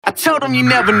I told him you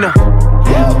never know.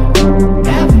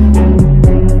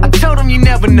 I told him you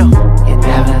never know. You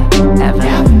never, ever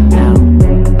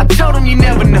know. I told him you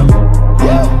never know.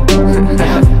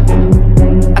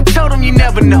 I told him you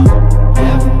never know.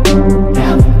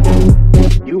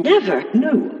 You never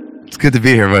knew. It's good to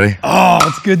be here, buddy. Oh,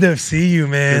 it's good to see you,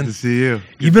 man. Good to see you.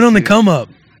 You've been on the come up.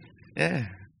 Yeah.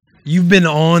 You've been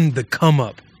on the come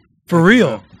up. For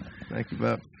real. Thank you,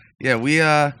 Bob. Yeah, we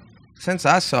since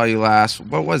I saw you last,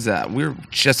 what was that? We were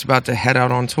just about to head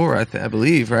out on tour, I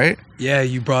believe, right? Yeah,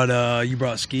 you brought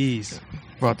Skis.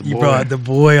 Brought the boy. You brought the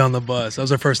boy on the bus. That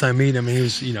was our first time meeting him, and he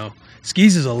was,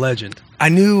 Skis is a legend. I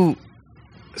knew.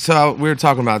 So we were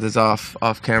talking about this off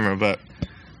camera, but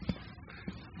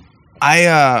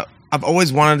I've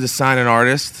always wanted to sign an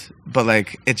artist, but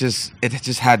like it just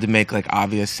had to make like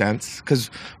obvious sense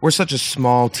because we're such a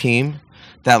small team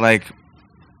that like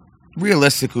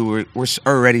realistically we're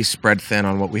already spread thin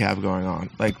on what we have going on.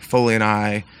 Like Foley and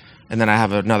I, and then I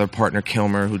have another partner,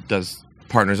 Kilmer, who does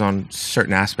partners on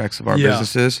certain aspects of our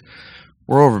businesses.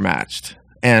 We're overmatched,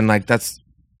 and like that's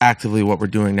actively what we're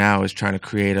doing now is trying to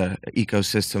create an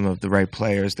ecosystem of the right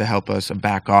players to help us, a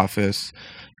back office,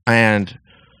 and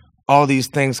all these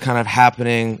things kind of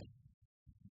happening.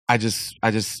 I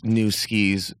just knew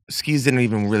Skis didn't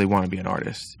even really want to be an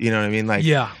artist. You know what I mean? Like,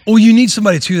 yeah. Well, you need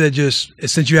somebody too that just,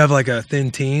 since you have like a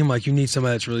thin team, like you need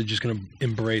somebody that's really just going to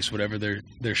embrace whatever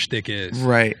their shtick is.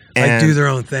 Right. Like and do their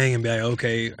own thing and be like,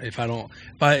 okay,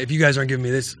 if you guys aren't giving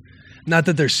me this, not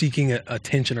that they're seeking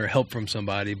attention or help from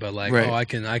somebody, but like, right. oh, I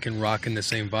can rock in the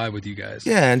same vibe with you guys.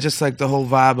 Yeah, and just like the whole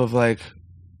vibe of like,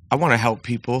 I want to help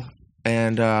people,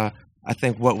 and I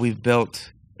think what we've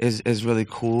built is really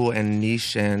cool and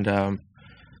niche and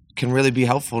can really be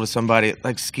helpful to somebody.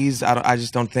 Like Skis, I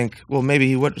just don't think, well,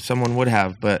 maybe someone would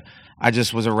have, but I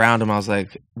just was around him. I was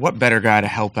like, what better guy to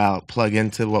help out, plug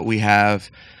into what we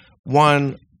have.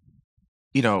 One,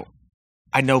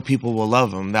 I know people will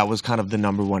love him. That was kind of the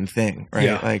number one thing, right?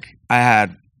 Yeah. Like I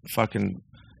had fucking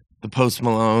the Post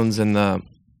Malones and the,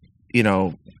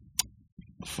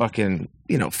 fucking,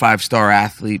 5-star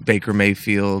athlete Baker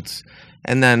Mayfields.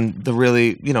 And then the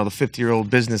really, the 50-year-old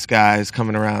business guys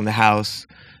coming around the house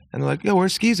and they're like, yo,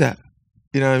 where's Skis at?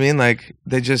 You know what I mean? Like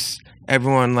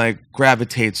everyone like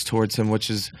gravitates towards him, which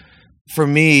is, for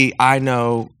me, I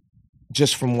know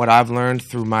just from what I've learned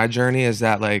through my journey is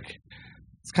that like,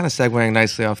 it's kind of segueing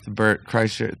nicely off the Bert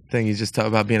Kreischer thing you just talked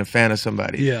about being a fan of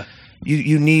somebody. Yeah.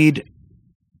 You need,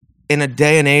 in a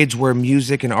day and age where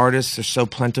music and artists are so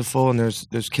plentiful and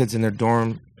there's kids in their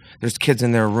dorm, there's kids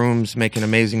in their rooms making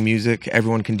amazing music.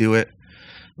 Everyone can do it.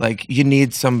 Like you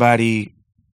need somebody,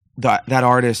 that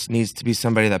artist needs to be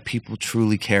somebody that people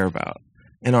truly care about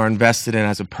and are invested in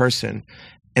as a person.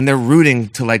 And they're rooting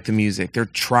to like the music. They're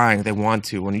trying, they want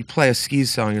to. When you play a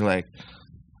Skis song, you're like,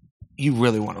 you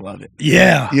really want to love it.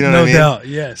 Yeah, you know no what I mean? doubt,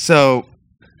 yes. So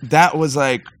that was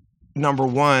like number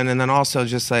one. And then also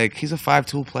just like, he's a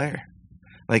 5-tool player.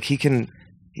 Like he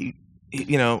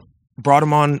brought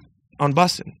him on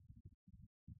Bussin'.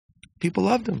 People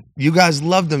loved him. You guys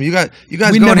loved him. You guys.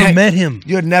 We never met him.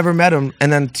 You had never met him,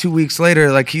 and then 2 weeks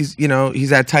later, like he's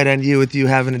at tight end U with you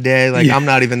having a day. Like I'm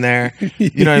not even there.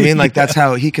 You know what I mean? Like that's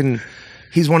how he can.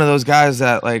 He's one of those guys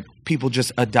that like people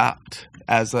just adopt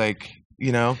as like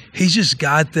He's just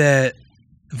got that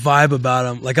vibe about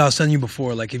him. Like I was telling you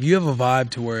before. Like if you have a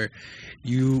vibe to where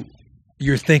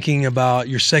you're thinking about,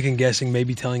 you're second guessing,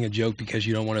 maybe telling a joke because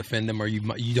you don't want to offend them or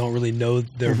you don't really know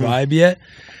their vibe yet.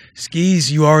 Skis,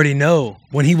 you already know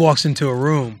when he walks into a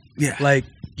room. Yeah, like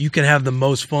you can have the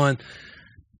most fun.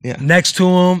 Yeah, next to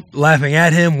him, laughing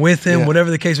at him, with him, whatever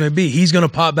the case may be. He's gonna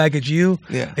pop back at you.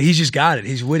 Yeah, like, he's just got it.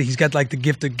 He's witty. He's got like the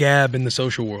gift of gab in the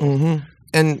social world. Mm-hmm.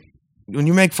 And when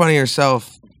you make fun of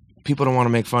yourself, people don't want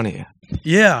to make fun of you.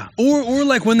 Yeah, or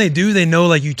like when they do, they know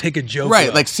like you take a joke. Right,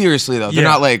 up. like seriously though, they're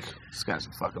not like, this guy's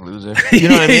a fucking loser. You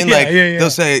know what I mean? Like they'll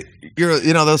say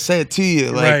they'll say it to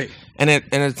you, like, right. and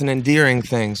it's an endearing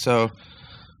thing. So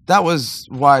that was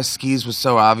why Skis was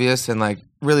so obvious and like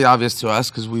really obvious to us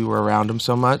because we were around him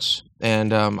so much,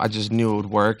 and I just knew it would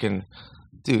work. And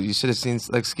dude, you should have seen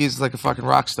like Skis is like a fucking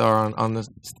rock star on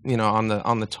the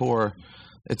on the tour.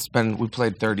 We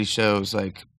played 30 shows.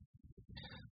 Like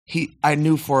I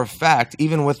knew for a fact,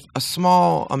 even with a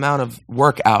small amount of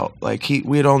work out, like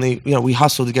we had only, we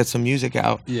hustled to get some music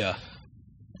out. Yeah.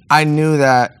 I knew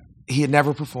that he had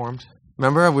never performed.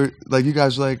 Remember, you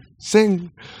guys were like,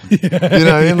 sing. Yeah. You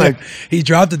know what I mean? Like he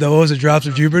dropped it though. What was it? Drops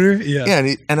of Jupiter? Yeah.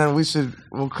 Yeah, and then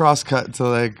we'll cross cut to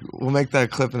like, we'll make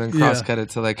that clip and then cross cut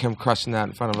it to like him crushing that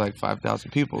in front of like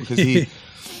 5,000 people because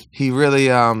he really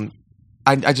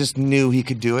I just knew he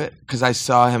could do it because I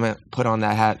saw him put on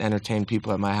that hat and entertain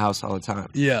people at my house all the time.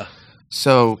 Yeah.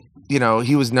 So, you know,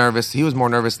 he was nervous. He was more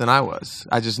nervous than I was.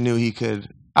 I just knew he could.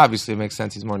 Obviously, it makes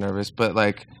sense he's more nervous. But,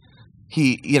 like,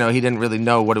 he didn't really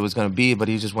know what it was going to be, but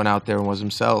he just went out there and was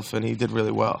himself, and he did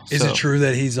really well. Is it true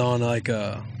that he's on, like,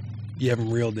 you have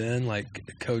him reeled in,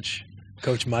 like Coach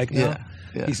Mike now?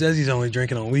 Yeah. He says he's only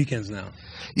drinking on weekends now.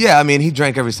 Yeah, I mean, he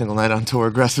drank every single night on tour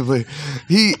aggressively.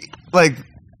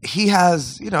 He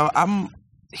has, you know,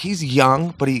 he's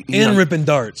young, but he ripping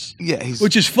darts. Yeah,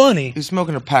 which is funny. He's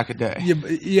smoking a pack a day.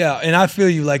 Yeah, and I feel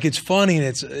you. Like, it's funny and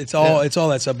it's all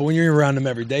that stuff. But when you're around him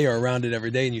every day or around it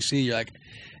every day, and you see, you're like,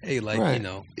 hey, like, right. you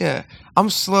know. Yeah, I'm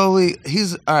slowly.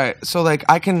 He's all right. So like,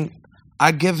 I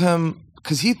give him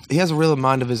because he has a real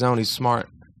mind of his own. He's smart.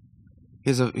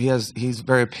 He's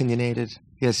very opinionated.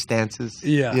 He has stances.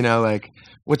 Yeah, you know, like,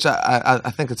 which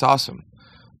I think it's awesome.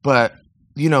 But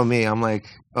you know me, I'm like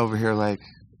over here like,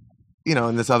 you know,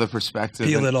 in this other perspective.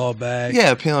 Peel it all back.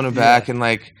 Yeah, peeling it back. And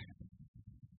like,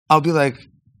 I'll be like,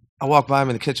 I'll walk by him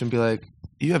in the kitchen and be like,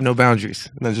 you have no boundaries.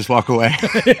 And then just walk away.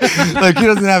 Like, he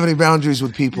doesn't have any boundaries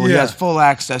with people. Yeah. He has full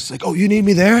access. Like, oh, you need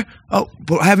me there? Oh,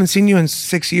 but I haven't seen you in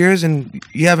 6 years and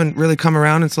you haven't really come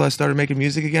around until I started making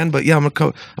music again. But yeah, I'm gonna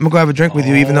go have a drink with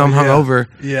you even though I'm hungover.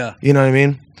 Yeah. You know what I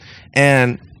mean?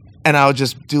 And I'll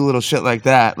just do little shit like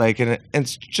that, like, and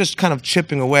it's just kind of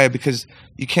chipping away because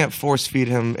you can't force feed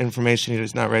him information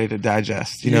he's not ready to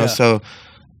digest, you know. So,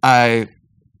 I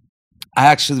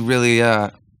actually really,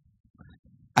 I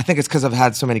think it's because I've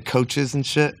had so many coaches and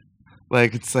shit.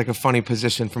 Like, it's like a funny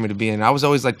position for me to be in. I was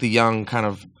always like the young kind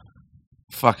of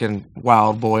fucking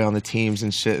wild boy on the teams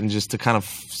and shit, and just to kind of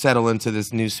settle into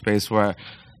this new space where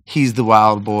he's the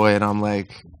wild boy and I'm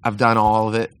like, I've done all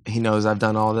of it. He knows I've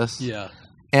done all this. Yeah.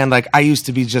 And, like, I used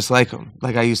to be just like him.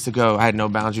 Like, I used to go, I had no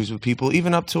boundaries with people,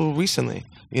 even up till recently.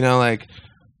 You know, like,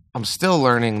 I'm still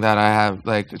learning that I have,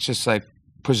 like, it's just, like,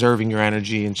 preserving your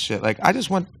energy and shit. Like, I just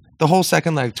went the whole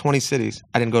second, like, 20 cities.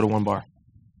 I didn't go to one bar.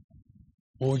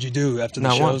 What would you do after the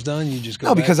show's done? You just go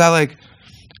No, back? because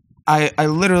I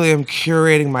literally am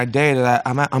curating my day to that.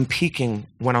 I'm peaking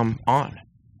when I'm on.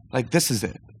 Like, this is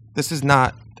it. This is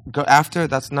not, go after,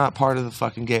 that's not part of the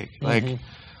fucking gig. Like,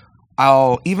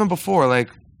 I'll, even before, like,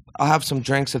 I'll have some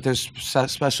drinks if there's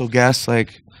special guests,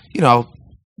 like, you know,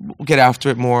 we'll get after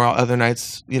it more other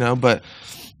nights, you know, but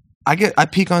I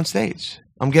peak on stage.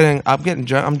 I'm getting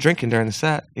drunk, I'm drinking during the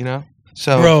set, you know?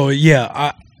 So, bro,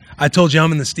 yeah, I told you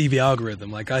I'm in the Stevie algorithm.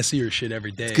 Like, I see your shit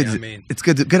every day. It's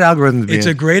good algorithm to be in. It's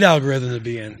a great algorithm to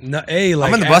be in. No, like,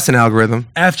 I'm in the busting algorithm.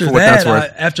 After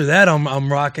that,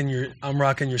 I'm rocking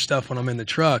your stuff when I'm in the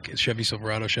truck. It's Chevy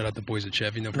Silverado. Shout out the boys at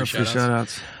Chevy. No free shout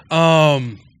outs.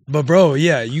 But bro,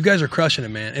 yeah, you guys are crushing it,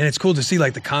 man. And it's cool to see,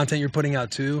 like, the content you're putting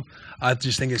out too. I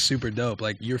just think it's super dope.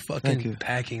 Like, you're fucking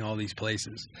packing all these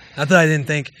places. Not that I didn't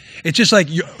think. It's just like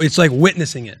it's like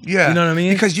witnessing it. Yeah, you know what I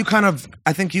mean? Because you kind of,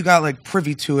 I think you got like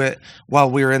privy to it while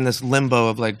we were in this limbo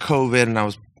of like COVID, and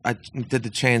I did the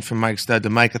change from Mike Stud to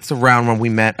Mike. It's around when we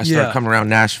met. I started coming around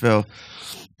Nashville,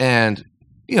 and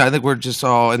you know, I think we're just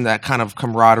all in that kind of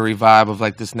camaraderie vibe of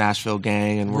like this Nashville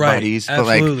gang and we're buddies.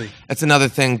 Absolutely. But like, it's another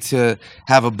thing to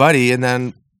have a buddy and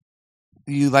then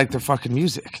you like their fucking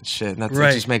music and shit. And that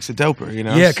just makes it doper, you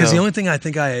know? Yeah, because the only thing I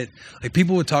think like,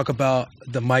 people would talk about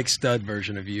the Mike Stud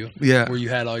version of you. Yeah. Where you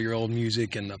had all your old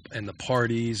music and the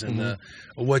parties and the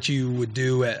what you would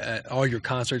do at all your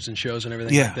concerts and shows and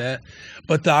everything like that.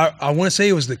 But I want to say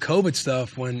it was the COVID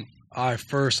stuff when I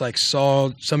first like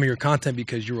saw some of your content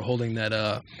because you were holding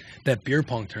that beer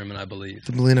pong tournament, I believe.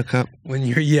 The Bellina Cup. When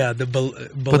you're the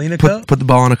Bellina Cup. Put the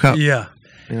ball in a cup. Yeah.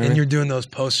 You know and you're doing those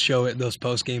post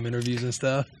game interviews and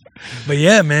stuff. But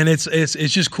yeah, man, it's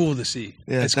just cool to see.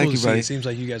 Yeah, it's thank cool you, to buddy. see. It seems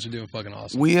like you guys are doing fucking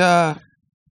awesome. We you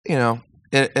know,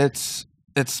 it's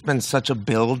been such a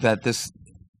build that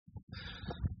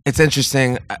it's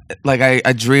interesting. Like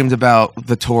I dreamed about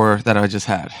the tour that I just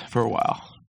had for a while.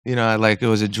 You know, like it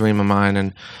was a dream of mine,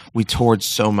 and we toured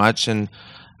so much. And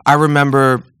I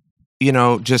remember, you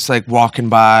know, just like walking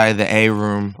by the A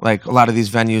room. Like a lot of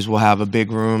these venues will have a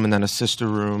big room and then a sister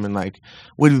room, and like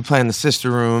we'd be playing the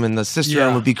sister room, and the sister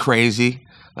room would be crazy.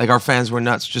 Like our fans were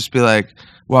nuts. Just be like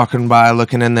walking by,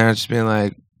 looking in there, and just being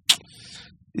like,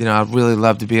 you know, I'd really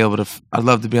love to be able to. I'd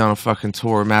love to be on a fucking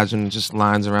tour. Imagine just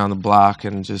lines around the block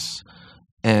and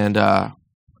I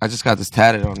just got this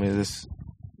tatted on me. It's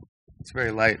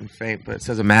very light and faint, but it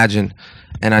says imagine.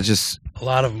 And a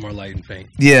lot of them are light and faint.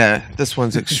 Yeah, this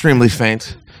one's extremely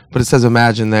faint, but it says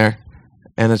imagine there.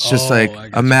 And it's just like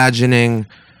imagining,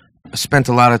 I spent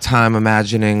a lot of time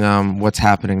imagining what's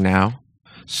happening now.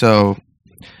 So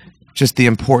just the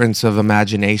importance of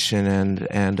imagination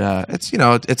and it's, you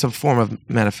know, it's a form of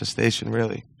manifestation,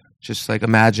 really. Just like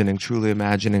truly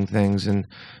imagining things, and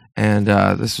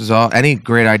this was all. Any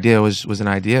great idea was an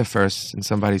idea first in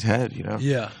somebody's head, you know.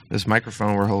 Yeah. This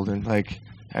microphone we're holding, like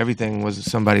everything was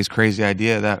somebody's crazy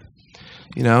idea that,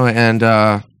 you know,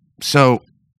 and so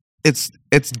it's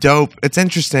dope. It's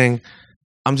interesting.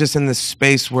 I'm just in this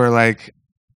space where like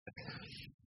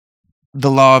the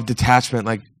law of detachment,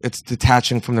 like it's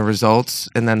detaching from the results,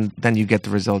 and then you get the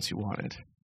results you wanted.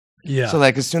 Yeah. So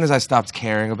like as soon as I stopped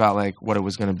caring about like what it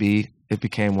was going to be, it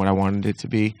became what I wanted it to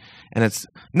be. And it's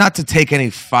not to take any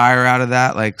fire out of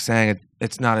that, like saying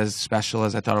it's not as special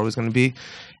as I thought it was going to be.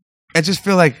 I just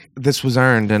feel like this was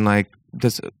earned, and like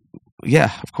this,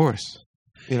 yeah, of course.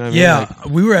 You know what I mean? Yeah, Like,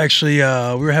 we were actually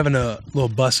we were having a little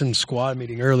bussin' squad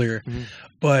meeting earlier,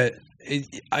 but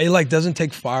it like doesn't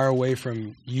take fire away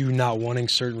from you not wanting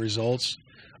certain results,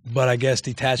 but I guess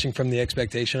detaching from the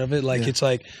expectation of it. Like it's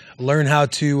like learn how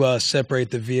to separate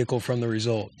the vehicle from the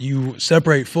result. You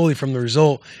separate fully from the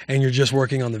result, and you're just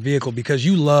working on the vehicle because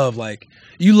you love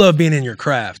being in your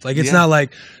craft. Like it's not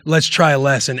like let's try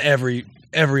less in every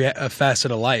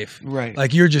facet of life. Right.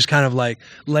 Like you're just kind of like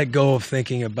let go of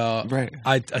thinking about Right.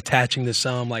 attaching to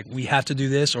some like we have to do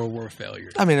this or we're a failure.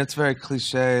 I mean, it's very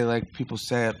cliche, like people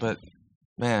say it, but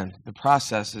man, the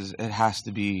process is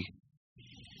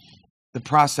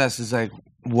like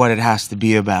what it has to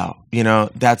be about. You know,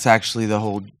 that's actually the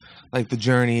whole, like the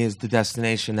journey is the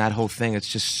destination. That whole thing, it's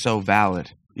just so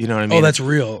valid. You know what I mean? Oh, that's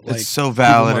real. It's so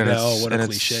valid. People And might go, it's, what and a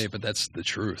it's- cliche, but that's the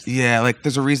truth. Yeah, like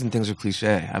there's a reason things are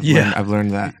cliche. I've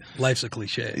learned that. Life's a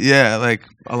cliche. Yeah, like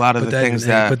a lot of the things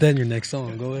Put that in your next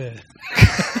song. Go ahead.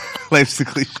 life's a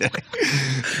cliche.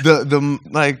 the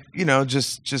like, you know,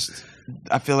 just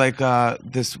I feel like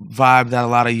this vibe that a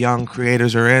lot of young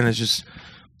creators are in is just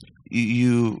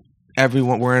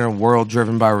everyone, we're in a world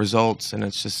driven by results, and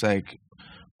it's just like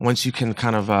once you can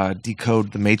kind of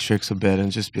decode the matrix a bit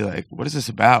and just be like, what is this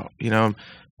about? You know,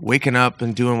 waking up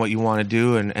and doing what you want to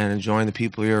do, and enjoying the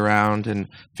people you're around, and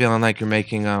feeling like you're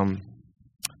making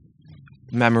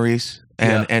memories,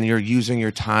 and you're using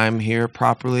your time here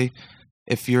properly.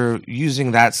 If you're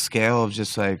using that scale of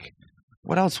just like,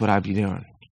 what else would I be doing?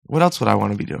 What else would I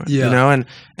want to be doing? Yeah. You know, and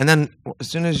then as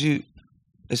soon as you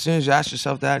ask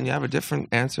yourself that and you have a different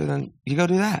answer, then you go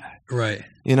do that. Right.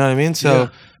 You know what I mean? So Yeah.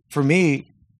 for me,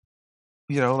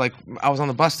 you know, like I was on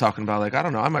the bus talking about, like, I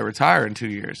don't know, I might retire in 2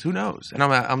 years. Who knows? And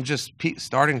I'm just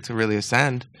starting to really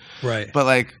ascend. Right. But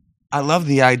like, I love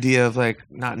the idea of like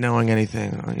not knowing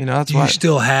anything. You know, that's Do why. you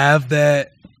still have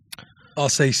that, I'll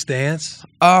say, stance?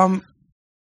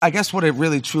 I guess what it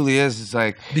really truly is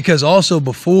like, Because also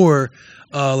before,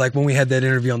 like when we had that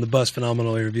interview on the bus,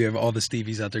 phenomenal interview of all the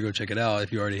Stevies out there, go check it out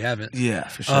if you already haven't. yeah,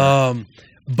 for sure.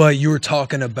 But you were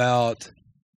talking about,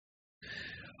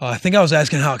 I think I was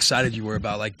asking how excited you were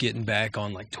about like getting back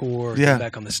on like tour, Yeah. getting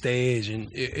back on the stage,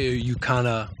 and you kind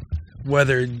of,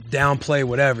 whether downplay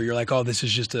whatever, you're like, oh, this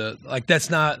is just that's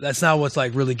not what's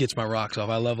like really gets my rocks off.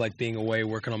 I love like being away,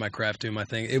 working on my craft, doing my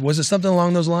thing. Was it something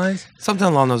along those lines? Something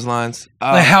along those lines.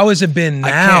 Like how has it been I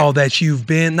now can't- that you've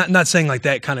been not saying like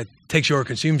that kind of takes you or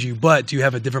consumes you, but do you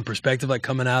have a different perspective like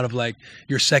coming out of like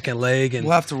your second leg and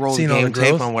We'll have to roll the seeing all game the tape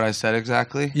growth? on what I said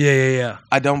exactly. Yeah.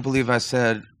 I don't believe I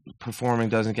said performing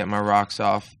doesn't get my rocks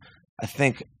off. I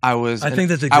think I was. I think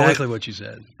that's exactly what you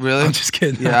said. Really? I'm just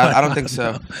kidding. Yeah, I don't think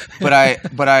so. But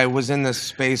I was in this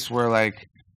space where like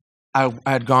I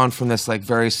had gone from this like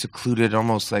very secluded,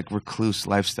 almost like recluse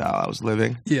lifestyle I was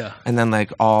living, Yeah. and then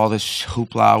like all this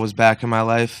hoopla was back in my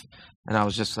life, and I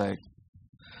was just like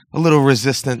a little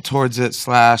resistant towards it.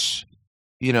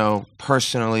 / you know,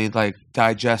 personally like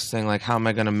digesting like how am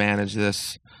I going to manage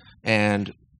this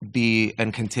and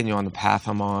continue on the path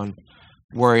I'm on.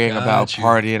 Worrying about Gotcha.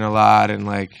 partying a lot and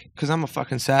like, cause I'm a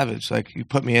fucking savage. Like you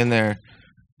put me in there,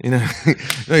 you know, you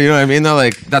know what I mean? Though,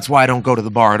 like that's why I don't go to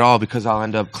the bar at all, because I'll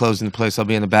end up closing the place. I'll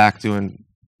be in the back doing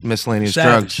miscellaneous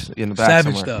Savage. drugs in the back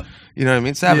Savage somewhere. stuff. You know what I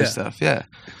mean? Savage Yeah. stuff, yeah.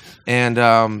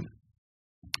 And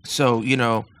so you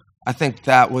know, I think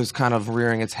that was kind of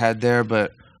rearing its head there.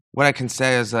 But what I can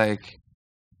say is like,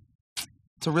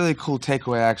 it's a really cool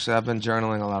takeaway. Actually, I've been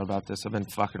journaling a lot about this. I've been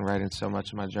fucking writing so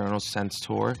much in my journal since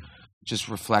tour. Just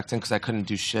reflecting because I couldn't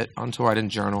do shit on tour. I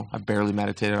didn't journal. I barely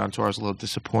meditated on tour. I was a little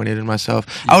disappointed in myself.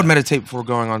 I would meditate before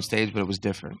going on stage, but it was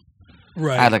different.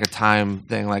 Right. I had like a time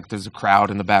thing, like there's a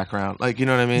crowd in the background, like you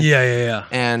know what I mean? Yeah.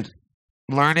 And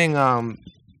learning,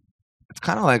 it's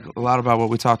kind of like a lot about what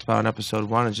we talked about in episode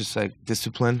 1. Is just like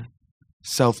discipline.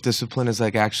 Self-discipline is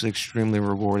like actually extremely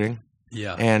rewarding.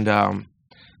 Yeah.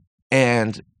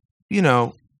 And you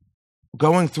know,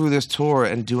 going through this tour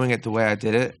and doing it the way I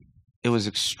did it, it was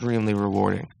extremely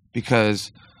rewarding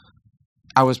because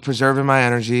I was preserving my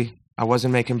energy. I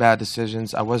wasn't making bad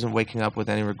decisions. I wasn't waking up with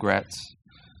any regrets.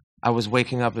 I was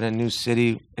waking up in a new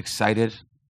city, excited,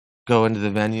 go into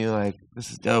the venue, like,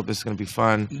 this is dope, this is going to be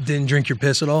fun. Didn't drink your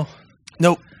piss at all?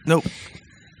 Nope. No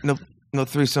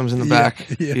threesomes in the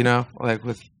back, yeah. you know, like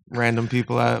with random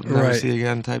people I'll never Right. see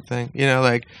again type thing, you know,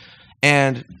 like,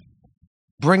 and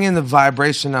bringing the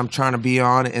vibration I'm trying to be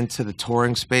on into the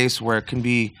touring space where it can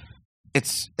be,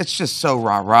 it's just so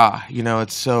rah-rah, you know,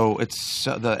 it's so,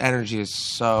 the energy is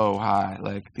so high.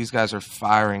 Like, these guys are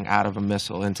firing out of a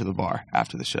missile into the bar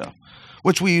after the show,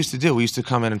 which we used to do. We used to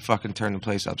come in and fucking turn the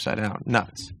place upside down.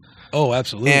 Nuts. Oh,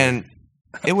 absolutely. And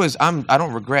it was, I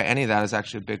don't regret any of that. It's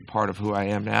actually a big part of who I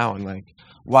am now and like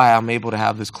why I'm able to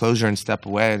have this closure and step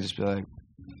away and just be like,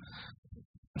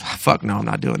 fuck no, I'm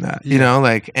not doing that. You know,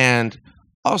 like, and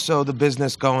also the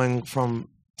business going from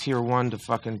tier 1 to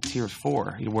fucking tier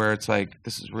 4, where it's like,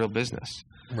 this is real business.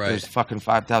 Right. There's fucking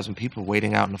 5,000 people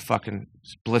waiting out in the fucking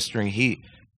blistering heat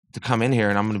to come in here,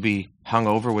 and I'm going to be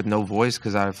hungover with no voice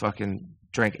because I fucking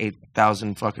drank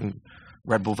 8,000 fucking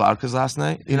Red Bull vodkas last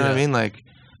night. You know what I mean? Like,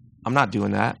 I'm not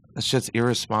doing that. That shit's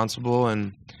irresponsible,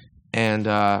 and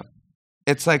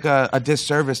it's like a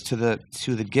disservice to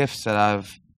the gifts that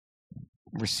I've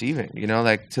receiving. You know,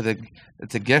 like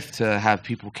it's a gift to have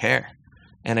people care,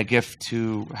 and a gift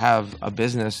to have a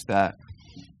business that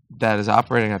is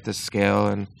operating at this scale.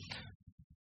 And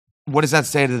what does that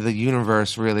say to the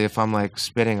universe, really, if I'm like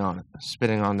spitting on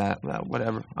that,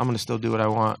 whatever, I'm going to still do what I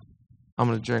want. I'm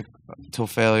going to drink till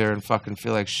failure and fucking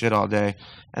feel like shit all day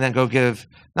and then go give,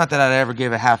 not that I ever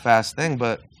gave a half-assed thing,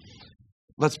 but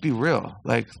let's be real.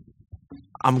 Like,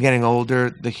 I'm getting older.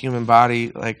 The human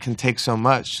body like can take so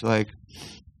much. Like,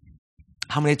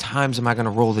 how many times am I going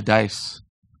to roll the dice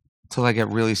till I get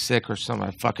really sick or something?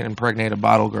 I fucking impregnate a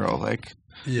bottle girl. Like,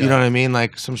 you know what I mean?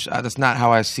 Like, that's not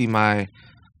how I see my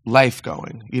life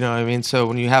going. You know what I mean? So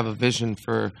when you have a vision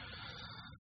for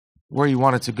where you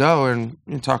want it to go, and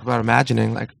you talk about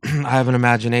imagining, like, I have an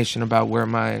imagination about where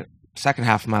my second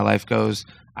half of my life goes.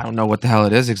 I don't know what the hell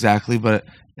it is exactly, but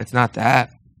it's not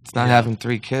that. It's not having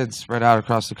 3 kids spread out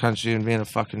across the country and being a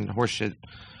fucking horseshit.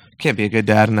 Can't be a good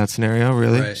dad in that scenario,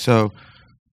 really. Right. So,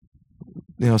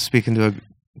 you know, speaking to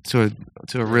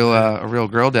a real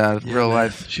girl dad, real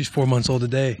life. She's 4 months old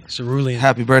today. Cerulean.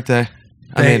 Happy birthday.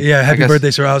 Happy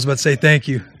birthday, sir. I was about to say thank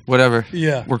you. Whatever.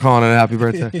 Yeah. We're calling it a happy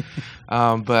birthday.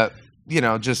 But, you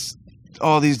know, just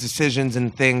all these decisions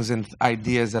and things and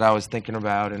ideas that I was thinking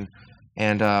about and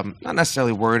not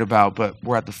necessarily worried about, but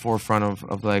we're at the forefront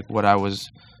of like what I was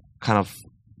kind of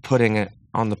putting it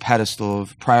on the pedestal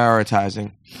of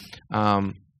prioritizing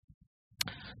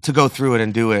to go through it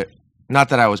and do it. Not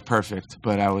that I was perfect,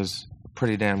 but I was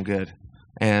pretty damn good.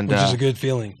 And which is a good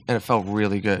feeling. And it felt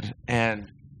really good. And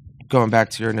going back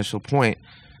to your initial point,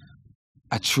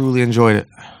 I truly enjoyed it.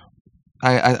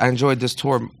 I enjoyed this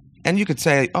tour. And you could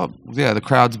say, oh, yeah, the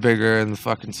crowd's bigger and the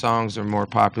fucking songs are more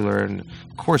popular, and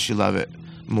of course you love it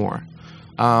more.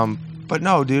 But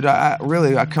no, dude, I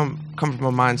come from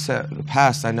a mindset of the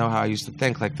past. I know how I used to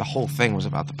think. Like, the whole thing was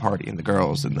about the party and the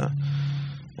girls and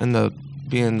the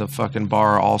being the fucking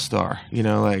bar all-star, you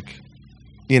know, like,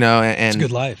 you know, and it's a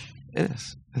good life. It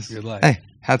is. It's good life. Hey,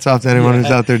 hats off to anyone who's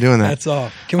out there doing that. Hats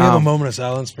off. Can we have a moment of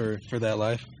silence for that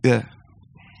life? Yeah.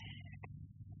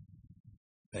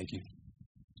 Thank you.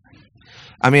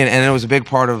 I mean, and it was a big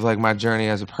part of like my journey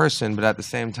as a person, but at the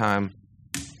same time,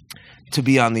 to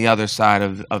be on the other side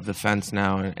of the fence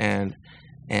now and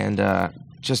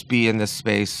just be in this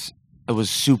space, it was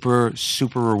super,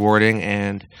 super rewarding.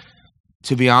 And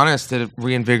to be honest, it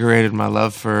reinvigorated my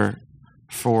love for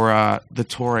the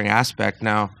touring aspect.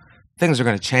 Now, things are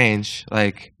going to change.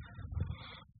 Like,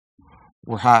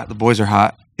 we're hot. The boys are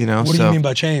hot, you know? What do you mean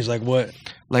by change? Like what?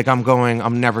 Like,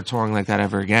 I'm never touring like that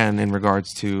ever again in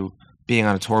regards to being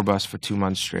on a tour bus for 2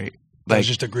 months straight. Like, that's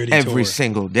just a gritty every tour.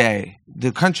 Single day.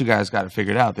 The country guys got it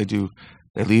figured out. They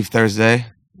leave Thursday,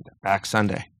 back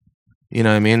Sunday. You know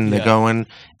what I mean? They go in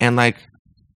and, like,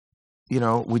 you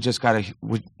know, we just got to,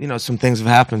 you know, some things have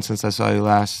happened since I saw you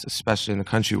last, especially in the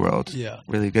country world. Yeah.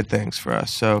 Really good things for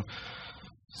us. So,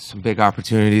 some big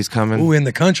opportunities coming. Ooh, in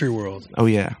the country world. Oh,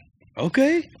 yeah.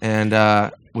 Okay.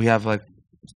 And we have, like,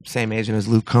 same agent as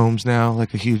Luke Combs now,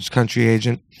 like a huge country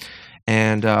agent.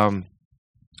 And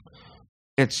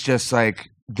it's just like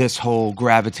this whole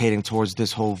gravitating towards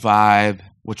this whole vibe,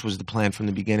 which was the plan from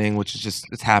the beginning, which is just,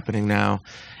 it's happening now.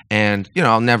 And, you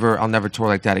know, I'll never tour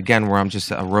like that again where I'm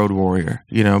just a road warrior,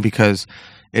 you know, because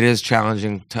it is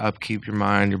challenging to upkeep your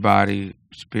mind, your body, your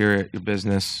spirit, your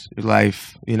business, your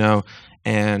life, you know,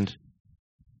 and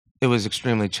it was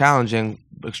extremely challenging.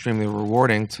 extremely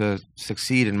rewarding to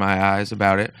succeed in my eyes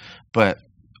about it, but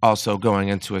also going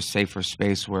into a safer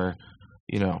space where,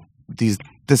 you know,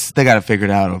 they got to figure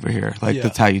it out over here. Like Yeah.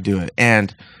 that's how you do it.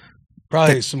 And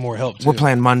Probably some more help too. we're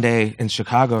playing Monday in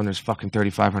Chicago, and there's fucking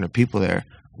 3,500 people there.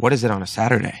 What is it on a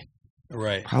Saturday?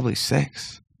 Right. Probably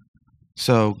 6.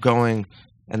 So going,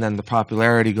 and then the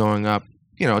popularity going up,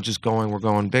 you know, just going, we're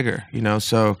going bigger, you know,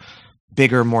 so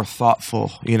bigger, more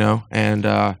thoughtful, you know, and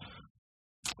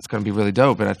it's going to be really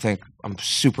dope. And I think I'm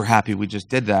super happy we just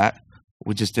did that.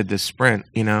 We just did this sprint,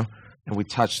 you know, and we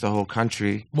touched the whole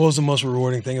country. What was the most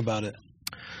rewarding thing about it?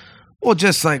 Well,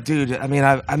 just like, dude, I mean,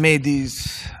 I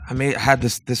had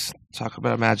this talk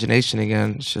about imagination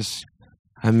again. It's just,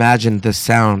 I imagined the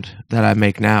sound that I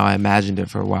make now. I imagined it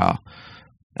for a while.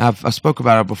 I spoke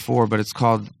about it before, but it's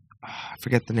called, I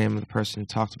forget the name of the person who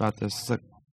talked about this. It's like,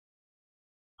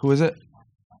 who is it?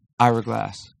 Ira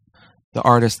Glass, the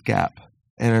artist gap.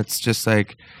 And it's just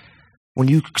like, when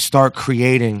you start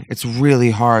creating, it's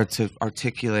really hard to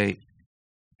articulate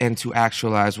and to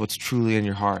actualize what's truly in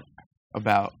your heart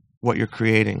about what you're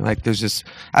creating. Like there's this,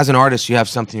 as an artist, you have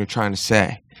something you're trying to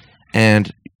say.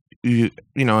 And you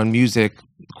know, in music,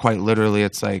 quite literally,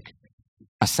 it's like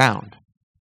a sound.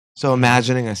 So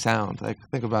imagining a sound, like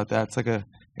think about that. It's like a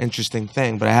interesting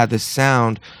thing. But I had this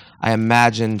sound I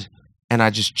imagined, and I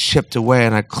just chipped away,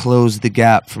 and I closed the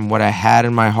gap from what I had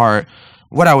in my heart,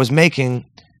 what I was making.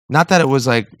 Not that it was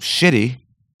like shitty,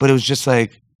 but it was just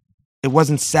like, it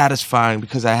wasn't satisfying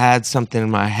because I had something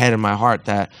in my head and my heart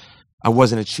that I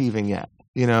wasn't achieving yet,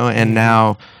 you know? And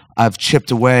now I've chipped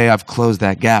away, I've closed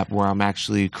that gap where I'm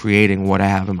actually creating what I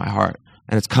have in my heart.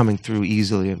 And it's coming through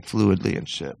easily and fluidly and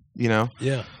shit, you know?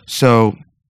 Yeah. So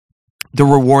the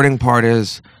rewarding part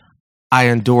is I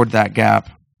endured that gap.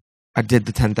 I did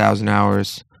the 10,000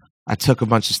 hours. I took a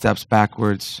bunch of steps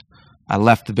backwards. I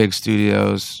left the big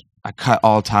studios. I cut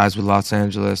all ties with Los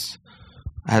Angeles.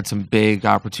 I had some big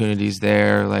opportunities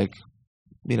there, like,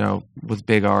 you know, with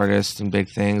big artists and big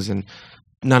things, and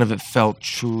none of it felt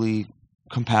truly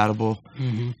compatible.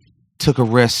 Mm-hmm. Took a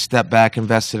risk, stepped back,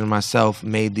 invested in myself,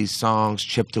 made these songs,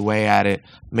 chipped away at it,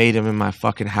 made them in my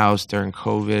fucking house during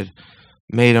COVID,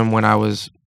 made them when I was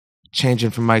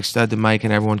changing from Mike Stud to Mike,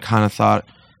 and everyone kind of thought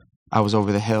I was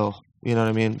over the hill. You know what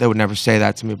I mean? They would never say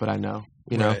that to me, but I know,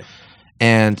 you know? Right.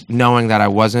 And knowing that I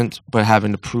wasn't, but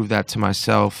having to prove that to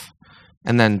myself,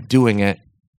 and then doing it,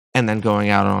 and then going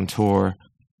out on tour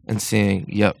and seeing,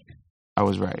 yep, I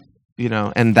was right, you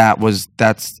know? And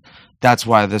that's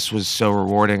why this was so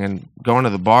rewarding. And going to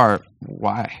the bar,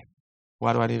 why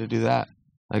do I need to do that?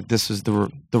 Like, this is the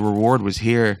reward was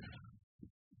here.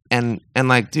 And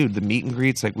like, dude, the meet and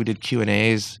greets, like we did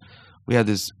Q&As. We had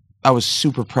this, I was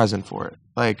super present for it.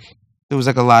 Like, it was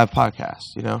like a live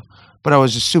podcast, you know? But I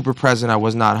was just super present. I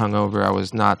was not hungover. I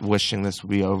was not wishing this would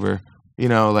be over, you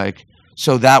know, like,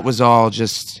 so that was all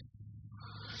just,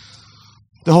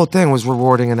 the whole thing was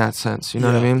rewarding in that sense, you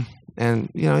know what I mean? And,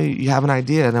 you know, you have an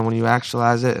idea, and then when you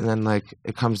actualize it, and then, like,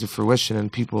 it comes to fruition,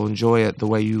 and people enjoy it the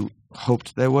way you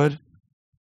hoped they would,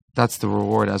 that's the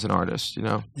reward as an artist, you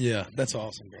know? Yeah, that's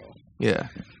awesome, bro. Yeah.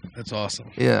 That's awesome.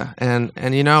 Yeah,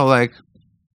 and you know, like,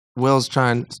 Will's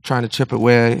trying to chip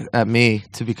away at me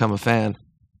to become a fan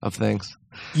of things.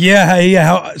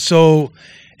 Yeah. So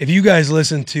if you guys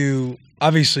listen to,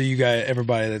 obviously you guys,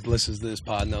 everybody that listens to this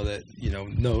pod know that, you know,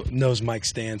 knows Mike's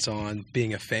stance on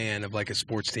being a fan of like a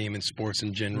sports team and sports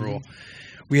in general.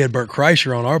 Mm-hmm. We had Bert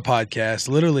Kreischer on our podcast.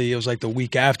 Literally, it was like the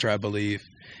week after, I believe.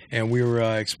 And we were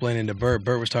explaining to Bert.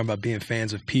 Bert was talking about being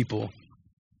fans of people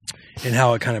and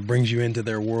how it kind of brings you into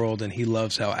their world. And he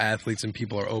loves how athletes and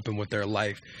people are open with their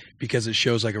life because it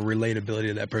shows like a relatability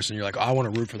to that person. You're like, oh, I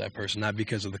want to root for that person, not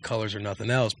because of the colors or nothing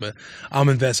else, but I'm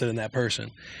invested in that person.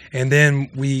 And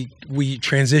then we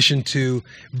transitioned to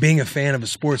being a fan of a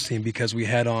sports team because we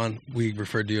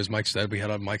referred to you as Mike Stud. We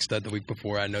had on Mike Stud the week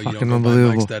before. I know you don't go by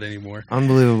Mike Stud anymore.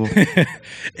 Unbelievable.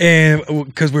 And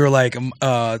because we were like,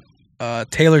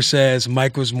 Taylor says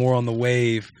Mike was more on the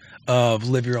wave of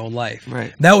Live Your Own Life.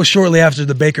 Right. That was shortly after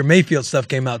the Baker Mayfield stuff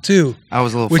came out too. I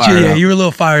was a little fired up. You were a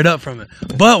little fired up from it.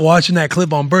 But watching that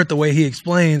clip on Bert, the way he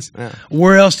explains,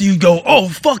 where else do you go, oh,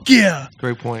 fuck yeah.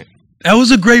 Great point. That was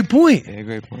a great point. Yeah,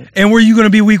 great point. And where are you going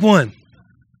to be week 1?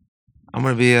 I'm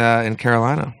going to be in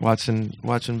Carolina watching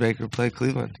Baker play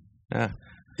Cleveland. Yeah.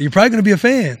 You're probably going to be a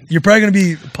fan. You're probably going to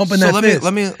be pumping that fist.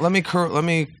 Let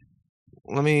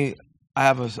me I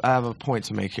have a point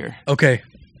to make here. Okay.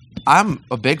 I'm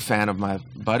a big fan of my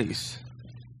buddies.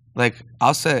 Like,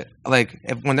 I'll say, like,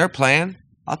 when they're playing,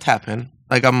 I'll tap in.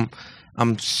 Like,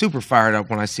 I'm super fired up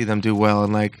when I see them do well,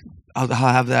 and like, I'll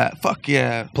have that. Fuck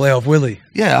yeah. Playoff Willie.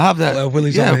 Yeah, I'll have that. Playoff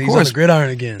Willie's yeah, on, of he's on course. the gridiron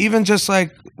again. Even just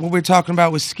like what we're talking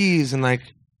about with skis and like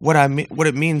what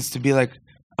it means to be like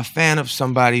a fan of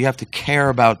somebody. You have to care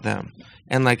about them,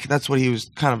 and like that's what he was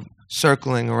kind of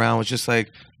circling around. Was just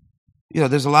like,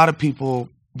 there's a lot of people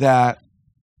that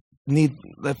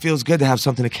feels good to have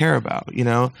something to care about,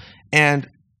 and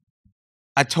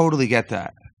I totally get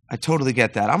that.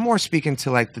 I'm more speaking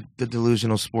to like the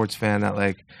delusional sports fan that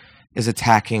like is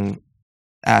attacking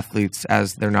athletes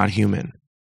as they're not human,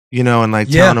 and like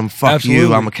telling them, fuck absolutely.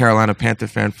 you, I'm a Carolina Panther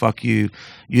fan, fuck you,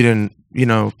 you didn't,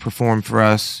 perform for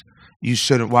us, you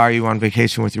shouldn't, why are you on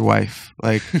vacation with your wife?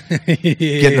 Like,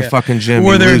 get in the fucking gym.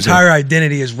 Or their entire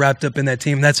identity is wrapped up in that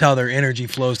team. That's how their energy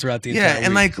flows throughout the entire week.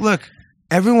 And like, look,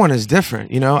 everyone is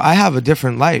different, I have a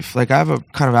different life. Like, I have a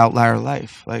kind of outlier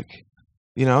life. Like,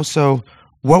 so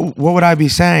what would I be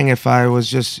saying if I was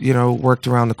just, worked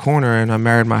around the corner and I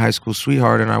married my high school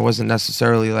sweetheart and I wasn't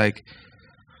necessarily like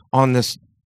on this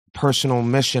personal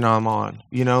mission I'm on,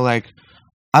 like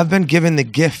I've been given the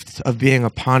gift of being a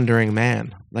pondering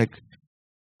man. Like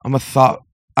I'm a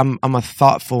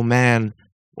thoughtful man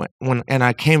and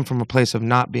I came from a place of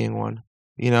not being one,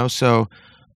 so,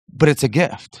 but it's a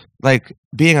gift. Like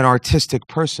being an artistic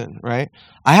person, right?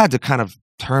 I had to kind of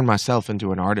turn myself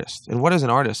into an artist. And what is an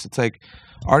artist? It's like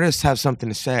artists have something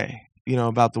to say,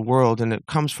 about the world, and it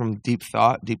comes from deep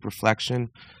thought, deep reflection,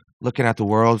 looking at the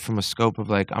world from a scope of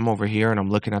like, I'm over here and I'm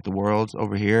looking at the world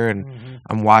over here and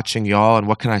I'm watching y'all and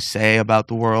what can I say about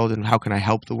the world and how can I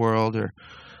help the world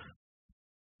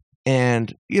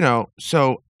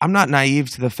so I'm not naive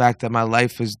to the fact that my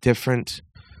life is different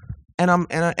and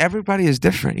everybody is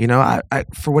different, I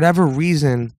for whatever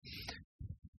reason,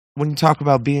 when you talk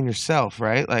about being yourself,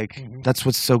 right? Like that's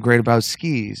what's so great about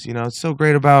skis, it's so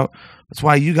great that's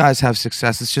why you guys have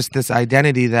success. It's just this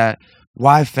identity that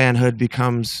why fanhood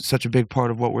becomes such a big part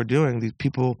of what we're doing. These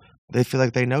people, they feel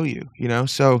like they know you,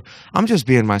 so I'm just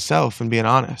being myself and being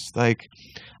honest. Like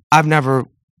I didn't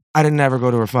ever go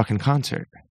to a fucking concert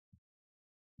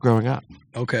growing up.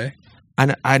 Okay.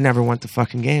 I never went to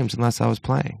fucking games unless I was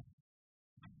playing,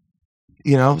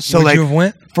 so Would like you have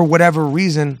went? for whatever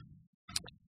reason,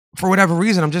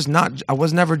 I'm just not, I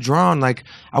was never drawn. Like,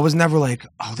 I was never like,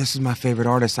 oh, this is my favorite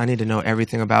artist, I need to know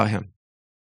everything about him.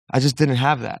 I just didn't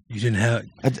have that. You didn't have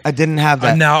I didn't have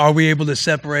that. Now, are we able to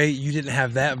separate you didn't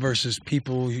have that versus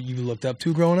people you looked up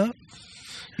to growing up?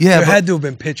 Yeah. There had to have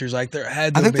been pictures. Like, there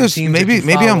had to I have think been there's, teams maybe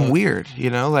that you I'm followed. weird,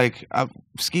 like,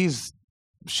 Skis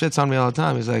shits on me all the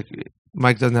time. He's like,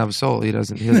 Mike doesn't have a soul. He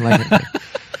doesn't like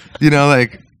it.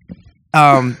 Like,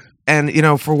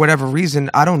 and, for whatever reason,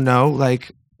 I don't know,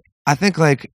 like, I think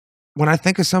like when I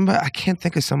think of somebody, I can't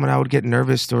think of someone I would get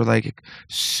nervous or like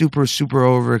super, super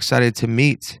overexcited to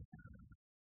meet.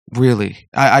 Really.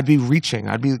 I'd be reaching.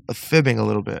 I'd be fibbing a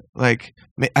little bit. Like,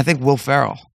 I think Will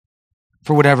Ferrell,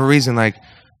 for whatever reason, like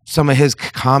some of his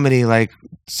comedy, like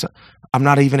I'm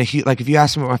not even a huge, like if you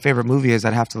ask me what my favorite movie is,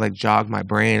 I'd have to like jog my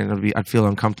brain and I'd feel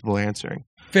uncomfortable answering.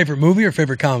 Favorite movie or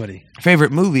favorite comedy?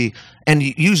 Favorite movie. And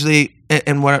usually,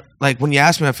 and what, like when you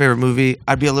ask me my favorite movie,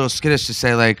 I'd be a little skittish to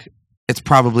say like, it's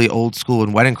probably Old School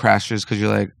and Wedding Crashers because you're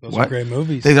like, Those what? are great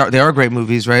movies. They are great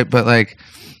movies, right? But like,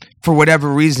 for whatever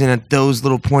reason, at those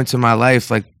little points in my life,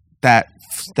 like that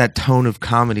tone of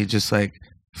comedy just like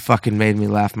fucking made me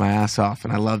laugh my ass off,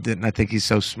 and I loved it. And I think he's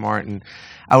so smart, and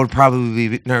I would probably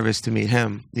be nervous to meet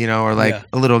him, or like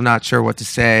a little not sure what to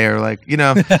say, or like,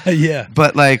 Yeah.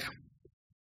 But like,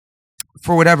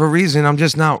 for whatever reason, I'm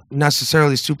just not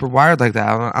necessarily super wired like that.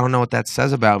 I don't know what that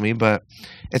says about me, but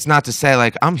it's not to say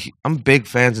like I'm big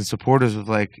fans and supporters of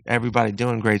like everybody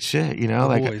doing great shit,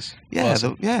 like Boys. yeah,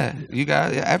 Awesome. you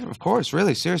guys, of course,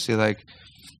 really, seriously, like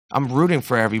I'm rooting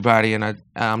for everybody, and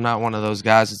I'm not one of those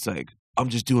guys. It's like I'm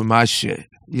just doing my shit,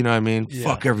 you know what I mean? Yeah.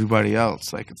 Fuck everybody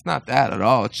else. Like it's not that at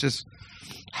all. It's just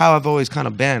how I've always kind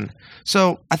of been.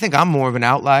 So I think I'm more of an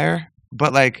outlier,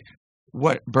 but like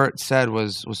what Bert said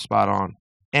was spot on.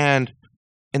 And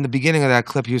in the beginning of that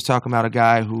clip, he was talking about a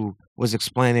guy who was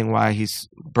explaining why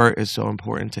Bert is so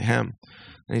important to him.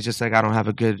 And he's just like, I don't have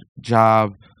a good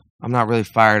job. I'm not really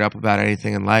fired up about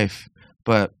anything in life.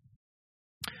 But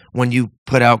when you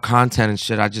put out content and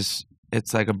shit,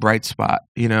 it's like a bright spot,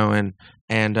 and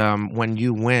when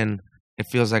you win, it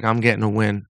feels like I'm getting a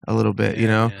win a little bit,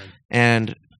 Man.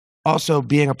 And also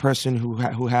being a person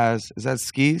who has, is that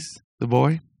Skis, the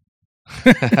boy?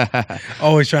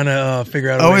 Always trying to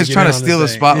figure out. Always trying to steal the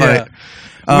spotlight.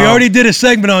 Yeah. We already did a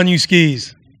segment on you,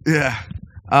 Skis. Yeah.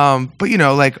 But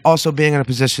like also being in a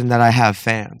position that I have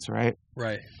fans, right?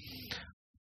 Right.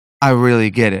 I really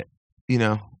get it.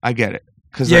 I get it.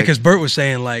 Yeah, because Bert was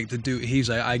saying like the dude, he's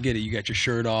like, I get it, you got your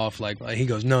shirt off, like he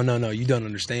goes, no, you don't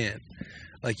understand.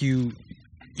 Like you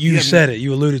said it,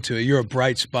 you alluded to it. You're a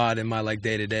bright spot in my like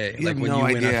day to day. Like when you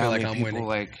win, I feel like I'm winning.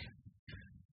 Like,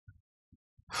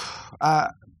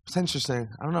 it's interesting.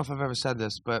 I don't know if I've ever said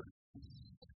this, but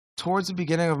towards the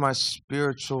beginning of my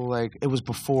spiritual, like it was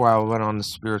before I went on the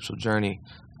spiritual journey.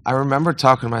 I remember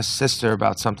talking to my sister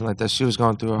about something like this. She was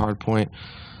going through a hard point,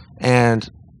 and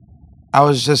I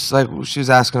was just like, she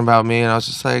was asking about me, and I was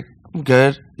just like, I'm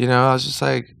good. You know, I was just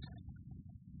like,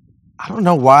 I don't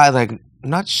know why, like, I'm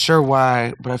not sure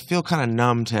why, but I feel kind of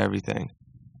numb to everything,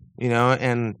 you know.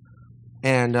 And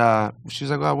she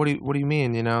was like, well, what do you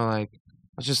mean? You know, like,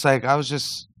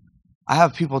 I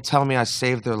have people tell me I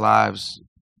saved their lives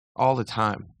all the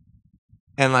time,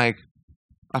 and like,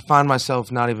 I find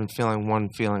myself not even feeling one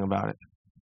feeling about it.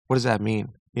 What does that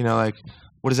mean? You know, like,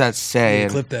 what does that say?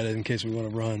 Clip that in case we want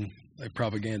to run like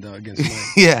propaganda against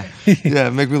Mike. yeah,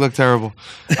 make me look terrible.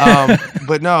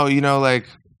 But no, you know, like,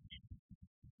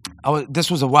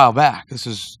 this was a while back. This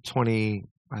was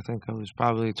I think it was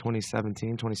probably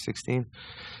 2017, 2016.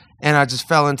 And I just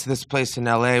fell into this place in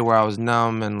LA where I was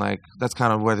numb, and like, that's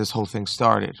kind of where this whole thing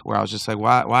started, where I was just like,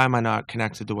 why am I not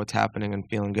connected to what's happening and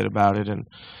feeling good about it?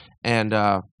 And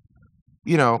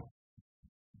you know,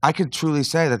 I could truly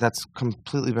say that that's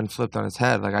completely been flipped on its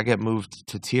head. Like, I get moved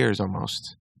to tears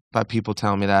almost by people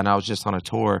telling me that. And I was just on a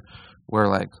tour where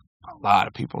like a lot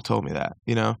of people told me that,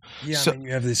 you know? Yeah. So, I mean,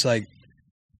 you have this like,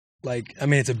 I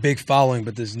mean, it's a big following,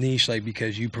 but this niche, like,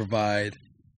 because you provide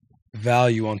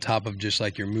value on top of just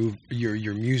like your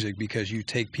music, because you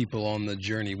take people on the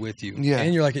journey with you. Yeah.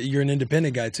 And you're an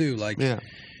independent guy too. Like, yeah.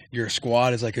 Your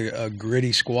squad is like a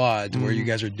gritty squad where you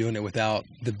guys are doing it without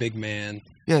the big man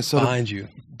behind you.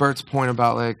 Bert's point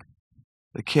about like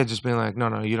the kid just being like,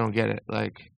 no, you don't get it.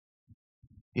 Like,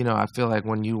 you know, I feel like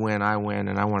when you win, I win,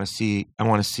 and I want to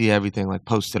see everything, like,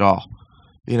 post it all,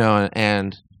 you know,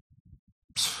 and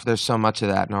there's so much of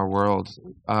that in our world.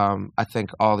 I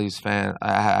think all these fans,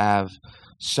 I have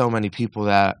so many people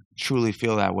that truly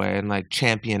feel that way and like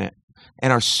champion it,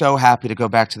 and are so happy to go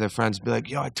back to their friends and be like,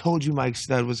 yo, I told you Mike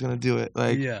Stud was going to do it.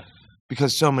 Like, yeah.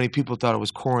 Because so many people thought it was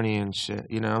corny and shit,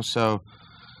 you know? So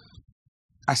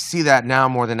I see that now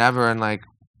more than ever. And like,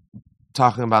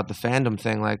 talking about the fandom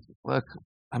thing, like, look,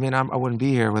 I mean, I wouldn't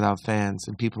be here without fans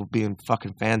and people being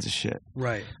fucking fans of shit.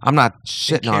 Right. I'm not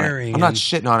shitting on it. I'm not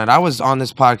shitting on it. I was on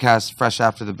this podcast fresh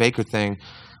after the Baker thing,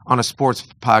 on a sports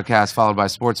podcast followed by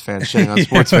sports fans shitting on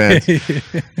sports fans.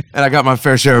 And I got my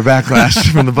fair share of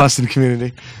backlash from the Boston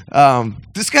community.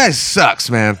 This guy sucks,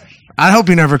 man. I hope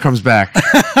he never comes back.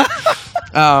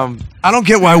 I don't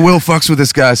get why Will fucks with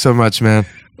this guy so much, man.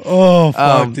 Oh,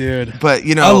 fuck, dude. But,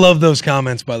 you know. I love those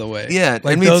comments, by the way. Yeah,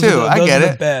 like, and me too. I get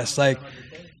it. The best. Like,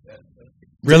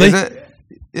 really? Is it?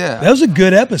 Yeah. That was a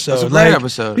good episode. It was a great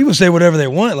episode. People say whatever they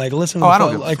want. Like, listen to I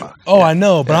don't give a fuck. Oh, yeah. I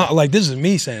know. But like, this is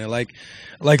me saying it. Like,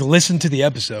 listen to the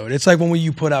episode. It's like when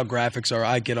you put out graphics, or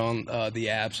I get on the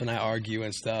apps and I argue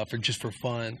and stuff, or just for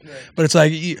fun. Right. But it's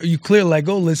like, you clearly, like,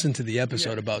 go listen to the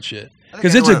episode about shit.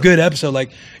 Because it's a good episode. Like,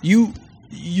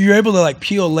 you're able to like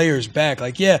peel layers back.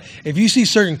 Like, yeah, if you see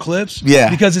certain clips,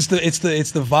 because it's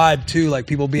the vibe too. Like,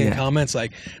 people be in comments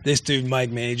like, this dude Mike,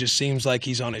 man, he just seems like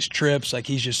he's on his trips. Like,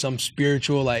 he's just some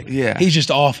spiritual. Like, he's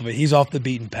just off of it. He's off the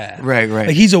beaten path. Right. Like,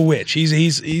 he's a witch. He's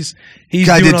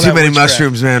guy did too many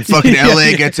mushrooms, man. Fucking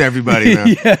LA gets everybody,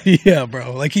 man. yeah,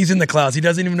 bro. Like, he's in the clouds. He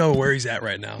doesn't even know where he's at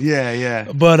right now. Yeah.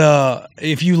 But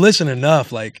if you listen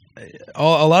enough, like, a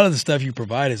lot of the stuff you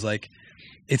provide is like,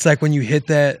 it's like when you hit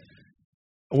that.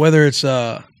 Whether it's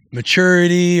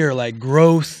maturity or like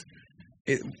growth,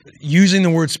 using the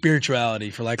word spirituality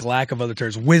for like lack of other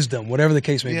terms, wisdom, whatever the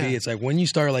case may be, it's like when you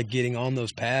start like getting on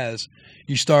those paths,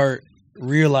 you start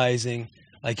realizing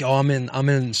like, oh, I'm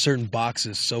in certain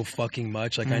boxes so fucking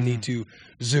much. Like, I need to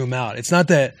zoom out. It's not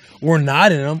that we're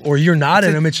not in them or you're not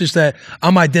in them. It's just that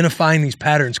I'm identifying these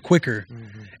patterns quicker.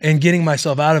 And getting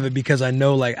myself out of it, because I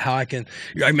know like how I can.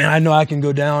 I know I can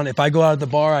go down. If I go out at the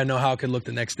bar, I know how it could look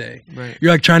the next day. Right.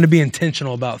 You're like trying to be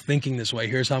intentional about thinking this way.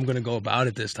 Here's how I'm going to go about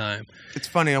it this time. It's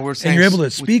funny. We're saying, and you're able to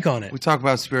speak on it. We talk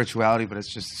about spirituality, but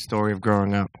it's just a story of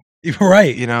growing up.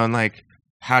 Right. You know, and like,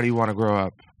 how do you want to grow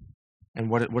up,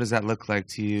 and what does that look like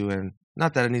to you? And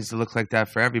not that it needs to look like that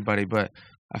for everybody, but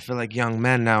I feel like young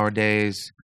men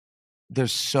nowadays.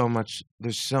 There's so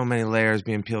many layers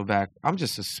being peeled back. I'm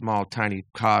just a small, tiny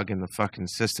cog in the fucking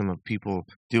system of people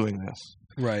doing this.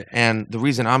 Right. And the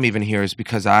reason I'm even here is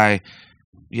because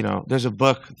there's a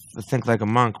book, Think Like a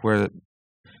Monk, where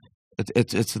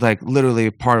it's like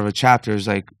literally part of a chapter is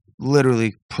like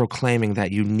literally proclaiming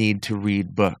that you need to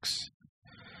read books.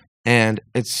 And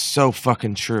it's so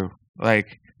fucking true.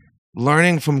 Like,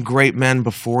 learning from great men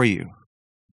before you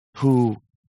who,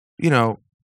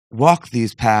 walk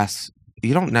these paths.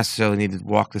 You don't necessarily need to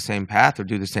walk the same path or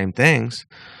do the same things,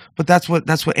 but that's what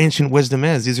ancient wisdom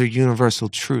is. These are universal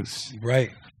truths.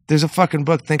 Right. There's a fucking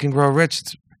book, Think and Grow Rich.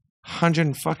 It's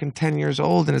 110 years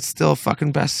old and it's still a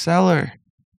fucking bestseller.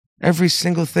 Every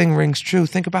single thing rings true.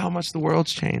 Think about how much the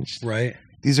world's changed. Right.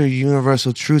 These are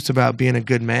universal truths about being a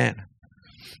good man.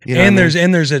 And there's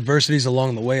adversities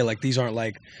along the way. Like, these aren't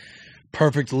like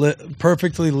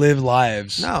perfectly lived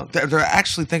lives. No, they're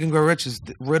actually, Think and Grow Rich is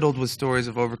riddled with stories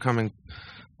of overcoming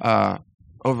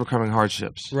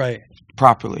hardships. Right.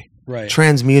 Properly. Right.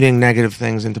 Transmuting negative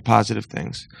things into positive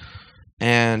things.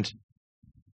 And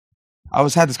I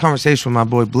had this conversation with my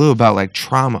boy Blue about like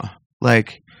trauma.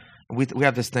 Like, we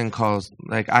have this thing called,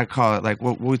 like, I call it like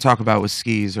what we talk about with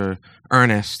Skis or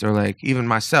Ernest or like even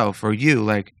myself or you,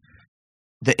 like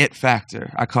the it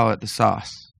factor. I call it the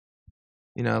sauce.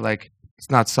 Like, it's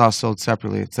not sauce sold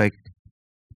separately. It's like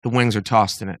the wings are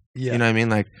tossed in it. Yeah. You know what I mean?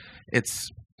 Like,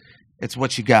 it's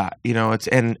what you got,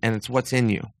 and it's what's in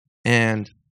you. And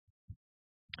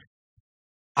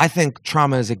I think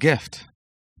trauma is a gift.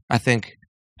 I think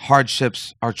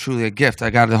hardships are truly a gift. I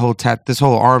got this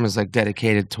whole arm is like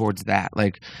dedicated towards that.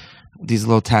 Like, these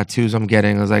little tattoos I'm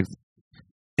getting is like,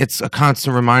 it's a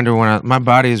constant reminder my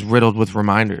body is riddled with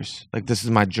reminders. Like, this is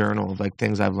my journal of like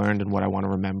things I've learned and what I want to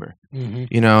remember.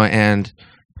 Mm-hmm. And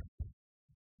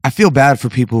I feel bad for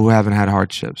people who haven't had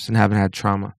hardships and haven't had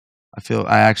trauma.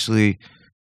 I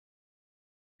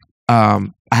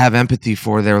have empathy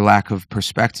for their lack of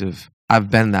perspective.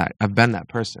 I've been that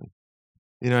person.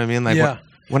 You know what I mean? Like, yeah.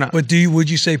 But would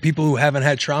you say people who haven't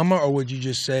had trauma, or would you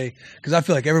just say, because I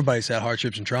feel like everybody's had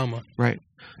hardships and trauma. Right.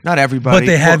 Not everybody. But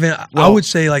they haven't, I would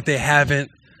say like they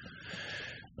haven't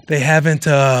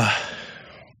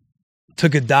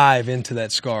took a dive into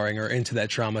that scarring or into that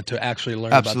trauma to actually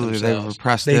learn about themselves. They've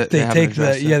repressed it.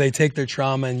 They take their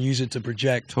trauma and use it to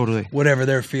project whatever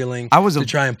they're feeling to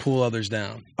try and pull others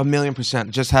down.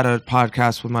 1,000,000%. Just had a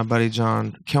podcast with my buddy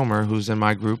John Kilmer, who's in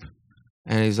my group,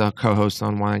 and he's a co-host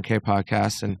on YNK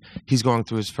podcast, and he's going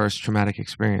through his first traumatic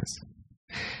experience.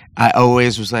 I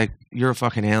always was like, you're a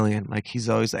fucking alien. Like, he's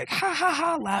always like, ha ha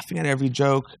ha, laughing at every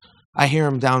joke. I hear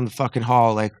him down the fucking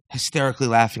hall, like, hysterically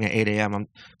laughing at 8 a.m.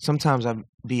 Sometimes I'd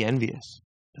be envious.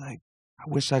 Like, I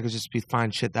wish I could just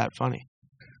find shit that funny.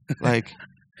 Like,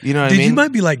 you know what I mean? You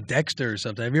might be like Dexter or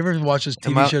something. Have you ever watched this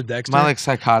TV show Dexter? Am I like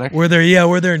psychotic? Where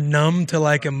they're numb to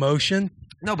like emotion?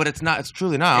 No, but it's not. It's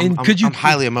truly not. I'm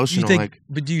highly emotional.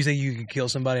 But do you think you could kill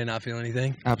somebody and not feel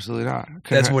anything? Absolutely not.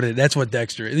 That's what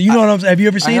Dexter is. You know what I'm saying? Have you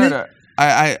ever seen it?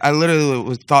 I literally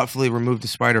was thoughtfully removed a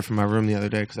spider from my room the other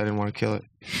day because I didn't want to kill it.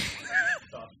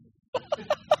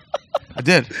 I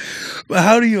did. But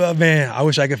how do you, man? I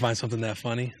wish I could find something that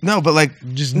funny. No, but like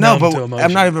just numb to emotion.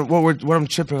 I'm not even what I'm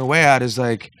chipping away at is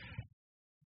like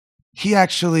he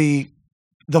actually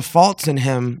the faults in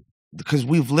him. Because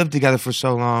we've lived together for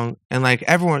so long, and like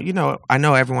everyone, I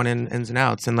know everyone in ins and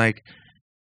outs, and like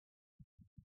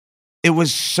it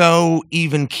was so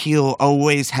even keel,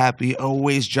 always happy,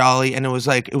 always jolly, and it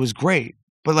was great.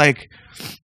 But like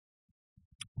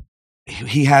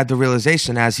he had the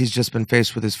realization as he's just been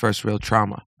faced with his first real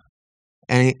trauma,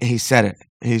 and he said it.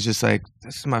 He's just like,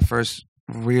 this is my first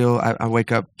real. I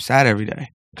wake up sad every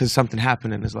day because something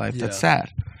happened in his life that's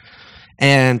sad,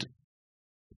 and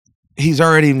he's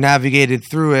already navigated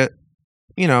through it,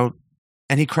 and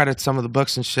he credits some of the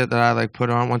books and shit that I like put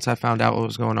on once I found out what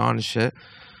was going on and shit.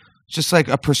 Just like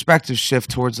a perspective shift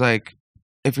towards like,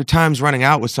 if your time's running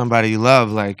out with somebody you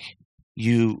love, like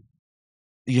you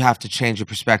have to change your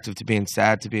perspective to being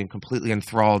sad, to being completely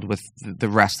enthralled with the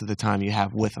rest of the time you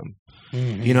have with them.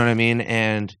 Mm-hmm. You know what I mean?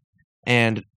 And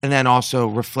then also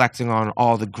reflecting on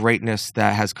all the greatness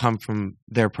that has come from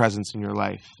their presence in your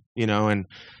life,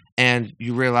 and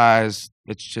you realize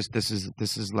it's just this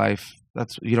is life.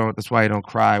 That's why you don't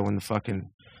cry when the fucking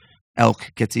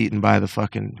elk gets eaten by the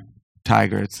fucking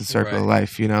tiger. It's the circle of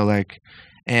life,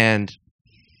 and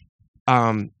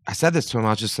I said this to him. I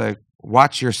was just like,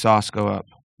 watch your sauce go up.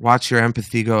 Watch your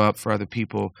empathy go up for other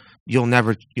people. You'll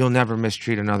never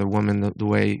mistreat another woman the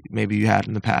way maybe you had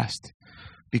in the past,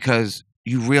 because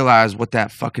you realize what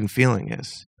that fucking feeling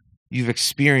is. You've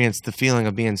experienced the feeling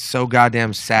of being so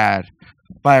goddamn sad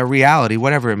by a reality,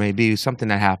 whatever it may be, something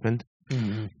that happened.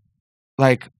 Mm-hmm.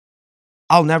 Like,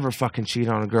 I'll never fucking cheat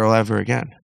on a girl ever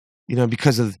again,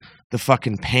 because of the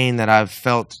fucking pain that I've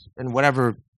felt and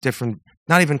whatever different,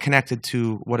 not even connected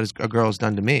to what a girl has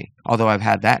done to me, although I've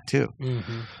had that too.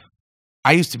 Mm-hmm.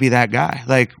 I used to be that guy,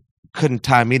 like, couldn't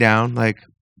tie me down, like,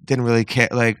 didn't really care.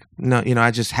 Like, no, you know,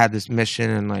 I just had this mission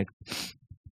and like,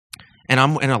 and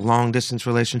I'm in a long distance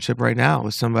relationship right now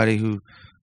with somebody who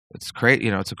it's crazy.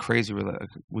 You know, it's a crazy,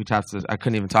 I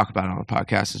couldn't even talk about it on the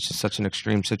podcast. It's just such an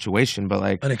extreme situation, but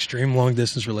like an extreme long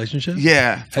distance relationship.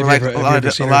 Yeah. For like a lot of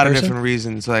different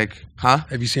reasons. Like,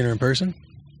 Have you seen her in person?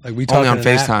 Like we only on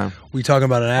FaceTime. We talking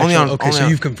about an actual. Only so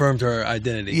you've confirmed her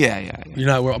identity. Yeah. You're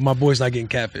not. My boy's not getting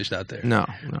catfished out there. No.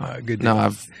 Good deal.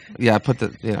 No, I put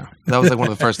that was like one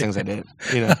of the first things I did.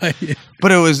 You know, yeah.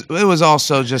 But it was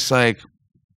also just like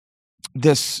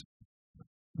this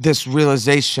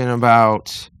realization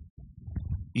about,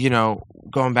 you know,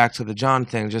 going back to the John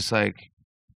thing, just like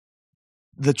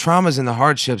the traumas and the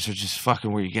hardships are just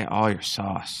fucking where you get all your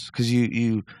sauce, because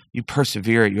you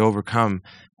persevere it, you overcome.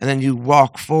 And then you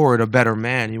walk forward a better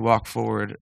man. You walk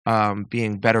forward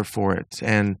being better for it,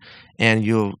 and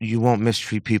you won't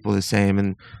mistreat people the same,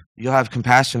 and you'll have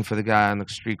compassion for the guy on the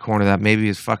street corner that maybe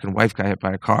his fucking wife got hit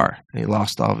by a car and he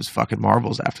lost all of his fucking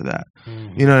marbles after that.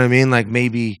 Mm-hmm. You know what I mean? Like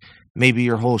maybe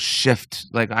your whole shift.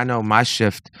 Like I know my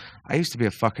shift. I used to be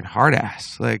a fucking hard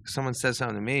ass. Like someone said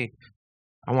something to me,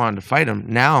 I wanted to fight him.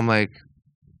 Now I'm like,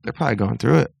 they're probably going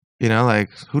through it. You know, like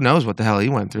who knows what the hell he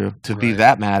went through to be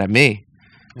that mad at me.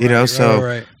 You know,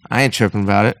 so I ain't tripping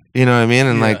about it. You know what I mean?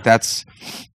 And like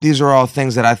these are all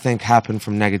things that I think happen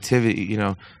from negativity, you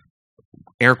know,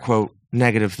 air quote,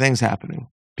 negative things happening,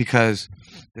 because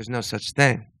there's no such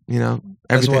thing, you know.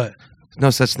 There's no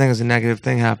such thing as a negative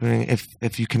thing happening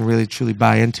if you can really truly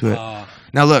buy into it.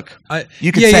 Now look,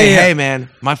 you could say, hey man,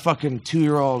 my fucking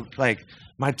 2-year-old, like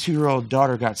my 2-year-old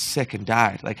daughter got sick and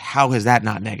died. Like how is that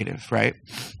not negative, right?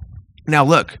 Now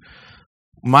look,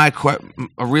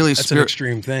 that's an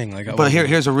extreme thing. Like, but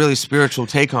here's a really spiritual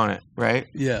take on it, right?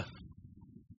 Yeah.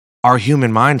 Our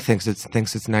human mind thinks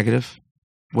it's negative,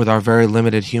 with our very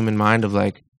limited human mind of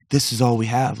like, this is all we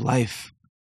have, life.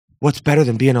 What's better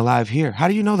than being alive here? How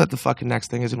do you know that the fucking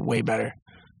next thing isn't way better?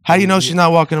 How do you know she's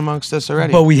not walking amongst us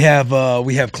already? But we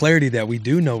have clarity that we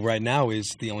do know right now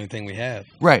is the only thing we have.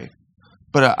 Right.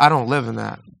 But I don't live in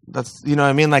that. That's, you know what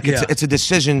I mean? Like it's a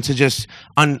decision to just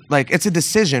it's a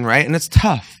decision, right? And it's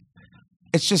tough.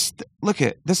 It's just,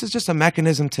 this is just a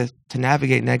mechanism to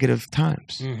navigate negative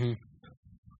times. Mm-hmm.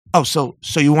 Oh, so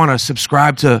you want to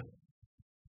subscribe to,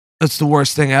 it's the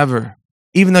worst thing ever,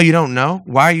 even though you don't know?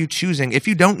 Why are you choosing? If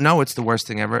you don't know it's the worst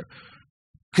thing ever,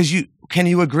 because can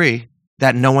you agree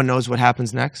that no one knows what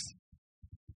happens next?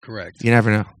 Correct. You never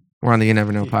know. We're on the You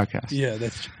Never Know podcast. Yeah,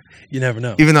 that's true. You never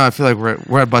know. Even though I feel like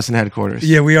we're at Bussin' headquarters.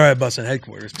 Yeah, we are at Bussin'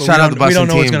 headquarters. But Shout out to the Bussin' We don't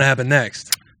know team. what's going to happen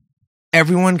next.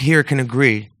 Everyone here can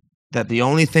agree that the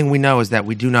only thing we know is that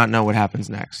we do not know what happens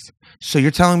next. So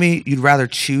you're telling me you'd rather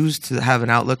choose to have an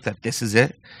outlook that this is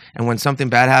it, and when something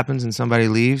bad happens and somebody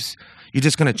leaves, you're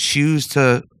just going to choose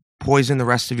to poison the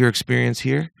rest of your experience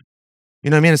here?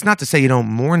 You know what I mean? It's not to say you don't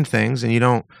mourn things and you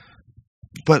don't,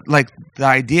 but like the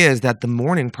idea is that the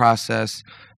mourning process,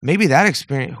 maybe that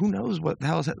experience, who knows what the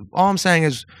hell is that? All I'm saying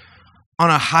is on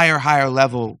a higher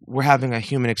level, we're having a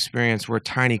human experience. We're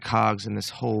tiny cogs in this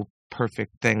whole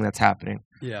perfect thing that's happening.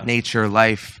 Yeah. Nature,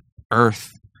 life,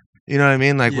 earth. You know what I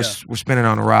mean? Like we're spinning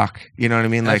on a rock. You know what I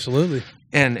mean? Like, absolutely.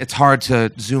 And it's hard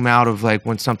to zoom out of like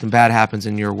when something bad happens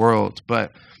in your world.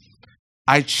 But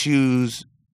I used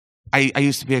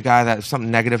to be a guy that if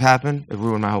something negative happened, it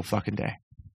ruined my whole fucking day.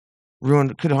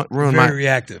 Could ruin Very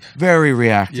reactive. Very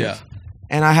reactive. Yeah.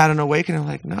 And I had an awakening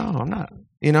like, no, I'm not.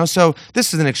 You know, so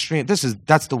this is an extreme.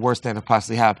 That's the worst thing that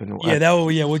possibly happened.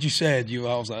 Yeah, what you said. I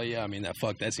was like, yeah, I mean, that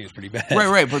seems pretty bad.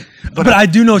 Right. But I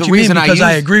do know what you mean because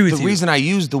I agree with you. The reason I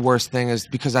use the worst thing is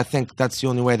because I think that's the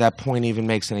only way that point even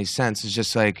makes any sense. It's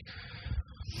just like,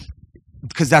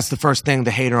 because that's the first thing the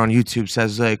hater on YouTube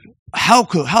says, like, how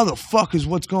the fuck is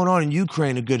what's going on in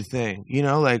Ukraine a good thing? You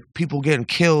know, like people getting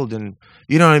killed and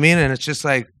you know what I mean? And it's just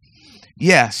like,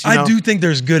 yes. I do think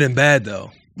there's good and bad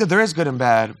though. Yeah, there is good and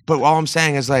bad, but all I'm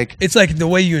saying is like it's like the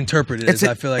way you interpret it.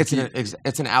 I feel like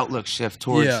it's an outlook shift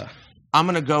towards. I'm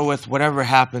gonna go with whatever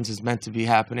happens is meant to be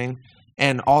happening,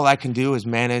 and all I can do is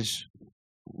manage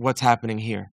what's happening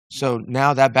here. So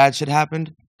now that bad shit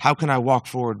happened. How can I walk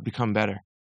forward, become better?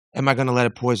 Am I gonna let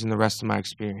it poison the rest of my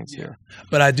experience here?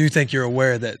 But I do think you're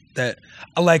aware that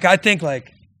like I think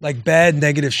like bad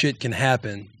negative shit can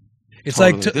happen. It's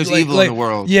totally. Like there's evil in the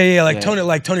world. Yeah.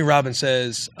 Tony Robbins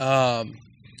says.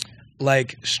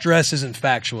 Like stress isn't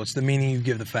factual. It's the meaning you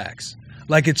give the facts.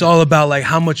 Like it's all about like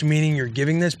how much meaning you're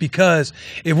giving this, because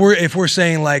if we're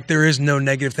saying like there is no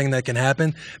negative thing that can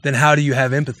happen, then how do you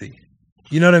have empathy?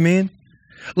 You know what I mean?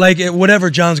 Like whatever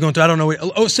John's going through, I don't know.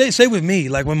 Oh, say with me,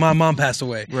 like when my mom passed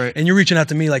away, Right. and you're reaching out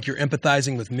to me, like you're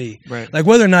empathizing with me, Right. Like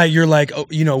whether or not you're like, oh,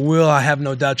 Will, I have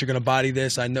no doubt you're going to body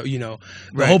this. I know, the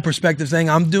Right. whole perspective thing.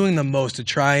 I'm doing the most to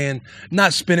try and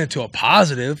not spin it to a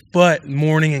positive, but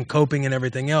mourning and coping and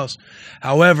everything else.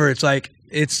 However, it's like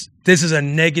this is a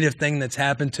negative thing that's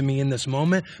happened to me in this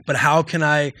moment, but how can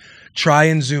I try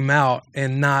and zoom out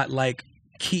and not like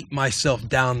keep myself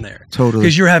down there? Totally.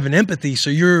 Because you're having empathy, so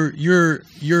you're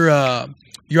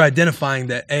identifying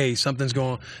that something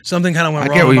kind of went I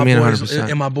wrong get what in you mean 100%.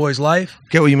 in my boy's life.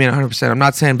 Get what you mean 100%. I'm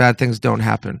not saying bad things don't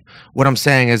happen. What I'm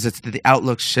saying is it's the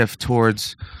outlook shift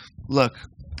towards, look,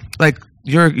 like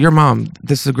your mom,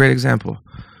 this is a great example.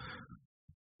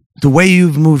 The way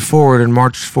you've moved forward and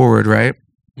marched forward, right?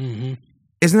 Mm-hmm.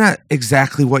 Isn't that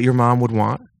exactly what your mom would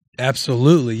want?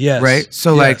 Absolutely, yes. Right?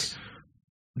 So, yes. like,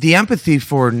 the empathy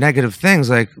for negative things,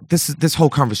 like, this whole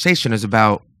conversation is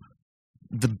about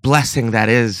the blessing that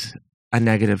is a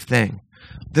negative thing.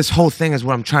 This whole thing is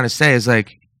what I'm trying to say is,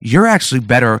 like, you're actually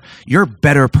better. You're a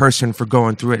better person for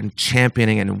going through it and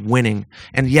championing it and winning.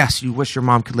 And yes, you wish your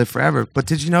mom could live forever. But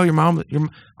did you know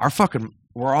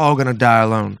we're all going to die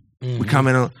alone. Mm-hmm. We come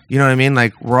in, you know what I mean?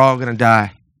 Like, we're all going to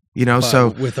die.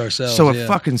 So with ourselves. So it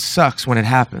fucking sucks when it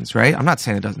happens, right? I'm not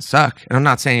saying it doesn't suck. And I'm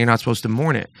not saying you're not supposed to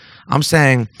mourn it. I'm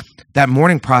saying that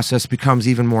mourning process becomes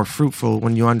even more fruitful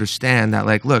when you understand that,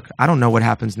 like, look, I don't know what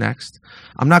happens next.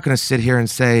 I'm not going to sit here and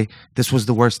say this was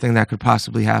the worst thing that could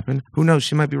possibly happen. Who knows?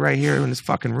 She might be right here in this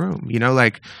fucking room.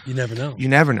 Like, you never know. You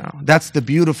never know. That's the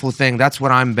beautiful thing. That's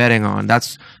what I'm betting on.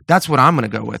 That's what I'm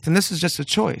going to go with. And this is just a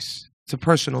choice. It's a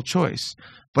personal choice.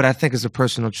 But I think it's a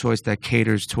personal choice that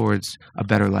caters towards a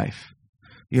better life.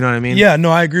 You know what I mean? Yeah,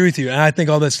 no, I agree with you. And I think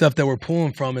all that stuff that we're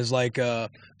pulling from is like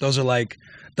those are like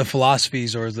the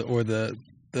philosophies or the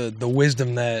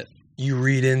wisdom that you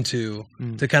read into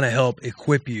to kind of help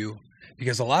equip you.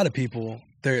 Because a lot of people,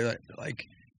 they're like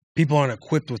people aren't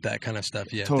equipped with that kind of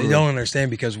stuff yet. Totally. They don't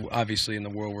understand because obviously in the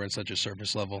world we're at such a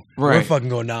surface level. Right. We're fucking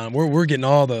going down. We're getting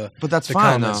all the but that's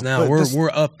fine comments though. now. But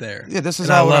We're up there. Yeah, this is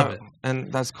and I all love it.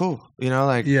 And that's cool.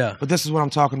 Like, yeah. But this is what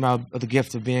I'm talking about, the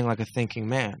gift of being like a thinking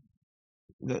man.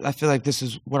 I feel like this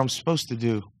is what I'm supposed to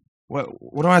do.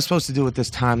 What am I supposed to do with this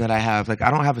time that I have? Like,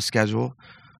 I don't have a schedule.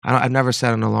 I've never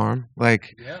set an alarm.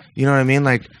 Like, you know what I mean?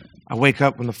 Like, I wake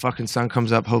up when the fucking sun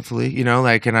comes up, hopefully,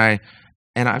 like, and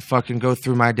I fucking go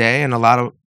through my day, and a lot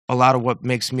of what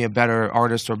makes me a better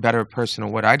artist or better person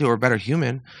or what I do or better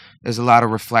human is a lot of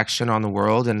reflection on the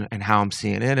world and how I'm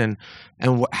seeing it and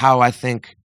how I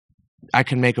think I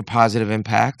can make a positive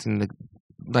impact and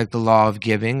the law of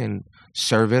giving and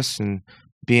service and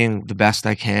being the best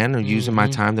I can or using my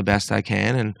time the best I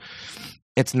can. And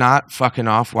it's not fucking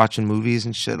off watching movies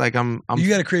and shit. Like you got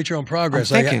to create your own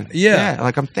progress. I'm thinking.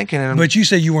 Like I'm thinking. But you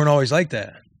say you weren't always like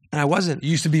that. And I wasn't.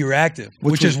 You used to be reactive,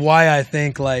 which is why I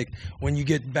think like when you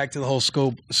get back to the whole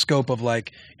scope of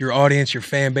like your audience, your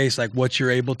fan base, like what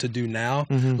you're able to do now,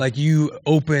 like you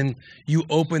open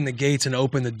the gates and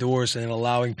open the doors and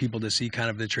allowing people to see kind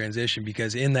of the transition,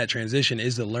 because in that transition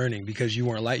is the learning, because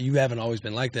you haven't always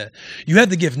been like that. You have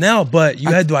the gift now, but you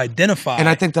had to identify. And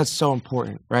I think that's so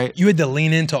important, right? You had to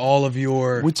lean into all of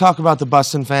your. We talk about the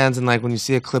Bustin' fans and like when you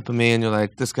see a clip of me and you're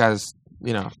like, this guy's,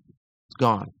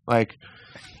 gone. Like.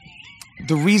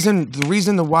 The reason the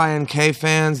YNK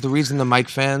fans, the reason the Mike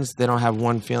fans, they don't have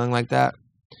one feeling like that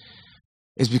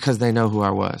is because they know who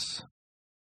I was.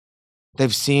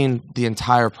 They've seen the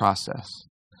entire process.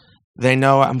 They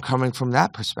know I'm coming from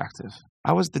that perspective.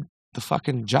 I was the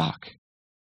fucking jock.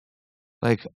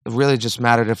 Like, it really just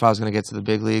mattered if I was going to get to the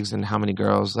big leagues and how many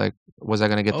girls, like, was I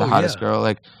going to get the hottest girl?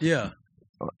 Like, pitcher.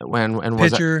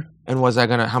 Was I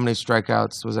going to, how many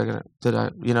strikeouts was I going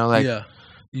to, Yeah.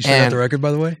 You still got the record,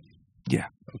 by the way? Yeah.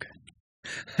 Okay.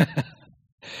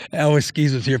 Always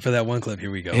Skis was here for that one clip.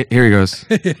 Here we go. Here he goes.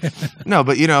 No,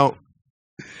 but you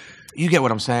get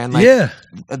what I'm saying. Like, yeah.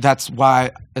 That's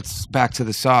why it's back to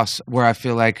the sauce, where I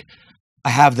feel like I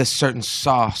have this certain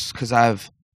sauce because I've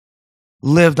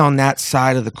lived on that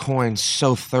side of the coin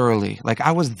so thoroughly. Like,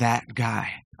 I was that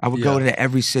guy. I would go to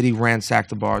every city, ransack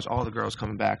the bars, all the girls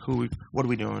coming back. What are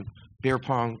we doing? Beer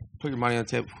pong, put your money on the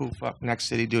table. Who fuck, next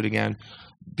city, do it again.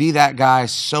 Be that guy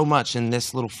so much in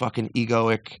this little fucking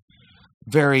egoic,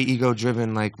 very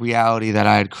ego-driven like reality that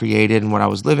I had created and what I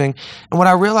was living. And what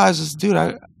I realized is, dude,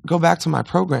 I go back to my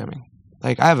programming.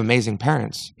 Like, I have amazing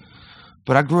parents,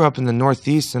 but I grew up in the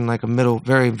Northeast in like a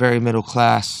very, very middle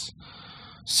class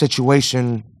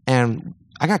situation, and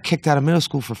I got kicked out of middle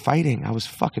school for fighting. I was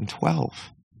fucking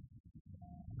 12.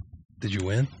 Did you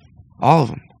win? All of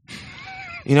them.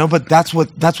 But that's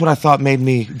what I thought made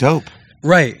me dope.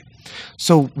 Right.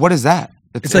 So what is that?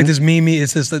 It's like this meme.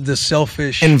 It's this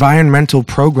selfish environmental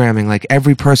programming. Like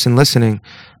every person listening,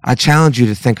 I challenge you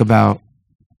to think about,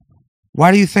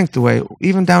 why do you think the way,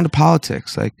 even down to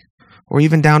politics, like, or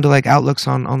even down to like outlooks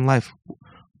on life.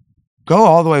 Go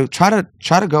all the way. Try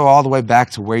to go all the way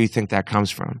back to where you think that comes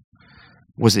from.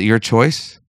 Was it your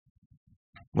choice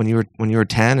when you were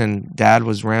 10 and dad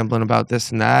was rambling about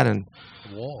this and that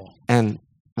and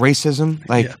racism?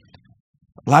 Like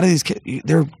a lot of these kids,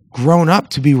 they're grown up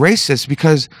to be racist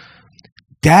because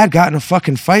dad got in a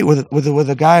fucking fight with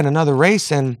a guy in another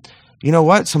race, and you know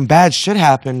what? Some bad shit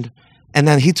happened, and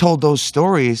then he told those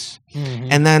stories,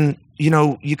 and then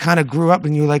you kind of grew up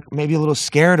and you were like maybe a little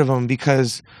scared of him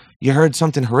because you heard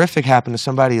something horrific happen to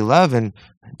somebody you love, and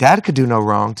dad could do no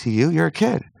wrong to you. You're a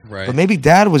kid. Right. But maybe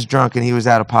dad was drunk and he was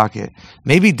out of pocket.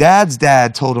 Maybe dad's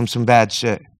dad told him some bad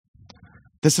shit.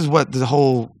 This is what the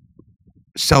whole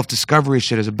self-discovery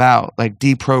shit is about, like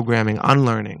deprogramming,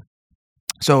 unlearning.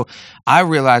 So I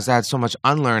realized I had so much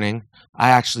unlearning,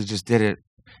 I actually just did it.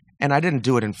 And I didn't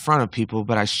do it in front of people,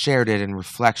 but I shared it in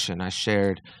reflection. I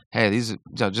shared, hey, these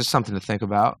are just something to think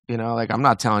about. Like I'm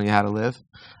not telling you how to live.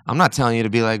 I'm not telling you to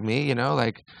be like me,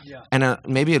 and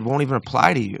maybe it won't even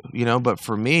apply to you, but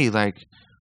for me, like,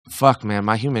 fuck, man,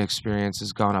 my human experience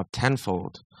has gone up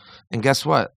tenfold. And guess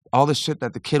what? All the shit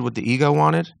that the kid with the ego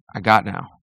wanted, I got now.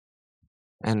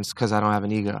 And it's because I don't have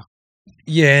an ego.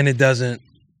 Yeah, and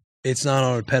it's not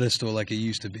on a pedestal like it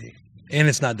used to be. And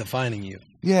it's not defining you.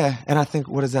 Yeah, and I think,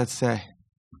 what does that say?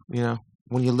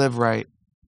 When you live right,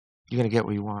 you're going to get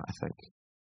what you want, I think.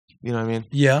 You know what I mean?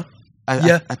 Yeah.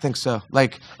 I think so.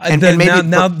 Like,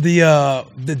 now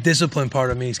the discipline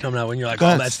part of me is coming out when you're like,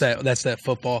 that's that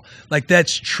football. Like,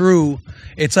 that's true.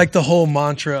 It's like the whole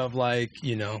mantra of like,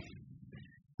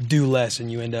 do less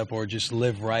and you end up, or just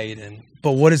live right.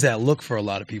 But what does that look for a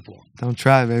lot of people? Don't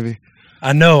try, baby.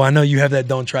 I know you have that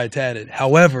don't try tatted.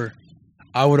 However,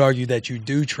 I would argue that you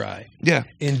do try. Yeah.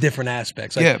 In different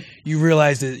aspects. Like, you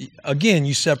realize that, again,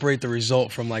 you separate the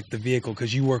result from like the vehicle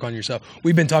because you work on yourself.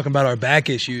 We've been talking about our back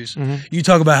issues. Mm-hmm. You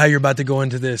talk about how you're about to go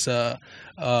into this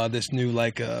this new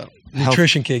like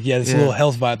nutrition kick. Yeah, this little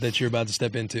health vibe that you're about to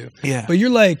step into. Yeah. But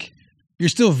you're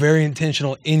still very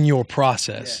intentional in your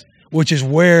process. Yeah. Which is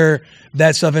where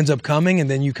that stuff ends up coming, and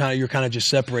then you're kind of just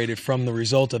separated from the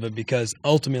result of it because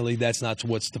ultimately that's not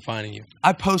what's defining you.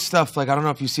 I post stuff like, I don't know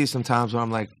if you see sometimes where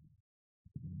I'm like,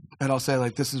 and I'll say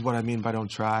like, this is what I mean by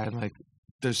don't try, and like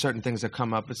there's certain things that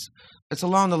come up. It's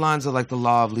along the lines of like the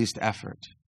law of least effort,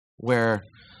 where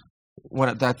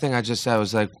that thing I just said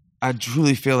was like, I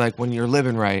truly feel like when you're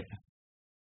living right,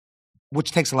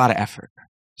 which takes a lot of effort,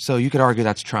 so you could argue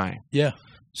that's trying. Yeah.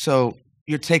 So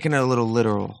you're taking it a little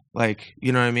literal, like,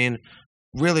 you know what I mean?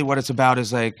 Really what it's about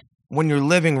is like, when you're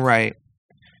living right,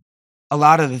 a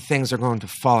lot of the things are going to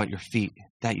fall at your feet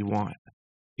that you want.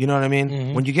 You know what I mean?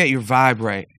 Mm-hmm. When you get your vibe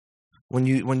right, when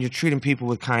you're treating people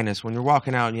with kindness, when you're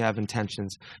walking out and you have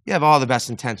intentions, you have all the best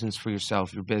intentions for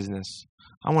yourself, your business.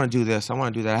 I want to do this, I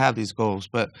want to do that, I have these goals,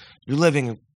 but you're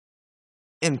living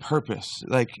in purpose,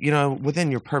 like,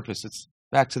 within your purpose. It's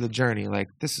back to the journey. Like,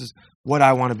 this is what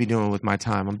I want to be doing with my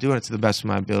time. I'm doing it to the best of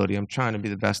my ability. I'm trying to be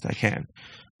the best I can.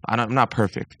 I'm not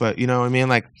perfect, but you know what I mean?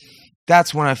 Like,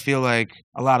 that's when I feel like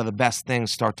a lot of the best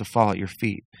things start to fall at your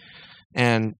feet.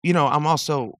 And, I'm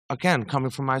also, again,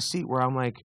 coming from my seat where I'm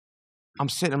like, I'm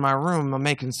sitting in my room, I'm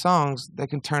making songs that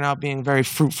can turn out being very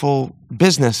fruitful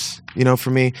business, for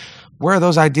me. Where are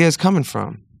those ideas coming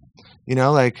from?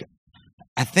 Like,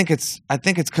 I think it's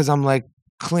because I'm like,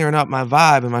 clearing up my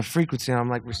vibe and my frequency, and I'm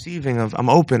like I'm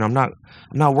open. I'm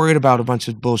not worried about a bunch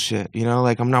of bullshit,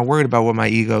 like I'm not worried about what my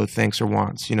ego thinks or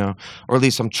wants, or at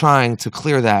least I'm trying to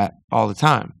clear that all the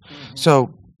time. Mm-hmm.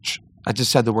 So I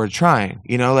just said the word trying,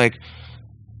 like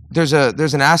there's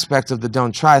an aspect of the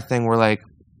don't try thing where like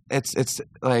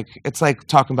it's like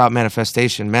talking about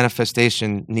manifestation.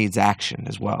 Manifestation needs action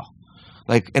as well.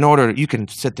 Like, in order, you can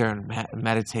sit there and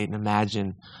meditate and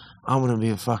imagine, I'm going to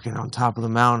be fucking on top of the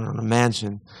mountain on a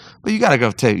mansion. But you got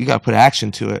to put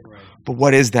action to it. Right. But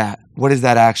what is that? What is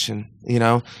that action?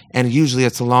 And usually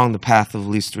it's along the path of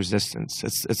least resistance.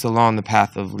 It's along the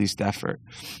path of least effort,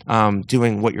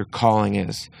 doing what your calling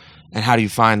is. And how do you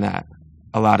find that?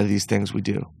 A lot of these things we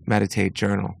do: meditate,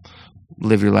 journal,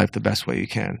 live your life the best way you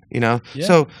can, Yeah.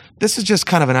 So this is just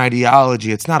kind of an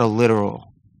ideology. It's not a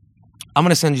literal. I'm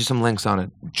going to send you some links on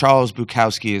it. Charles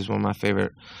Bukowski is one of my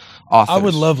favorite authors. I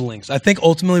would love links. I think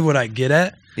ultimately what I get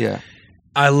at,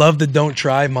 I love the don't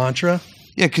try mantra.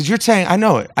 Yeah, because you're saying, I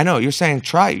know it. You're saying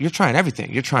try. You're trying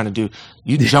everything. You're trying to do.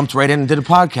 You jumped right in and did a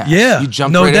podcast. Yeah, you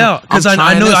jumped no right doubt. Because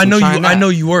I know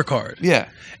you work hard. Yeah,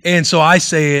 and so I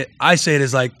say it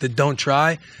as like the don't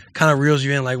try, kind of reels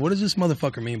you in. Like, what does this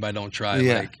motherfucker mean by don't try?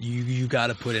 Yeah. Like, you got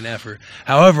to put in effort.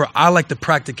 However, I like the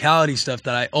practicality stuff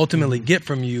that I ultimately get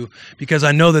from you because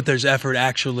I know that there's effort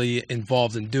actually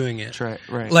involved in doing it. That's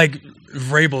right. Like,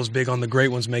 Vrabel's big on the great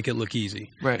ones make it look easy.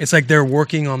 Right. It's like they're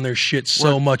working on their shit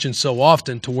so much and so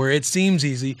often to where it seems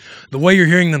easy. The way you're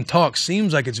hearing them talk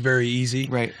seems like it's very easy.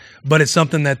 Right. But it's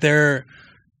something that they're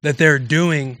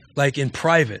doing like in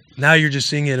private. Now you're just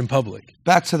seeing it in public.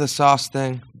 Back to the sauce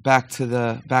thing, back to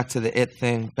the it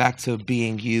thing, back to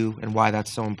being you and why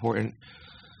that's so important.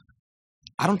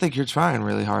 I don't think you're trying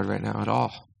really hard right now at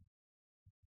all.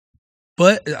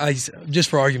 But just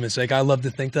for argument's sake, I love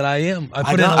to think that I am. I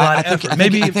put in a lot of effort.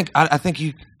 I think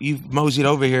you've moseyed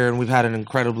over here and we've had an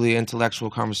incredibly intellectual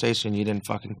conversation. You didn't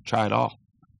fucking try at all.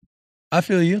 I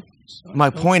feel you. My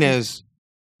point is,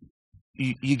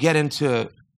 you get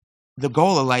into the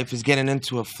goal of life is getting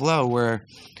into a flow where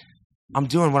I'm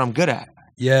doing what I'm good at.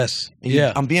 Yes.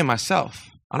 And I'm being myself.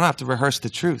 I don't have to rehearse the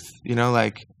truth. You know,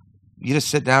 like you just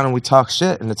sit down and we talk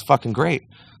shit and it's fucking great.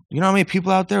 You know how many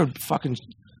people out there would fucking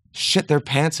shit their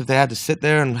pants if they had to sit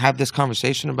there and have this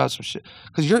conversation about some shit?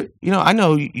 Because I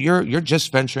know you're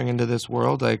just venturing into this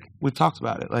world. Like we've talked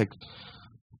about it. Like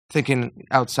thinking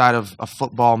outside of a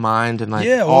football mind and like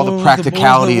all the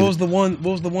practicality. What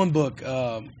was the one book?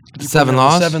 7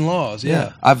 Laws? 7 Laws,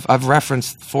 yeah. I've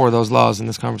referenced 4 of those laws in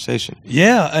this conversation.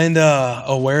 Yeah, and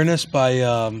Awareness by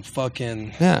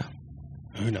Yeah.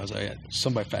 Who knows?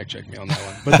 Somebody fact check me on that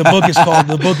one. But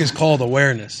the book is called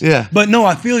Awareness. Yeah. But no,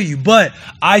 I feel you. But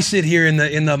I sit here in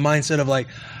the mindset of like,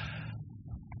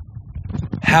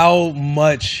 how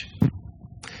much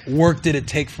work did it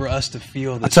take for us to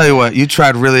feel this? I'll tell you what, you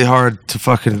tried really hard to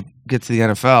fucking get to the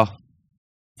NFL.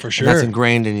 For sure. That's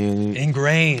ingrained in you.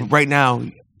 Ingrained. But right now,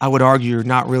 I would argue you're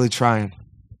not really trying.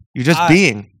 You're just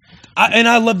being. And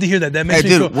I love to hear that. That makes me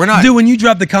dude, feel. we're not. Dude, when you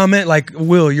drop the comment like,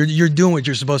 Will, you're doing what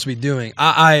you're supposed to be doing.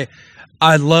 I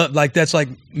love, like, that's like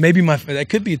maybe that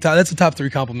could be that's a top 3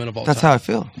 compliment of all That's time. how I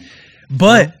feel.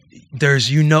 But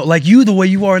there's, like you, the way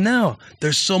you are now,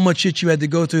 there's so much shit you had to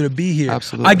go through to be here.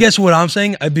 Absolutely. I guess what I'm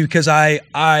saying, because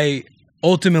I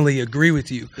ultimately agree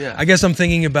with you. Yeah. I guess I'm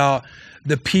thinking about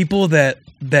the people that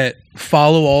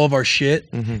follow all of our shit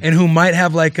and who might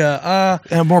have like a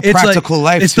more practical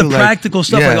life. It's too, the practical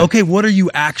stuff. Yeah. Like, okay, what are you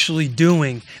actually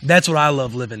doing? That's what I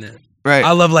love living in. Right.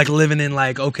 I love like living in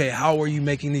like, okay, how are you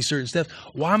making these certain steps?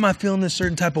 Why am I feeling this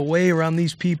certain type of way around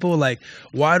these people? Like,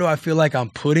 why do I feel like I'm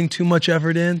putting too much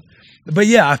effort in? But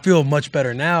yeah, I feel much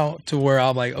better now to where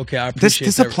I'm like, okay, I appreciate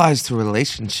this applies to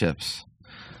relationships.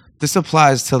 This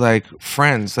applies to like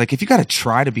friends. Like if you got to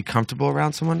try to be comfortable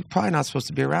around someone, probably not supposed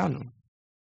to be around them.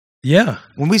 Yeah.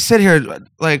 When we sit here,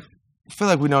 like, I feel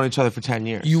like we've known each other for 10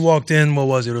 years. You walked in, what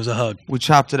was it? It was a hug. We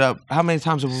chopped it up. How many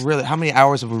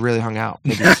hours have we really hung out?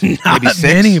 Maybe Not 6?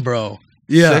 many, bro.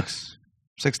 Yeah.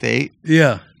 6 to 8?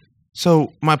 Yeah.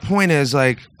 So my point is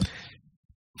like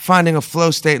finding a flow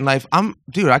state in life.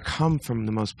 I come from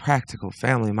the most practical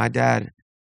family. My dad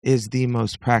is the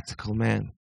most practical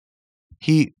man.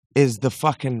 He is the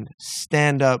fucking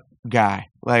stand-up guy.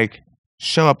 Like,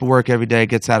 show up at work every day,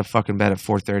 gets out of fucking bed at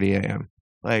 4:30 a.m.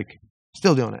 Like,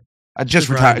 still doing it. I just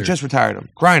retired him.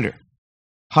 Grinder.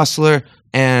 Hustler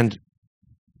and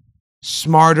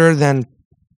smarter than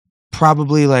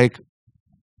probably, like,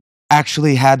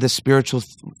 actually had the spiritual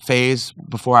phase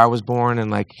before I was born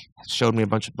and, like, showed me a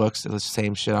bunch of books of the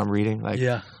same shit I'm reading, like,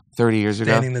 30 years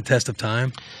ago. Standing the test of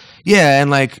time. Yeah,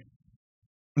 and, like,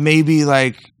 maybe,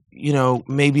 like,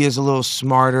 maybe is a little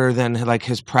smarter than like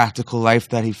his practical life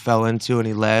that he fell into and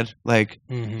he led. Like,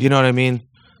 you know what I mean?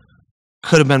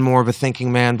 Could have been more of a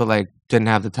thinking man, but like didn't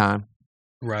have the time.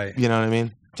 Right. You know what I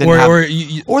mean?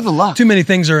 Or the luck. Too many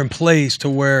things are in place to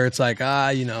where it's like,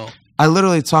 I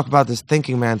literally talk about this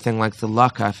thinking man thing, like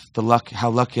how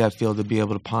lucky I feel to be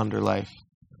able to ponder life.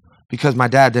 Because my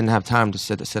dad didn't have time to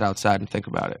sit outside and think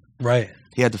about it. Right.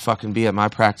 He had to fucking be at my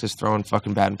practice throwing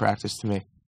fucking batting practice to me.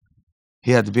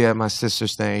 He had to be at my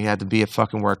sister's thing. He had to be at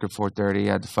fucking work at 4:30. He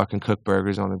had to fucking cook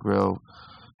burgers on the grill.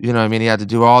 You know what I mean? He had to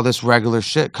do all this regular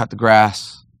shit, cut the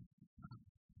grass.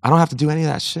 I don't have to do any of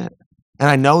that shit. And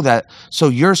I know that. So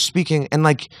you're speaking, and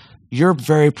like, you're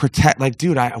very like,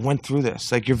 dude, I went through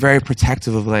this. Like, you're very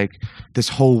protective of like this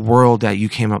whole world that you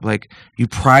came up, like, you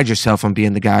pride yourself on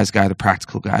being the guy's guy, the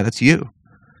practical guy. That's you.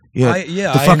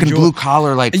 The fucking blue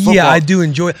collar, like, football. Yeah, I do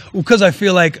enjoy it. Well, because I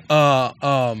feel like,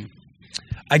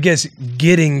 I guess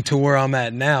getting to where I'm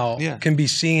at now can be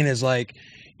seen as like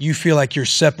you feel like you're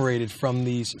separated from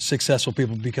these successful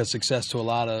people because success to a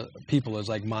lot of people is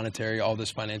like monetary, all this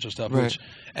financial stuff, which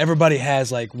everybody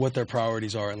has like what their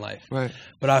priorities are in life. Right.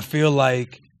 But I feel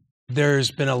like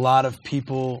there's been a lot of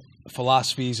people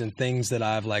philosophies and things that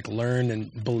I've like learned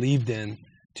and believed in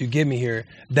to get me here,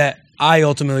 that I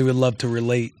ultimately would love to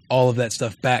relate all of that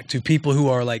stuff back to people who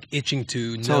are like itching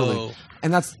to Totally. know,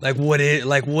 And that's like what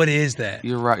is that?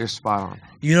 you're right. You're spot on.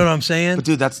 You know what I'm saying? But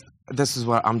dude, this is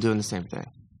what I'm doing the same thing.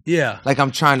 Yeah. Like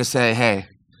I'm trying to say, hey,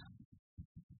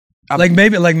 Like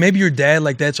maybe your dad,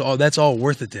 like that's all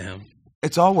worth it to him.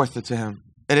 it's all worth it to him.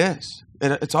 It is.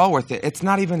 It's all worth it. It's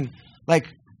not even like,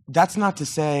 that's not to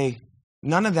say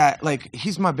none of that. Like,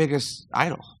 he's my biggest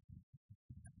idol.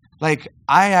 Like,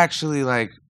 I actually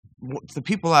like the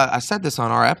people. I said this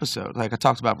on our episode. Like, I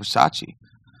talked about Versace.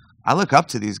 I look up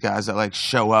to these guys that like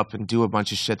show up and do a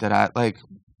bunch of shit that I like.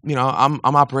 You know, I'm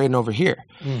operating over here,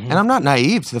 and I'm not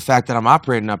naive to the fact that I'm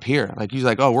operating up here. Like, he's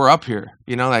like, oh, we're up here.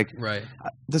 You know, like, Right.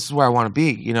 this is where I want to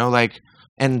be. You know, like,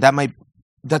 and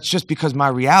that's just because my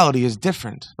reality is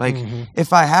different. Like,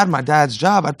 if I had my dad's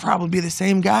job, I'd probably be the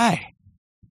same guy.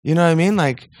 You know what I mean?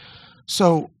 Like,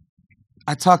 so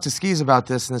I talked to Skis about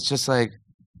this, and it's just like,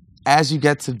 as you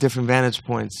get to different vantage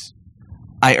points,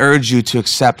 I urge you to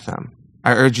accept them.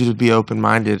 I urge you to be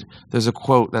open-minded. There's a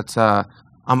quote that's,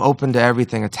 I'm open to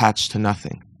everything, attached to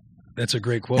nothing. That's a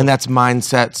great quote. And that's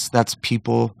mindsets, that's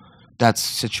people, that's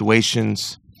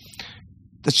situations.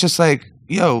 That's just like,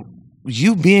 yo,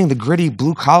 you being the gritty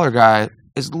blue-collar guy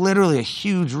is literally a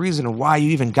huge reason why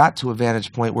you even got to a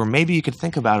vantage point where maybe you could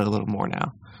think about it a little more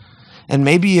now. And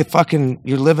maybe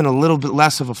you're living a little bit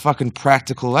less of a fucking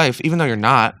practical life, even though you're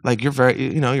not. Like, you're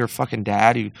you're a fucking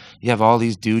dad. You have all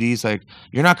these duties. Like,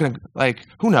 you're not gonna, like,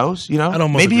 who knows? You know, I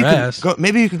don't mow maybe the grass.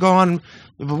 maybe you could go on.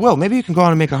 Well, maybe you can go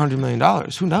on and make $100 million.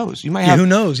 Who knows? You might yeah, have. who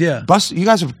knows? Yeah. You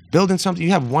guys are building something. You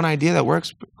have one idea that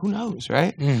works. Who knows,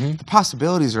 right? The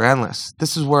possibilities are endless.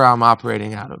 This is where I'm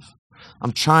operating out of.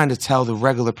 I'm trying to tell the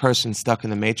regular person stuck in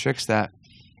the matrix that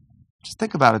just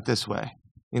think about it this way.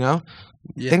 You know,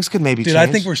 things could maybe Dude, change.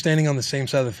 I think we're standing on the same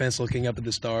side of the fence, looking up at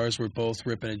the stars. We're both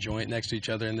ripping a joint next to each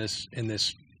other in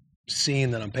this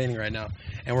scene that I'm painting right now,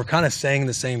 and we're kind of saying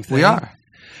the same thing. We are.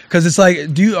 Because it's like,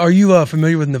 are you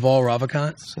familiar with Naval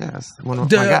Ravikant? Yeah, that's one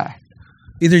of my guy.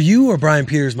 Either you or Brian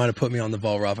Peters might have put me on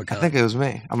Naval Ravikant. I think it was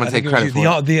me. I'm gonna think take it was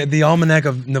credit you. for it. The Almanac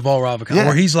of Naval Ravikant, Yeah.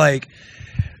 where he's like,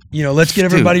 you know, let's get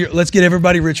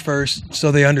everybody rich first,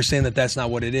 so they understand that that's not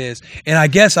what it is. And I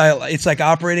guess it's like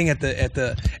operating at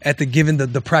the given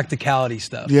the practicality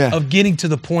stuff of getting to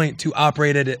the point to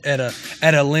operate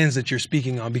at a lens that you're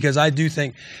speaking on. Because I do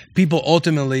think people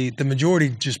ultimately, the majority,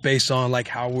 just based on like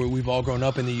how we've all grown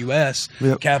up in the U.S.,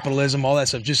 capitalism, all that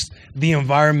stuff, just the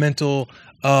environmental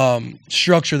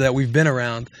structure that we've been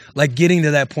around, like getting to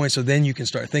that point, so then you can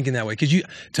start thinking that way. Because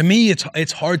to me,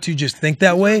 it's hard to just think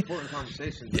that way.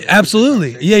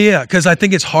 Absolutely, yeah. Because I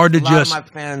think it's hard to a lot of my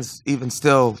fans even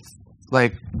still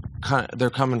like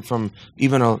they're coming from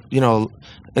even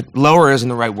lower isn't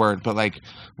the right word, but like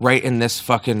right in this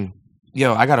fucking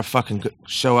I gotta fucking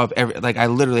show up I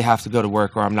literally have to go to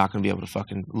work or I'm not gonna be able to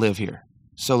fucking live here.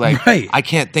 So like, I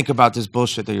can't think about this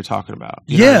bullshit that you're talking about.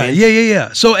 You know what I mean?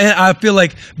 Yeah. So, and I feel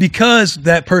like because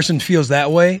that person feels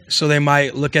that way, so they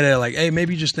might look at it like, hey,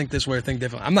 maybe you just think this way or think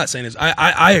different. I'm not saying this.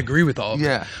 I agree with all of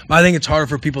it. But I think it's hard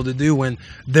for people to do when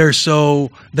their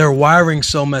wiring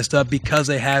so messed up because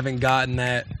they haven't gotten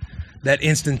that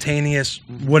instantaneous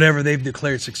whatever they've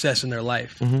declared success in their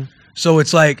life. So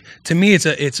it's like, to me,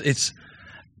 it's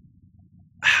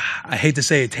I hate to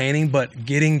say attaining, but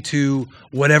getting to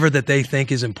whatever that they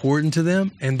think is important to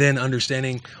them, and then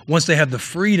understanding once they have the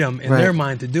freedom in their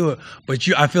mind to do it. But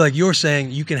I feel like you're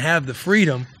saying you can have the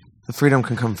freedom. The freedom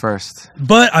can come first.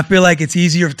 But I feel like it's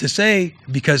easier to say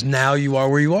because now you are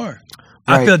where you are.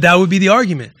 I feel that would be the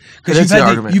argument. Because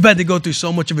you've had to go through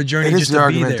so much of a journey just to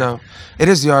be there. Though. It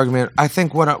is the argument. I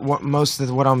think what most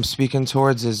of what I'm speaking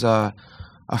towards is a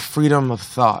freedom of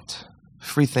thought,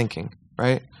 free thinking,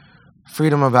 right?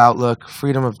 Freedom of outlook,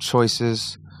 freedom of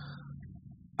choices.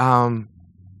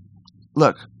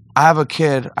 Look, I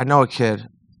know a kid.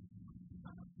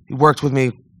 He worked with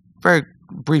me very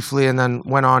briefly and then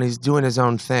went on. He's doing his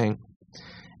own thing.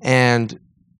 And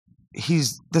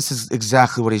this is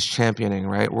exactly what he's championing,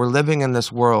 right? We're living in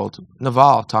this world.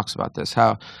 Naval talks about this,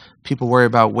 how people worry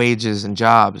about wages and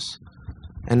jobs.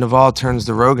 And Naval turns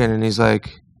to Rogan and he's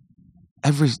like,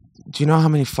 do you know how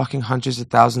many fucking hundreds of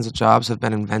thousands of jobs have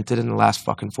been invented in the last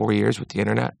fucking 4 years with the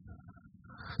internet?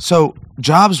 So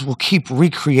jobs will keep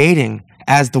recreating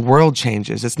as the world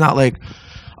changes. It's not like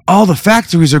all the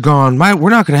factories are gone. We're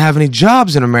not going to have any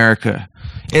jobs in America.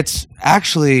 It's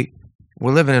actually,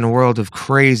 we're living in a world of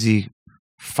crazy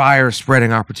fire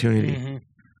spreading opportunity.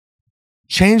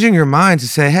 Changing your mind to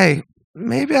say, hey,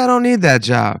 maybe I don't need that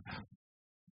job.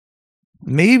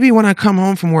 Maybe when I come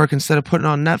home from work, instead of putting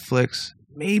on Netflix,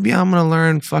 maybe I'm going to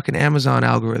learn fucking Amazon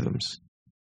algorithms.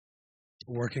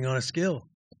 Working on a skill.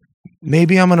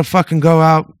 Maybe I'm going to fucking go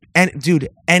out and, dude,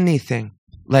 anything.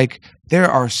 Like, there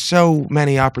are so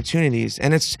many opportunities,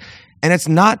 and it's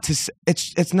not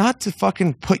to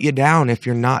fucking put you down if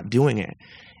you're not doing it.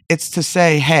 It's to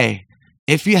say, hey,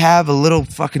 if you have a little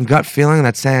fucking gut feeling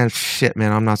that's saying, shit,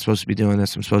 man, I'm not supposed to be doing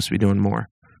this, I'm supposed to be doing more.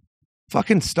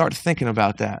 Fucking start thinking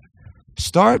about that.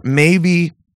 Start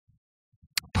maybe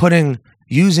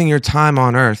using your time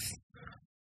on earth,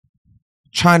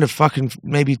 trying to fucking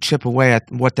maybe chip away at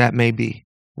what that may be,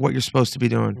 what you're supposed to be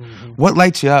doing. Mm-hmm. What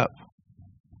lights you up?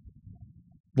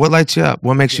 What lights you up?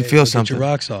 What makes you feel something? Get your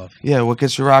rocks off. Yeah, what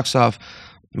gets your rocks off?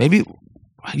 Maybe,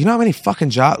 you know how many fucking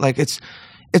jobs, like it's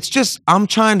just, I'm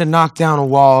trying to knock down a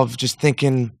wall of just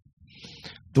thinking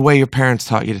the way your parents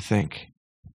taught you to think,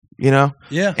 you know?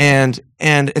 Yeah. And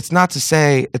it's not to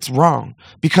say it's wrong,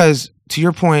 because to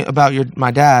your point about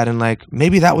my dad, and like,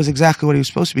 maybe that was exactly what he was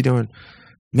supposed to be doing.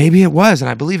 Maybe it was, and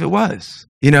I believe it was,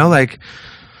 you know, like,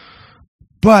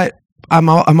 but I'm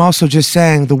also just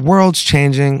saying the world's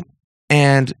changing,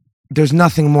 and there's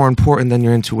nothing more important than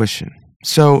your intuition.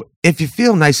 So if you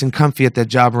feel nice and comfy at that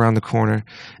job around the corner,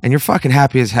 and you're fucking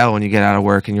happy as hell when you get out of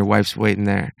work and your wife's waiting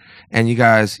there, and you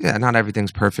guys, yeah, not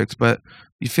everything's perfect, but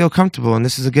you feel comfortable and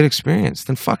this is a good experience,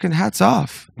 then fucking hats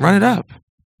off. Run it up.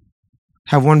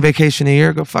 Have one vacation a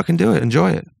year, go fucking do it.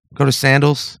 Enjoy it. Go to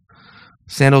Sandals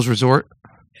Resort.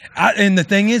 And the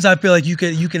thing is, I feel like you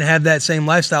can have that same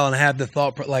lifestyle and have the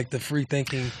thought, like the free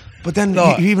thinking. But then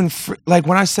you even, like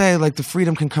when I say like the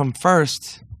freedom can come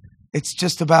first, it's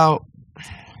just about,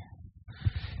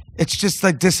 it's just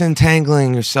like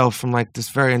disentangling yourself from like this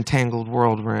very entangled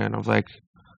world we're in of like,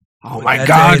 oh my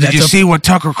God, did you see what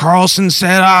Tucker Carlson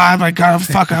said? Oh my God,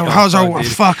 fuck, how's our,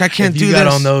 fuck, I can't do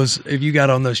this. If you got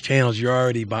on those channels, you're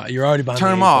already behind. Turn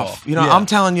them off. You know, yeah. I'm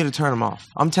telling you to turn them off.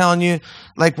 I'm telling you,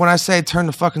 like when I say turn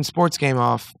the fucking sports game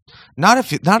off, not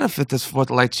if it's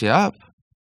what lights you up.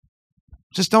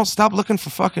 Just don't stop looking for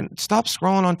stop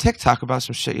scrolling on TikTok about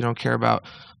some shit you don't care about.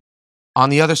 On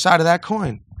the other side of that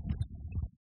coin,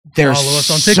 follow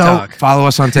us on TikTok. Follow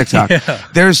us on TikTok. Yeah.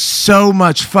 There's so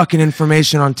much fucking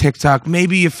information on TikTok.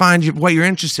 Maybe you find what you're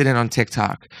interested in on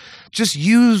TikTok. Just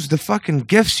use the fucking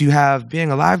gifts you have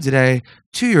being alive today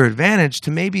to your advantage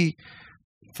to maybe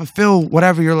fulfill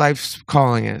whatever your life's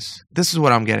calling is. This is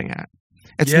what I'm getting at.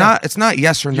 It's not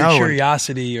yes or no. Your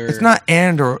curiosity, or it's not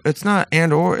it's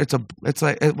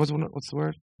like what's the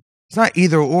word? It's not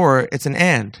either or, it's an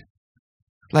and.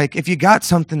 Like if you got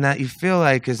something that you feel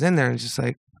like is in there and just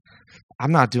like,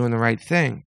 I'm not doing the right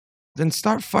thing, then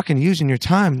start fucking using your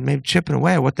time, maybe chipping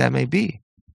away at what that may be.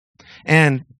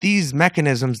 And these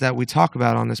mechanisms that we talk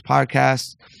about on this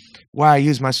podcast, why I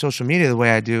use my social media the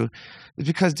way I do, is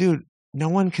because, dude, no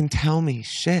one can tell me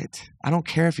shit. I don't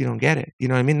care if you don't get it. You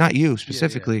know what I mean? Not you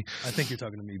specifically. Yeah. I think you're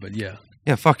talking to me, but yeah.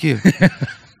 Yeah, fuck you.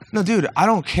 No, dude, I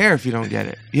don't care if you don't get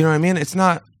it. You know what I mean?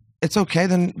 It's okay.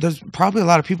 Then there's probably a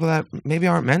lot of people that maybe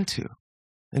aren't meant to.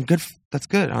 And that's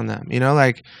good on them. You know,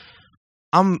 like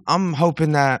I'm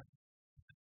hoping that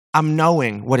I'm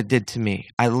knowing what it did to me.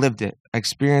 I lived it. I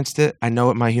experienced it. I know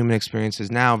what my human experience is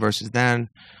now versus then.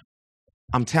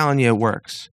 I'm telling you it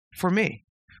works for me.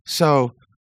 So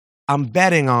I'm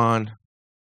betting on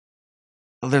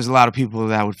there's a lot of people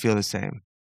that would feel the same.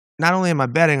 Not only am I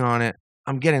betting on it,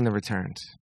 I'm getting the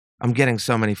returns. I'm getting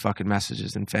so many fucking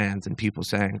messages and fans and people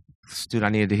saying, dude, I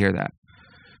needed to hear that.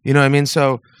 You know what I mean?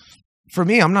 So for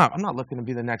me, I'm not looking to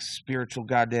be the next spiritual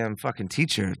goddamn fucking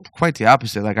teacher. Quite the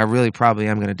opposite. Like I really probably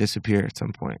am going to disappear at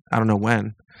some point. I don't know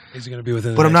when. Is it going to be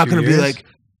within But I'm not going to be years? like,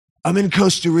 I'm in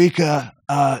Costa Rica,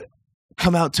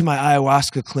 come out to my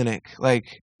ayahuasca clinic.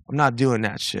 Like I'm not doing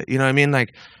that shit. You know what I mean?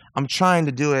 Like I'm trying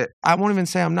to do it. I won't even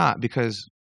say I'm not because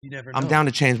you never know. I'm down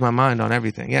to change my mind on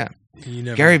everything. Yeah.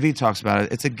 Gary Vee talks about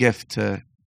it. It's a gift to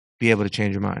be able to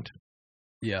change your mind.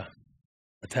 Yeah.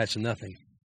 Attached to nothing.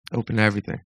 Open to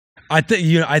everything. I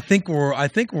think we're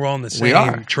on the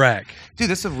same track. Dude,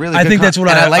 that's a really I good think that's what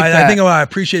I like that. I think what I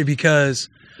appreciate because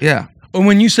yeah.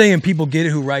 When you say and people get it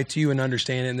who write to you and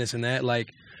understand it and this and that,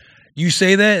 like you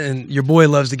say that and your boy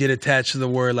loves to get attached to the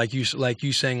word like you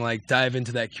saying like dive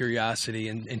into that curiosity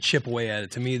and chip away at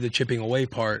it. To me, the chipping away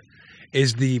part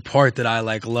is the part that I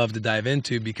like love to dive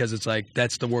into because it's like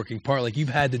that's the working part. Like you've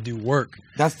had to do work.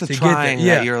 That's the trying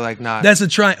that you're like not. That's the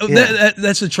trying. Yeah.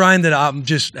 That's the trying that I'm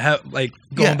just like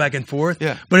going back and forth.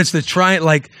 Yeah. But it's the trying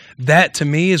like that to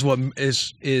me is what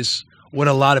is what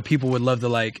a lot of people would love to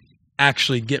like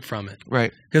actually get from it.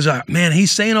 Right. Because man,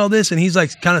 he's saying all this and he's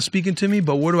like kind of speaking to me,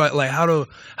 but what do I like? How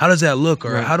does that look,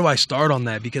 or Right. how do I start on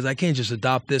that? Because I can't just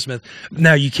adopt this method.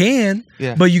 Now you can,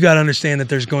 Yeah. but you got to understand that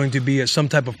there's going to be some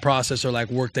type of process or like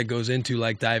work that goes into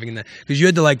like diving in that. Because you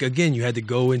had to like again, you had to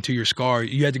go into your scar,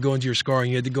 you had to go into your scar, and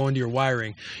you had to go into your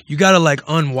wiring. You got to like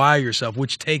unwire yourself,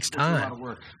 which takes time.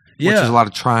 Which Yeah. is a lot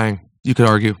of trying. You could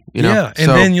argue, you know. Yeah, and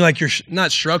So- then you like you're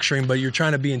not structuring, but you're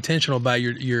trying to be intentional about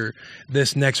your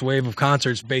this next wave of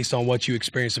concerts based on what you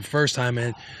experienced the first time,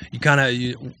 and you kind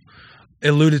of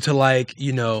alluded to like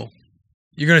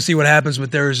you're gonna see what happens, but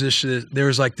there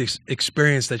was like this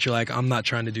experience that you're like, I'm not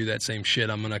trying to do that same shit.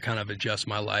 I'm gonna kind of adjust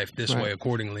my life this Right. way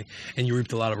accordingly, and you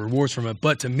reaped a lot of rewards from it.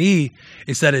 But to me,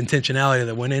 it's that intentionality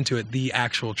that went into it, the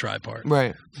actual try part,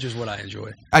 right. which is what I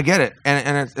enjoy. I get it,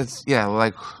 and it's yeah,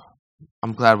 like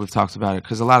I'm glad we've talked about it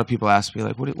because a lot of people ask me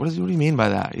like, what do you mean by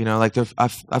that? You know, like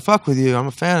I fuck with you, I'm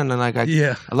a fan, and like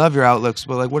I love your outlooks,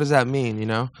 but like, what does that mean? You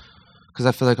know, because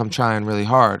I feel like I'm trying really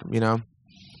hard, you know,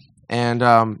 and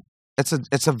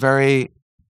it's a very,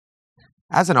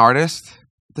 as an artist,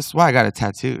 this is why I got it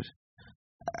tattooed.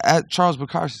 Charles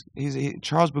Bukowski,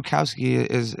 Charles Bukowski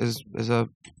is a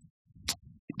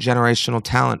generational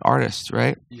talent artist,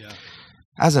 right? Yeah.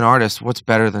 As an artist, what's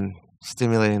better than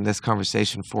stimulating this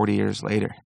conversation 40 years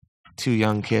later? Two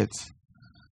young kids.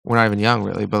 We're not even young,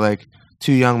 really, but like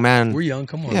two young men. We're young.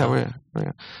 Come on. Yeah, man. we're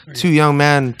young. We're Two young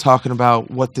men talking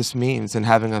about what this means and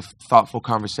having a thoughtful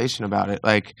conversation about it.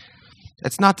 Like,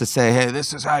 it's not to say, hey,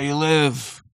 this is how you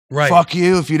live. Right. Fuck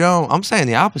you if you don't. I'm saying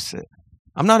the opposite.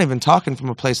 I'm not even talking from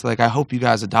a place like, I hope you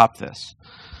guys adopt this.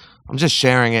 I'm just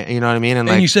sharing it, you know what I mean? And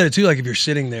like, you said it too, like if you're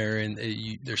sitting there and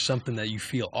there's something that you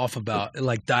feel off about,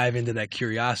 like dive into that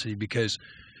curiosity because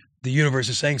the universe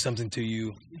is saying something to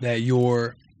you that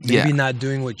you're maybe not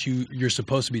doing what you're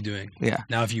supposed to be doing. Yeah.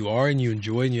 Now, if you are and you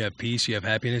enjoy and you have peace, you have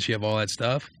happiness, you have all that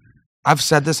stuff. I've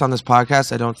said this on this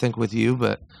podcast, I don't think with you,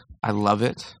 but I love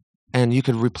it. And you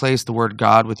could replace the word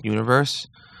God with universe.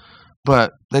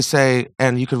 But they say,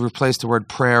 and you could replace the word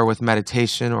prayer with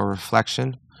meditation or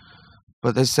reflection.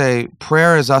 But they say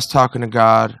prayer is us talking to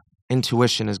God.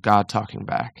 Intuition is God talking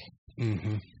back.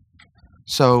 Mm-hmm.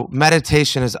 So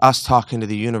meditation is us talking to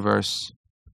the universe.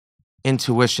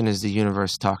 Intuition is the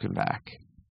universe talking back.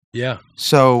 Yeah.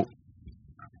 So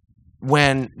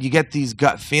when you get these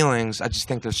gut feelings, I just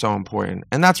think they're so important.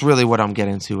 And that's really what I'm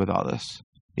getting to with all this,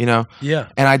 you know? Yeah.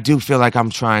 And I do feel like I'm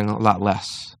trying a lot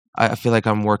less. I feel like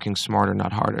I'm working smarter,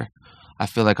 not harder. I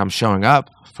feel like I'm showing up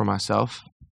for myself,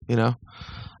 you know?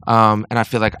 And I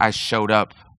feel like I showed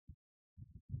up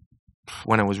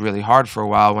when it was really hard for a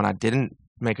while, when I didn't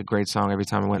make a great song every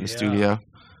time I went in the studio,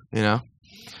 you know?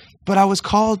 But I was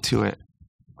called to it.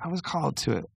 I was called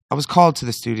to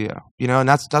the studio, you know? And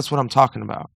that's what I'm talking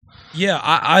about. Yeah,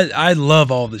 I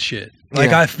love all the shit.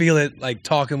 Like Yeah. I feel it like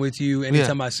talking with you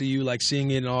anytime I see you, like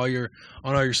seeing it on all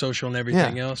your social and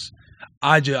everything else.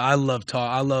 I love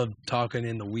talking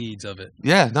in the weeds of it.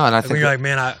 Yeah, no, and I Like think when you're like,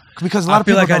 man, because a lot I of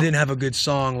feel people like I don't- didn't have a good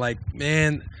song. Like,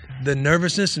 man, the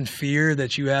nervousness and fear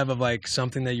that you have of like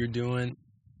something that you're doing,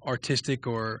 artistic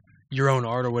or your own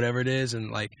art or whatever it is, and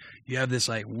like you have this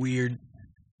like weird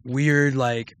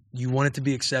like you want it to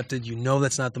be accepted. You know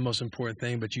that's not the most important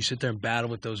thing, but you sit there and battle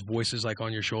with those voices like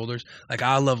on your shoulders. Like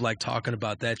I love like talking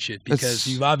about that shit because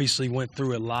you've obviously went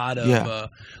through a lot of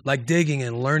like digging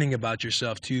and learning about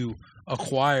yourself to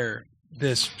acquire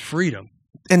this freedom.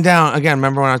 And down again,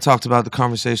 remember when I talked about the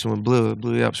conversation with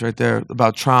Blue Ups right there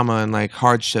about trauma and like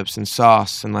hardships and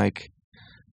sauce and like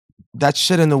that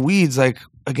shit in the weeds. Like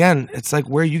again, it's like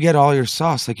where you get all your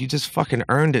sauce. Like you just fucking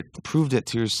earned it, proved it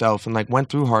to yourself, and like went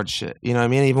through hard shit. You know what I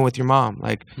mean? Even with your mom,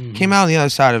 like came out on the other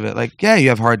side of it. Like yeah, you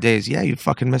have hard days. Yeah, you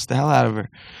fucking missed the hell out of her,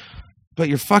 but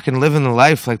you're fucking living the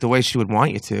life like the way she would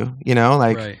want you to. You know,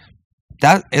 like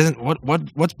that isn't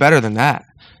what's better than that.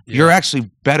 Yeah. You're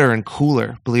actually better and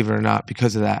cooler, believe it or not,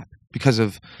 because of that. Because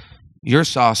of your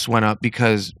sauce went up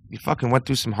because you fucking went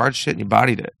through some hard shit and you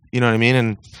bodied it. You know what I mean?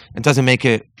 And it doesn't make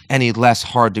it any less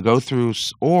hard to go through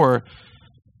or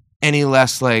any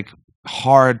less like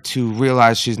hard to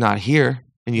realize she's not here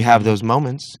and you have those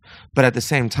moments. But at the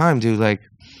same time, dude, like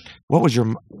when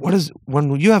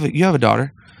you have a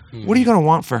daughter, what are you going to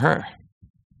want for her?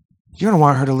 You're going to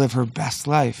want her to live her best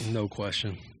life. No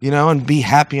question. You know, and be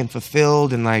happy and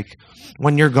fulfilled. And like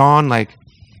when you're gone, like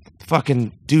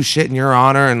fucking do shit in your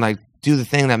honor and like do the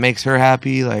thing that makes her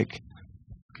happy. Like,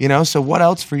 you know, so what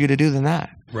else for you to do than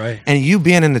that? Right. And you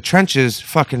being in the trenches,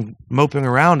 fucking moping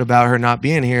around about her not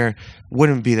being here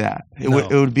wouldn't be that. It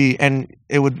would be, and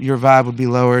your vibe would be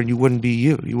lower and you wouldn't be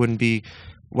you. You wouldn't be,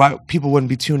 people wouldn't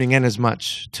be tuning in as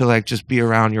much to like just be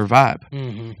around your vibe.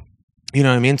 Mm-hmm. You know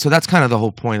what I mean? So that's kind of the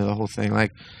whole point of the whole thing.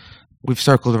 Like, we've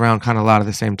circled around kind of a lot of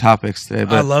the same topics today.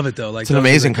 But I love it though. Like, it's an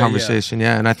amazing conversation,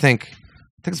 yeah. And I think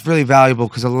it's really valuable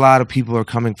because a lot of people are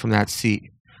coming from that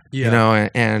seat. Yeah. You know,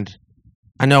 and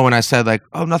I know when I said like,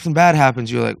 "Oh, nothing bad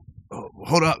happens," you're like, "Oh,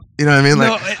 hold up," you know what I mean?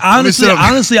 Like, no,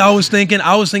 honestly, I was thinking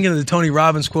of the Tony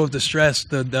Robbins quote: "The stress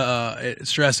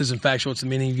isn't factual; it's the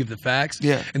meaning you give the facts."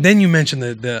 Yeah. And then you mentioned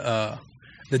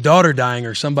the daughter dying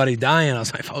or somebody dying. I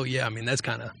was like, oh yeah, I mean that's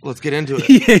kind of. Let's get into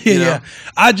it. Yeah.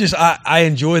 I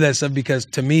enjoy that stuff because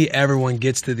to me, everyone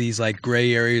gets to these like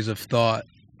gray areas of thought.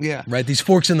 Yeah. Right. These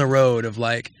forks in the road of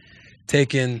like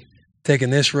taking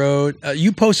this road.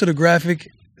 You posted a graphic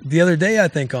the other day, I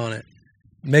think, on it,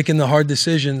 making the hard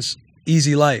decisions,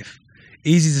 easy life,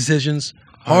 easy decisions,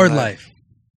 hard life.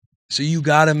 So you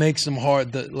got to make some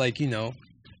hard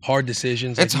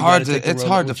decisions. It's hard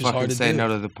to fucking say no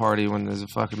to the party when there's a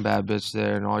fucking bad bitch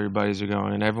there and all your buddies are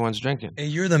going and everyone's drinking.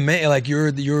 And you're the man. Like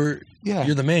you're the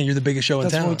man. You're the biggest show in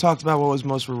town. That's when we talked about what was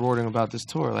most rewarding about this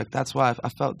tour. Like that's why I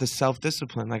felt this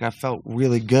self-discipline. Like I felt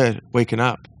really good waking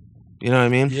up. You know what I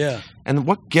mean? Yeah. And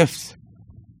what gift?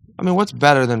 I mean, what's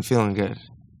better than feeling good?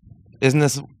 Isn't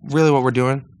this really what we're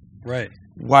doing? Right.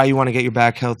 Why you want to get your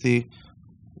back healthy?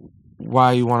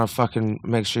 Why you want to fucking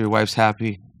make sure your wife's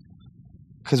happy?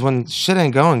 Because when shit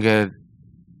ain't going good,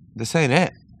 this ain't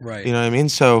it. Right. You know what I mean?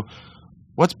 So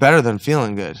what's better than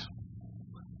feeling good?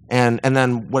 And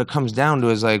then what it comes down to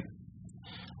is like,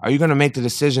 are you going to make the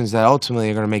decisions that ultimately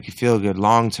are going to make you feel good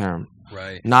long term?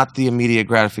 Right. Not the immediate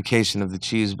gratification of the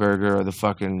cheeseburger or the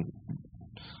fucking,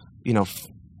 you know,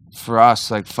 for us,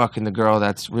 like fucking the girl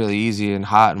that's really easy and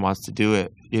hot and wants to do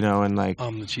it, you know, and like.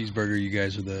 I'm the cheeseburger, you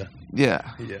guys are the. Yeah.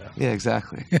 Yeah. Yeah,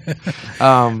 exactly. We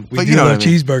but do love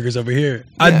cheeseburgers over here.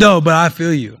 Yeah. I don't, but I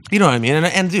feel you. You know what I mean?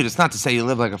 And dude, it's not to say I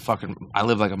live like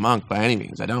a monk by any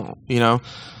means. I don't, you know.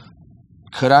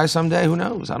 Could I someday? Who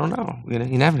knows? I don't know.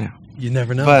 You never know. You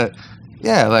never know. But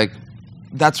yeah, like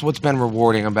that's what's been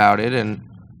rewarding about it. And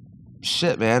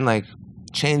shit, man, like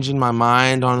changing my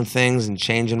mind on things and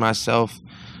changing myself.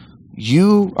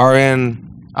 You are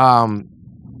in,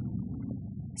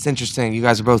 it's interesting. You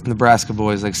guys are both Nebraska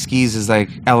boys. Like skis is like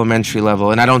elementary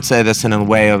level. And I don't say this in a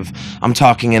way of, I'm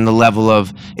talking in the level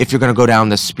of if you're going to go down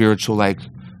this spiritual, like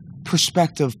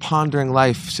perspective, pondering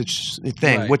life such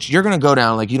thing, right. Which you're going to go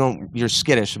down. Like you're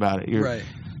skittish about it. You're right.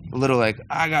 a little like,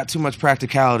 I got too much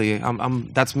practicality.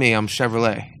 that's me. I'm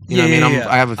Chevrolet. You know what I mean? Yeah.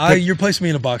 I have you're placing me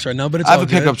in a box right now, but it's I have all a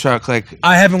pickup good. truck. Like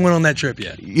I haven't went on that trip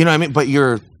yet. You know what I mean? But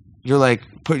you're like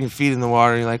putting your feet in the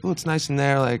water. And you're like, oh, it's nice in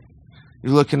there. Like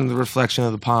you're looking at the reflection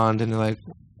of the pond, and you're like,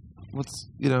 what's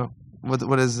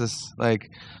what is this? Like,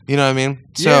 you know what I mean?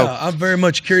 So yeah, I'm very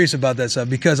much curious about that stuff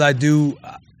because I do.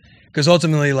 Because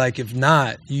ultimately, like, if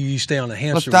not, you stay on the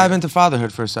hamster. Let's dive into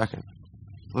fatherhood for a second.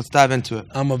 Let's dive into it.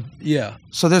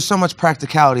 So there's so much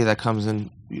practicality that comes in.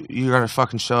 You gotta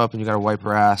fucking show up and you gotta wipe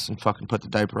her ass and fucking put the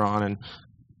diaper on and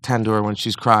tend to her when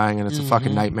she's crying, and it's a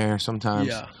fucking nightmare sometimes.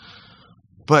 Yeah.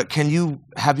 But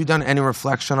have you done any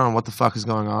reflection on what the fuck is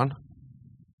going on?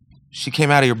 She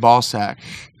came out of your ball sack.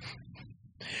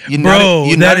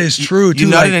 That is true. You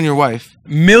nutted in your wife.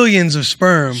 Millions of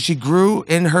sperm. She grew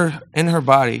in her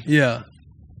body. Yeah.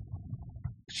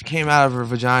 She came out of her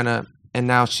vagina, and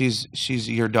now she's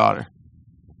your daughter.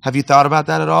 Have you thought about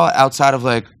that at all? Outside of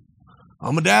like,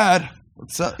 I'm a dad.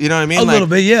 What's up? You know what I mean? A little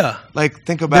bit, yeah. Like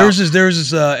think about. There was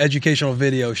this educational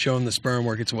video showing the sperm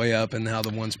work its way up and how the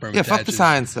one sperm. Yeah, attaches. fuck the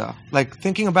science though. Like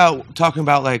talking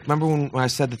about like, remember when I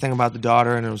said the thing about the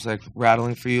daughter and it was like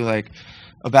rattling for you, like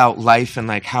about life and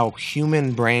like how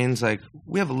human brains, like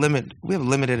we have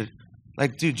limited.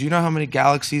 Like, dude, do you know how many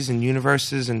galaxies and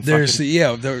universes and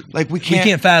like we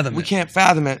can't fathom it. We can't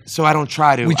fathom it, so I don't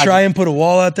try to. We try and put a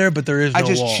wall out there, but there is no wall.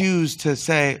 I just choose to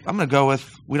say, I'm going to go with,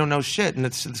 we don't know shit, and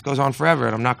this goes on forever,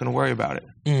 and I'm not going to worry about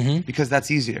it. Because that's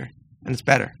easier, and it's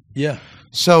better. Yeah.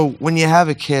 So when you have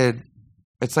a kid,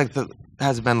 it's like,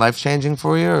 has it been life-changing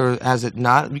for you, or has it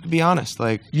not? You can be honest.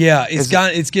 Like, yeah, it's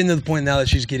getting to the point now that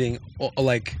she's getting,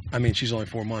 like, I mean, she's only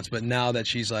 4 months, but now that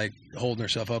she's, like, holding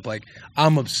herself up, like,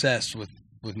 I'm obsessed with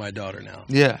my daughter now.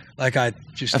 Yeah. Like, I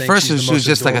just at think first she's she was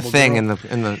just like a thing girl.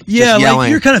 in the yeah, just like,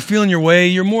 you're kind of feeling your way.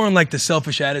 You're more in, like, the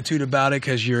selfish attitude about it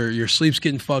because your sleep's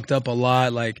getting fucked up a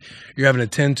lot. Like, you're having to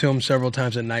tend to them several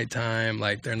times at nighttime.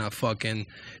 Like, they're not fucking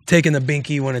taking the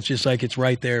binky when it's just like it's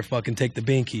right there. Fucking take the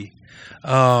binky.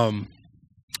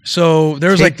 So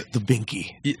there was take like the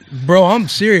binky, bro. I'm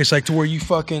serious, like to where you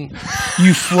flex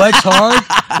hard,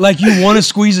 like you want to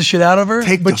squeeze the shit out of her,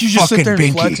 but you just sit there and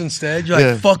binky. flex instead. You're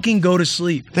like, fucking go to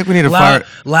sleep. I think we need to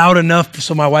loud enough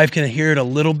so my wife can hear it a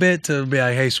little bit to be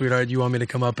like, hey, sweetheart, you want me to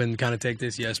come up and kind of take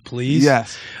this? Yes, please.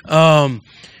 Yes.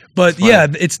 But funny. yeah,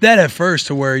 it's that at first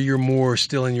to where you're more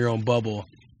still in your own bubble.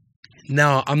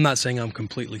 Now, I'm not saying I'm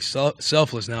completely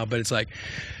selfless now, but it's like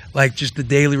just the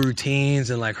daily routines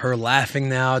and like her laughing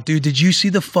now. Dude, did you see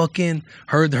the fucking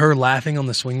her laughing on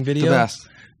the swing video? The best.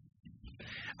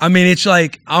 I mean, it's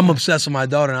like I'm obsessed with my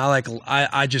daughter, and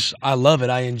I love it.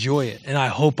 I enjoy it, and I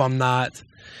hope I'm not.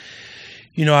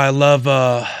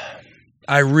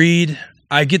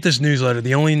 I get this newsletter.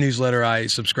 The only newsletter I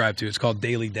subscribe to, it's called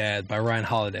Daily Dad by Ryan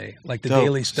Holiday, like the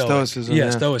Daily Stoicism. Yeah,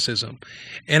 Stoicism.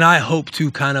 And I hope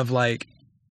to kind of like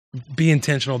be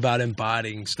intentional about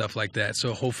embodying stuff like that.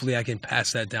 So hopefully I can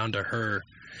pass that down to her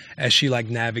as she like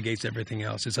navigates everything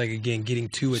else. It's like, again, getting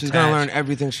too attached. She's gonna learn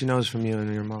everything she knows from you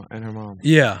and your mom and her mom.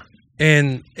 Yeah.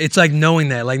 And it's like knowing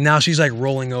that, like now she's like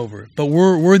rolling over, but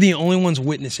we're the only ones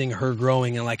witnessing her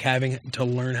growing and like having to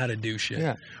learn how to do shit.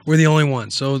 Yeah. We're the only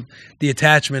ones. So the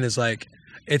attachment is like,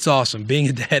 it's awesome. Being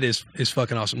a dad is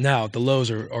fucking awesome. Now the lows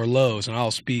are lows, and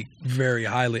I'll speak very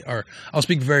highly, or I'll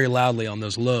speak very loudly on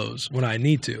those lows when I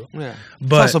need to. Yeah.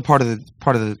 But it's also part of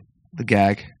the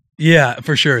gag. Yeah,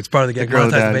 for sure. It's part of the gag. The girl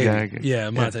Monetize dad the baby. gag. Yeah,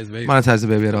 monetize the baby. Monetize the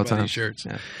baby at all Buy times. these shirts.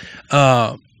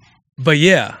 Yeah. But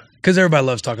yeah. Because everybody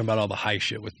loves talking about all the high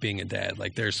shit with being a dad.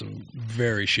 Like, there's some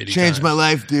very shitty Changed times. my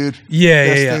life, dude. Yeah,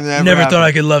 Best yeah, thing that yeah. ever Never thought happened.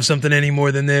 I could love something any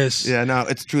more than this. Yeah, no,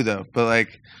 it's true though. But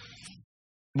like,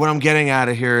 what I'm getting out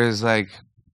of here is like,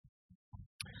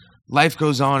 life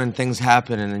goes on and things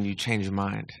happen, and then you change your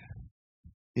mind.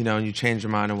 And you change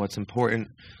your mind on what's important.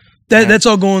 That's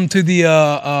all going to the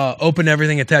open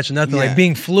everything, attached to nothing. Yeah. Like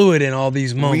being fluid in all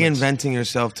these moments. Reinventing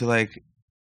yourself to like,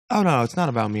 oh no, it's not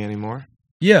about me anymore.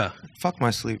 Yeah. Fuck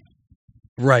my sleep.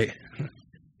 Right.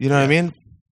 You know what I mean?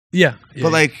 Yeah.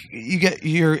 But like,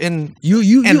 you're in,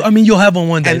 You. and- I mean, you'll have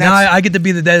one day. and Now that's- I get to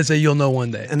be the dad and say you'll know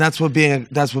one day. and that's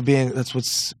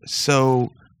what's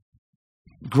so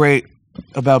great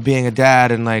about being a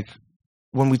dad. And like,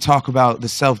 when we talk about the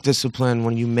self-discipline,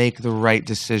 when you make the right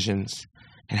decisions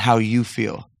and how you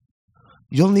feel,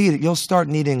 you'll start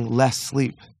needing less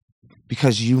sleep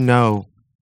because you know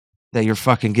that you're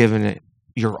fucking giving it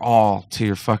your all to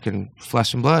your fucking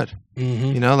flesh and blood.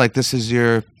 Mm-hmm. Like this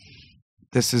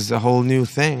is a whole new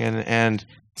thing, and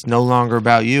it's no longer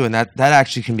about you, and that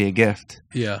actually can be a gift.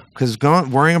 Yeah. Because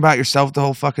worrying about yourself the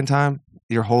whole fucking time,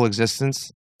 your whole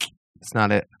existence, it's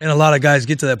not it. And a lot of guys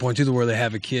get to that point too, where they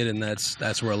have a kid, and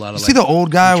that's where a lot of See the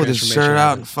old guy with his transformation shirt out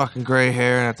happens. and fucking gray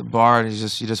hair, and at the bar, and you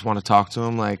just want to talk to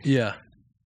him, like, Yeah.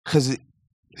 because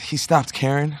he stopped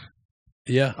caring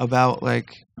Yeah. about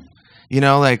like,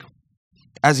 like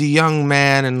as a young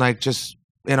man, and like just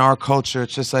in our culture,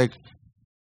 it's just like,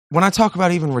 when I talk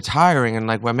about even retiring, and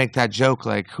like when I make that joke,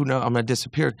 like, who knows, I'm gonna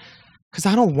disappear, because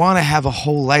I don't want to have a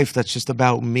whole life that's just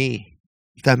about me,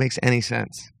 if that makes any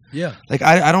sense. Yeah. Like,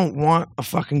 I don't want a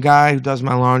fucking guy who does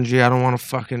my laundry. I don't want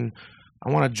I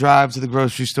want to drive to the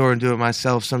grocery store and do it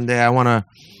myself someday. I want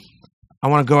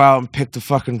to go out and pick the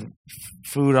fucking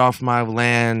food off my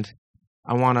land.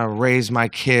 I want to raise my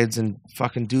kids and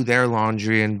fucking do their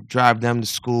laundry and drive them to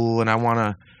school. And I want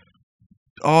to,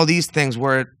 all these things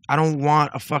where I don't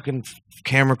want a fucking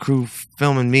camera crew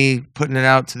filming me, putting it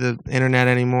out to the internet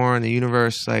anymore and the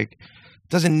universe. Like, it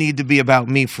doesn't need to be about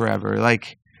me forever.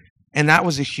 Like, and that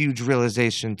was a huge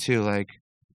realization too, like,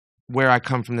 where I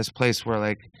come from, this place where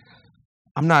like,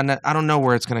 I don't know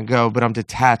where it's going to go, but I'm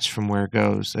detached from where it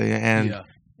goes. And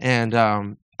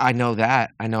I know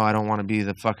that. I know I don't want to be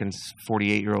the fucking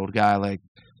 48-year-old guy like,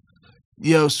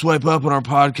 yo, swipe up on our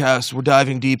podcast. We're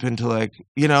diving deep into like,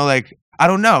 like, I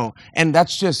don't know. And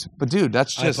that's just, but dude,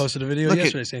 that's just. I posted a video look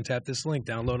yesterday saying tap this link,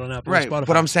 download on Apple Right, and Spotify.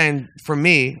 but I'm saying for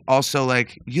me also,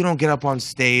 like, you don't get up on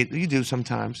stage. You do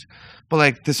sometimes, but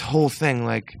like this whole thing,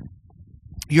 like,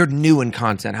 you're new in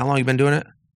content. How long you been doing it?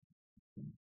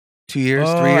 2 years,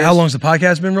 3 years. How long's the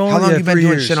podcast been rolling? How long Yeah, you been 3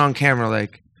 doing years. shit on camera?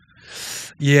 Like,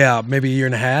 Yeah, maybe a year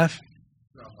and a half.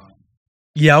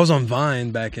 Yeah, I was on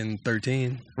Vine back in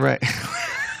 13. right?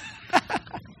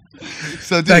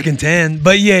 So, dude, Back in 10.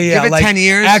 But yeah, give it like 10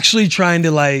 years. actually trying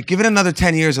to like Give it another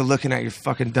 10 years of looking at your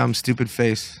fucking dumb, stupid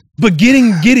face. but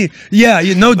getting yeah,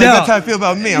 no Like, doubt. that's how I feel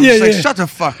about me. I'm Yeah, just like, yeah. shut the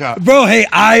fuck up. Bro, hey,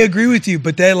 I agree with you,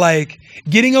 but that like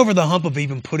getting over the hump of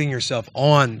even putting yourself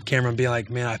on camera and being like,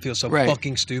 man, I feel so Right.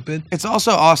 fucking stupid. It's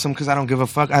also awesome because I don't give a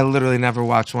fuck. I literally never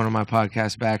watch one of my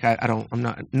podcasts back.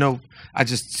 I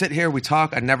just sit here, we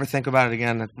talk, I never think about it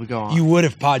again, we go on. You would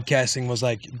if podcasting was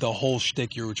like the whole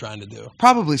shtick you were trying to do.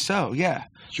 Probably so, yeah.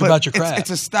 It's about your craft. It's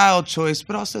a style choice,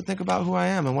 but also think about who I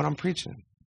am and what I'm preaching.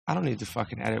 I don't need to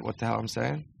fucking edit what the hell I'm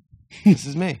saying. This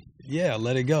is me. Yeah,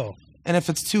 let it go. And if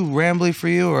it's too rambly for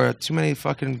you or too many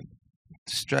fucking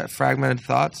fragmented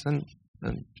thoughts, then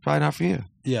it's probably not for you.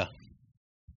 Yeah.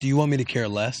 Do you want me to care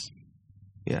less?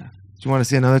 Yeah. Do you want to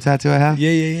see another tattoo I have?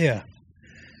 Yeah.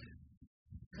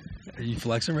 Are you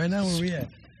flexing right now? Where are we at?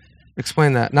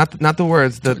 Explain that. Not the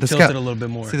words. The Tilt it a skeleton. little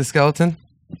bit more. See the skeleton?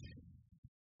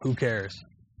 Who cares?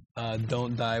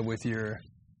 Don't die with your...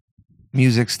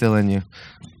 Music's still in you.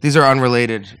 These are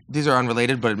unrelated.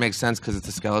 But it makes sense because it's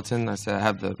a skeleton.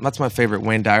 That's my favorite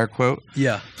Wayne Dyer quote.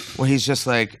 Yeah. Where he's just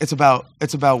like, it's about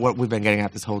what we've been getting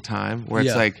at this whole time. Where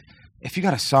it's like, if you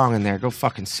got a song in there, go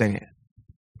fucking sing it.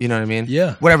 You know what I mean?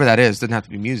 Yeah. Whatever that is, doesn't have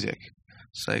to be music.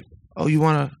 It's like, oh, you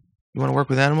wanna work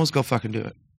with animals? Go fucking do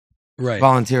it. Right.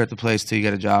 Volunteer at the place till you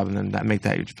get a job, and then make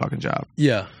that your fucking job.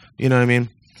 Yeah. You know what I mean?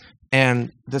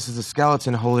 And this is a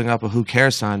skeleton holding up a who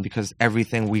cares sign because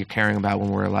everything we're caring about when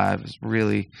we're alive is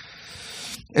really,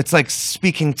 it's like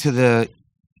speaking to the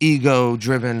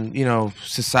ego-driven,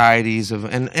 societies of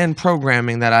and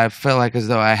programming that I felt like as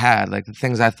though I had, like the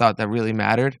things I thought that really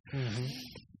mattered. Mm-hmm.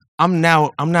 I'm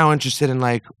now interested in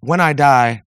like when I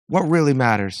die, what really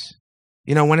matters?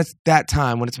 When it's that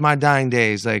time, when it's my dying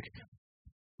days, like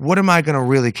what am I gonna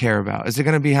really care about? Is it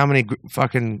gonna be how many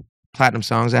fucking platinum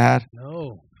songs I had?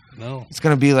 No. It's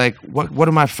gonna be like what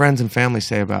do my friends and family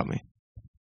say about me?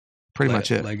 Pretty much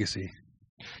it. Legacy.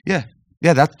 Yeah.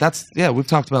 That's we've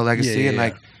talked about legacy and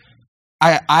like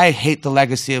I hate the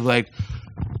legacy of like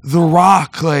The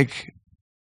Rock, like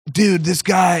dude, this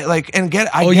guy like and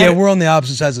get I get we're on the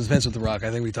opposite sides of the fence with The Rock.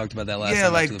 I think we talked about that last time. Yeah,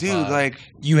 like dude, like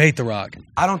you hate The Rock.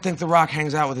 I don't think The Rock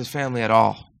hangs out with his family at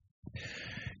all.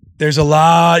 There's a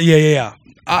lot. Yeah.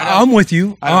 I'm with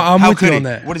you. I'm with you on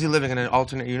that. What is he living in an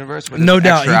alternate universe? No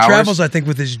doubt. He travels, I think,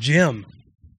 with his gym.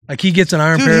 Like he gets an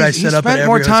Iron Paradise set up. He spent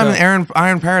more time in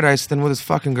Iron Paradise than with his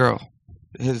fucking girl,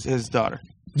 his daughter.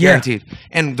 Guaranteed.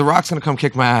 And The Rock's gonna come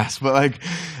kick my ass. But like,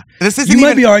 this isn't. You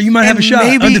might be alright. You might have a shot.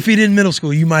 Undefeated in middle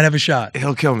school. You might have a shot.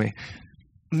 He'll kill me.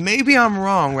 Maybe I'm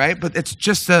wrong, right? But it's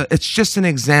just an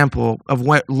example of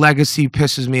what legacy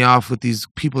pisses me off with these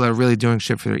people that are really doing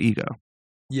shit for their ego.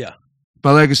 Yeah.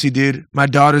 My legacy, dude. My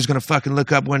daughter's gonna fucking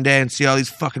look up one day and see all these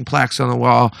fucking plaques on the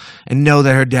wall and know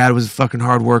that her dad was a fucking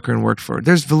hard worker and worked for her.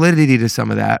 There's validity to some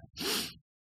of that.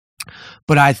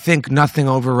 But I think nothing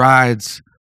overrides.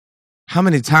 How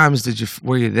many times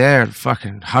were you there to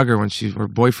fucking hug her when her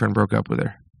boyfriend broke up with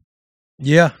her?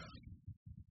 Yeah.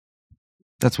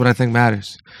 That's what I think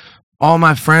matters. All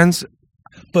my friends.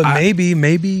 But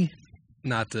maybe,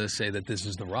 not to say that this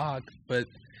is The Rock, but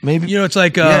maybe it's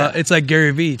like it's like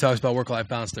Gary Vee talks about work-life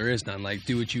balance. There is none. Like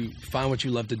find what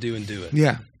you love to do and do it.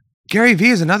 Yeah. Gary Vee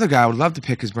is another guy I would love to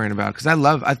pick his brain about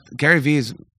because Gary Vee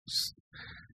is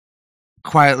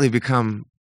quietly become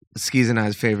Skis and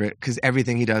I's favorite because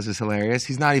everything he does is hilarious.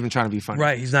 He's not even trying to be funny.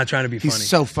 Right. He's not trying to be funny. He's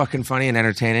so fucking funny and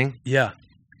entertaining. Yeah.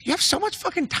 You have so much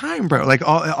fucking time, bro. Like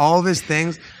all of his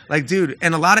things, like dude,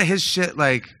 and a lot of his shit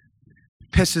like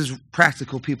pisses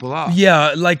practical people off.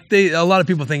 Yeah, like a lot of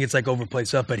people think it's like overplayed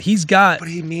stuff, but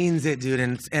he means it, dude,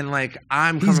 and like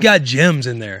he's got gems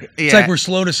in there. Yeah. It's like we're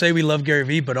slow to say we love Gary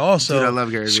Vee, but also dude, I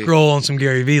love Gary Vee. Scroll on some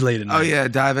Gary Vee late at night. Oh yeah,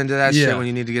 dive into that shit when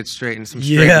you need to get straight and some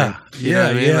straightening. You know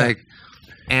what I mean? Like,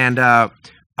 and I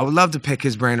would love to pick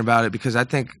his brain about it because I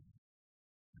think,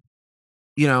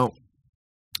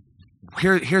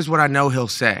 here's what I know he'll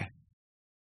say.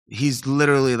 He's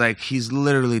literally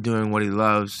doing what he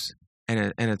loves.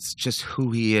 And it's just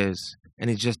who he is, and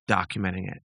he's just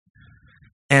documenting it.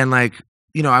 And like,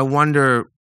 I wonder.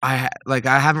 I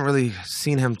haven't really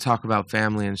seen him talk about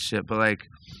family and shit, but like,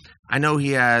 I know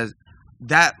he has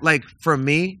that. Like for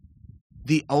me,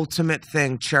 the ultimate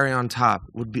thing, cherry on top,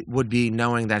 would be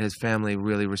knowing that his family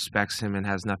really respects him and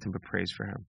has nothing but praise for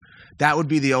him. That would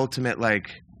be the ultimate. Like,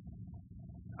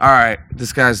 all right,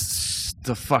 this guy's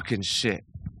the fucking shit.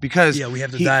 Because we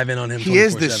have to dive in on him. He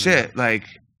is the shit. Like.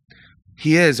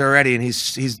 He is already, and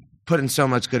he's putting so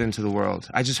much good into the world.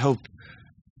 I just hope,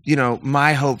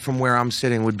 my hope from where I'm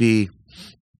sitting would be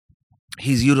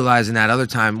he's utilizing that other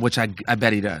time, which I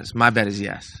bet he does. My bet is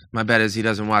yes. My bet is he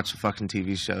doesn't watch a fucking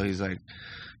TV show. He's like,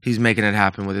 he's making it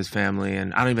happen with his family,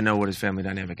 and I don't even know what his family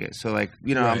dynamic is. So like,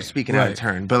 I'm speaking out of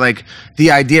turn. But like, the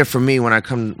idea for me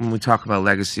when we talk about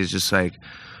legacy is just like,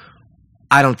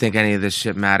 I don't think any of this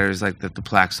shit matters, like the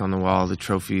plaques on the wall, the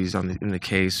trophies in the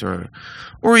case, or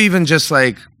even just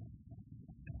like,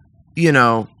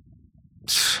 I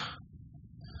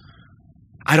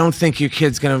don't think your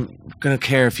kid's gonna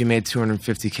care if you made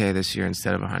 $250K this year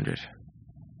instead of 100.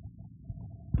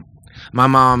 My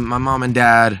mom and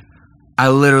dad, I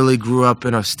literally grew up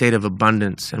in a state of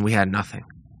abundance, and we had nothing.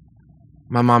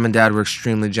 My mom and dad were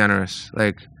extremely generous.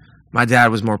 Like, my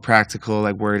dad was more practical,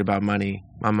 like worried about money.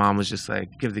 My mom was just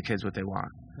like, give the kids what they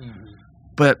want. Mm-hmm.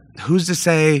 But who's to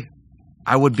say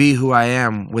I would be who I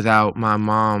am without my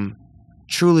mom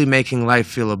truly making life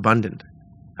feel abundant.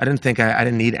 I didn't think I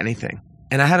didn't need anything.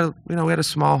 And I had we had a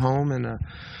small home and a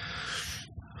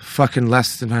fucking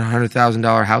less than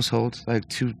 $100,000 household, like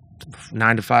 2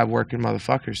 9-to-5 working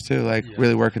motherfuckers too, like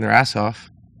really working their ass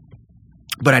off.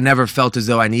 But I never felt as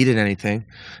though I needed anything.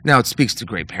 Now it speaks to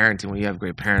great parenting. When you have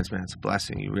great parents, man, it's a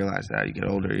blessing. You realize that you get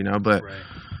older, But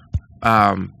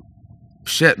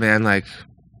shit, man, like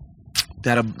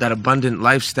that abundant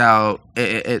lifestyle.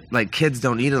 It like kids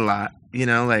don't eat a lot,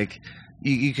 Like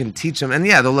you can teach them, and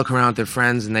they'll look around at their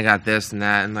friends and they got this and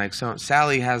that, and like so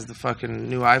Sally has the fucking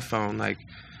new iPhone, like.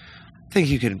 I think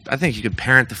you could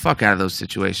parent the fuck out of those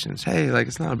situations. Hey, like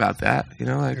it's not about that,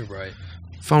 like You're right.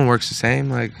 Phone works the same,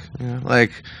 like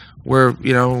like we're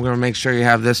gonna make sure you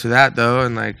have this or that though,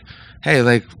 and like hey,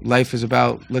 like life is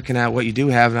about looking at what you do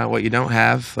have, not what you don't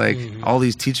have, like all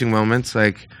these teaching moments,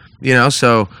 like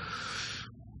so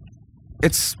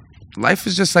it's life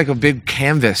is just like a big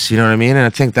canvas, you know what I mean? And I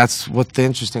think that's what the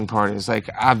interesting part is. Like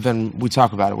we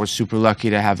talk about it, we're super lucky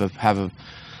to have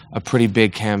a pretty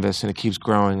big canvas, and it keeps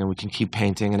growing, and we can keep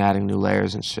painting and adding new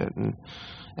layers and shit,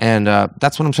 and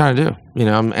that's what I'm trying to do,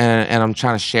 and I'm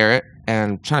trying to share it,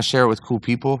 and trying to share it with cool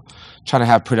people, trying to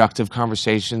have productive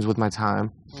conversations with my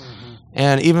time,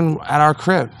 and even at our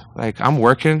crib, like I'm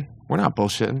working, we're not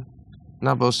bullshitting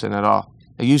at all.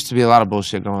 There used to be a lot of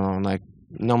bullshit going on, like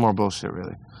no more bullshit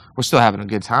really. We're still having a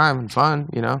good time and fun,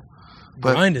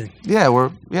 But grinding.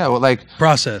 Well, like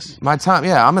process. My time,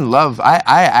 I'm in love. I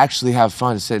actually have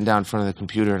fun sitting down in front of the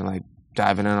computer and like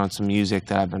diving in on some music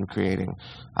that I've been creating.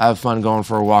 I have fun going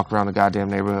for a walk around the goddamn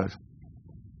neighborhood.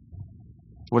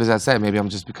 What does that say? Maybe I'm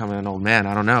just becoming an old man.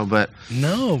 I don't know, but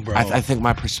no, bro. I think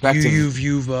my perspective.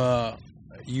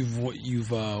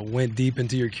 You've went deep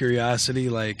into your curiosity,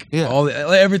 like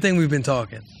everything we've been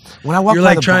talking. When I walk, you're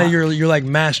like trying. You're like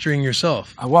mastering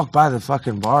yourself. I walk by the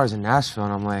fucking bars in Nashville,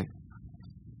 and I'm like,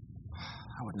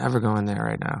 I would never go in there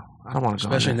right now. I don't want to go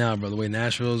in there. Especially now, bro. The way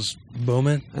Nashville's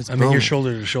booming. I mean, you're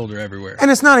shoulder to shoulder everywhere. And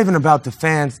it's not even about the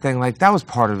fans thing. Like that was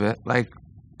part of it. Like,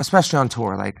 especially on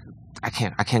tour. Like, I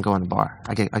can't go in the bar.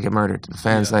 I get murdered. The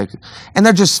fans and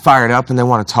they're just fired up and they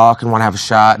want to talk and want to have a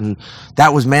shot. And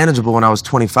that was manageable when I was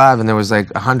 25 and there was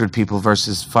like 100 people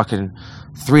versus fucking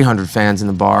 300 fans in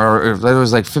the bar, or there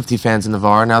was like 50 fans in the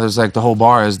bar. Now there's like the whole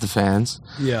bar is the fans.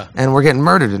 Yeah. And we're getting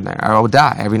murdered in there. I would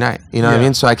die every night. You know what I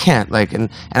mean? So I can't and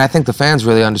I think the fans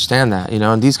really understand that,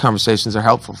 and these conversations are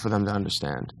helpful for them to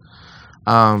understand.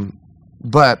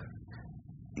 But,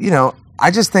 I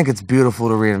just think it's beautiful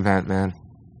to reinvent, man.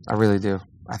 I really do.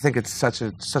 I think it's such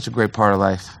a great part of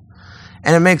life.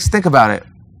 And think about it.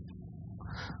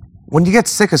 When you get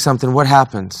sick of something, what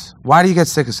happens? Why do you get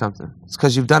sick of something? It's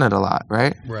because you've done it a lot,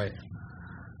 right? Right.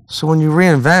 So when you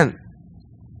reinvent,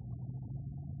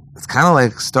 it's kind of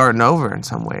like starting over in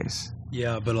some ways.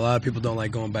 Yeah, but a lot of people don't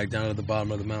like going back down to the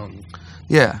bottom of the mountain.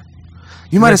 Yeah.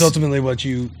 That's ultimately what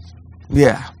you...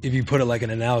 Yeah. If you put it like an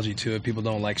analogy to it, people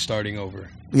don't like starting over.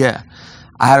 Yeah.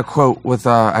 I had a quote with,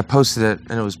 I posted it,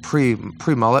 and it was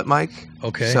pre-mullet mic.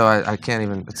 Okay. So I can't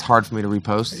even, it's hard for me to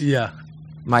repost. Yeah.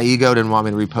 My ego didn't want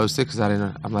me to repost it because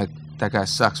I'm like, that guy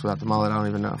sucks without the mullet, I don't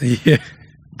even know. Yeah.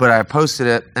 But I posted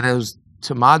it, and it was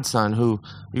to Mod Sun, who,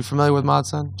 are you familiar with Mod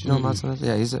Sun? Do you know what Mod Sun is?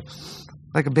 Yeah, he's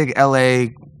like a big LA,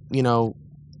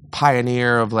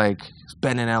 pioneer of like, he's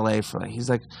been in LA for he's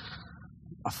like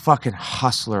a fucking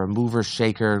hustler, a mover,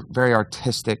 shaker, very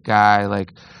artistic guy,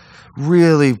 like,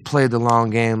 really played the long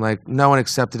game. Like no one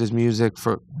accepted his music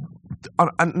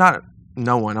not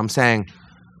no one. I'm saying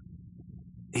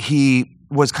he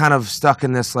was kind of stuck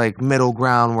in this like middle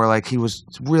ground where like he was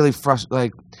really frustrated,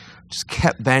 like just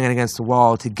kept banging against the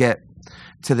wall to get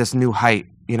to this new height,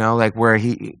 like where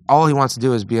all he wants to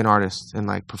do is be an artist and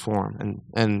like perform.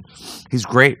 And he's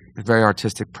great, a very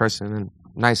artistic person and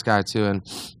nice guy too. And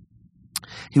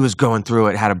he was going through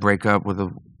it, had a breakup with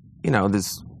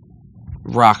this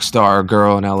rock star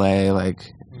girl in LA,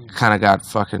 like kind of got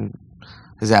fucking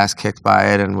his ass kicked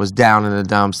by it and was down in the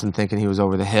dumps and thinking he was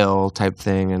over the hill type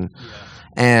thing.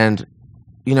 And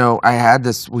I had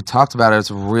this, we talked about it. It's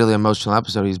a really emotional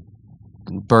episode. He's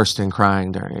bursting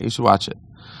crying during it. You should watch it.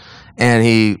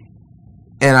 And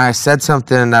I said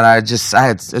something that I was just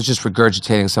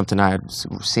regurgitating something I had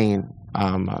seen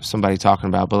somebody talking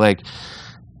about, but like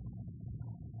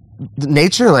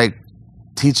nature like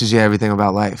teaches you everything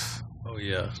about life.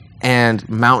 Yeah. And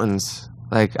mountains,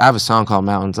 like I have a song called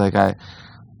Mountains. Like when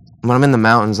I'm in the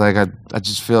mountains, like I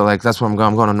just feel like that's where I'm going.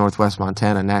 I'm going to Northwest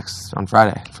Montana next on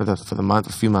Friday for the month,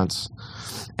 a few months.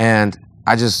 And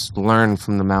I just learn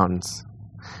from the mountains.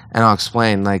 And I'll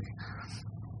explain, like,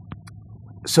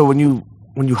 so when you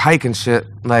hike and shit,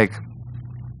 like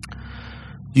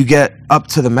you get up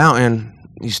to the mountain,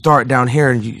 you start down here,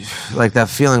 and you like that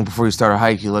feeling before you start a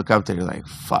hike. You look up there, you're like,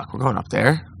 "Fuck, we're going up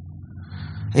there,"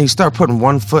 and you start putting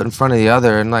one foot in front of the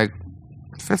other, and like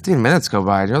 15 minutes go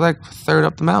by, and you're like a third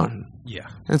up the mountain. Yeah.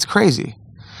 And it's crazy.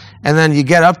 And then you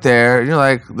get up there, and you're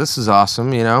like, "This is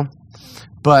awesome," you know.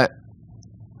 But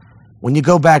when you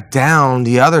go back down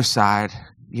the other side,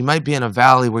 you might be in a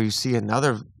valley where you see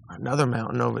another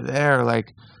mountain over there,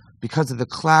 like because of the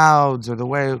clouds or the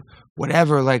way,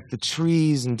 whatever, like the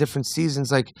trees and different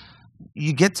seasons, like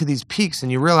you get to these peaks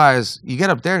and you realize, you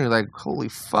get up there and you're like, holy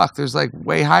fuck, there's like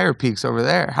way higher peaks over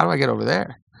there. How do I get over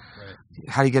there? Right.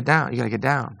 How do you get down? You got to get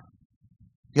down.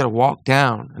 You got to walk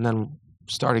down and then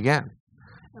start again.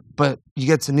 But you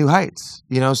get to new heights,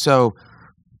 you know, so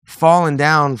falling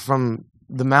down from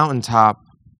the mountaintop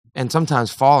and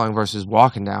sometimes falling versus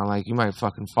walking down, like you might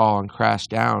fucking fall and crash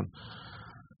down.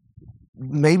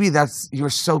 Maybe you were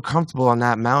so comfortable on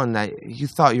that mountain that you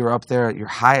thought you were up there at your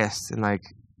highest, and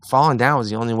like falling down was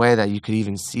the only way that you could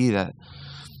even see that,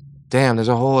 damn, there's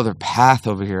a whole other path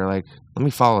over here. Like, let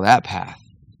me follow that path,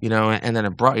 you know, and then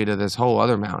it brought you to this whole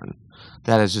other mountain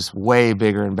that is just way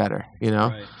bigger and better, you know?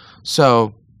 Right.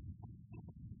 So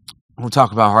we'll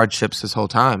talk about hardships this whole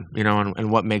time, you know,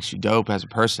 and what makes you dope as a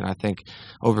person. I think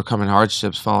overcoming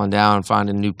hardships, falling down,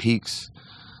 finding new peaks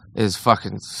is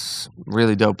fucking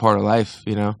really dope part of life,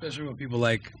 you know? Especially when people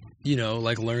like, you know,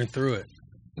 like learn through it.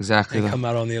 Exactly. And come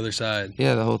out on the other side.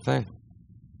 Yeah, the whole thing.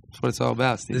 That's what it's all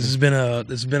about, Steve. This has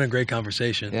been a great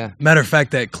conversation. Yeah. Matter of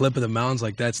fact, that clip of the mountains,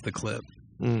 like that's the clip.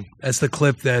 That's the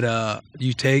clip that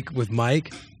you take with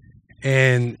Mike,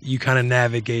 and you kind of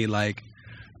navigate like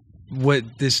what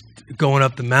this going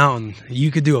up the mountain. You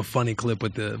could do a funny clip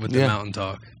with the mountain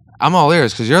talk. I'm all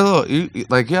ears because you're a little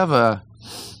you have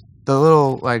the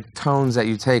little like tones that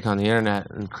you take on the internet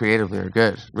and creatively are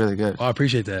good, really good. Oh, I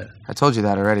appreciate that. I told you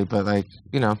that already, but like,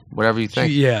 you know, whatever you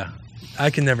think. Yeah, I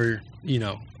can never, you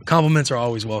know, compliments are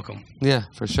always welcome. Yeah,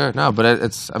 for sure. No, but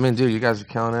I mean, dude, you guys are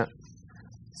killing it.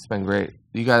 It's been great.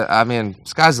 You guys, I mean,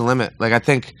 sky's the limit. Like, I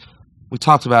think we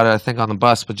talked about it, I think on the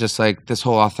bus, but just like this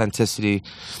whole authenticity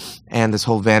and this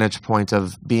whole vantage point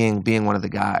of being one of the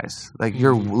guys. Like,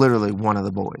 you're literally one of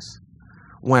the boys.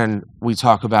 When we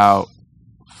talk about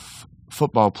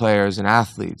football players and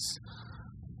athletes,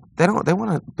 they want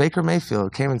to. Baker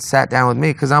Mayfield came and sat down with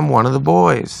me because I'm one of the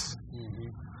boys. Mm-hmm.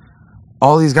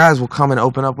 All these guys will come and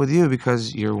open up with you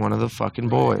because you're one of the fucking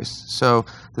boys. So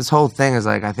this whole thing is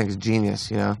like, I think, is genius,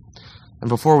 you know. And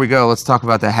before we go, let's talk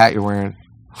about that hat you're wearing.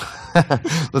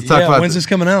 Let's talk about when's this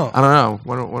coming out? I don't know.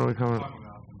 When are we coming?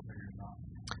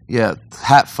 Yeah,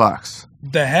 hat fucks.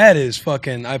 The hat is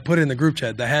fucking. I put it in the group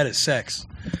chat. The hat is sex.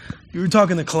 You were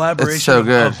talking the collaboration so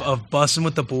good. of Bussin'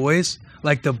 with the Boys,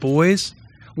 like the Boys.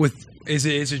 With is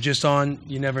it just on?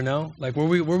 You never know. Like were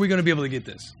we going to be able to get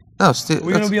this? No, Steve.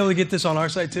 We're going to be able to get this on our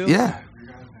site too. Yeah.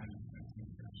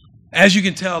 As you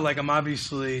can tell, like I'm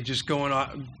obviously just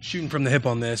shooting from the hip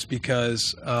on this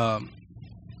because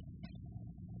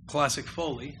Classic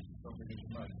Foley.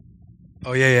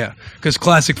 Oh yeah. Because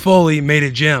Classic Foley made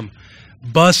a gem.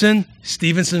 Bussin'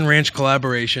 Stevenson Ranch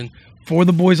collaboration for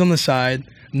the boys on the side.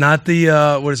 Not the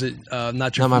what is it?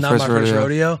 Not my first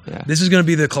rodeo. Yeah. This is going to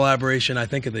be the collaboration I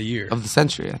think of the year of the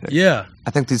century. I think. Yeah.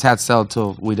 I think these hats sell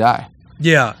till we die.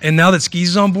 Yeah, and now that Skis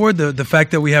is on board, the fact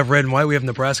that we have red and white, we have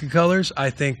Nebraska colors. I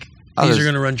think these are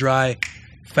going to run dry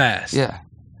fast. Yeah.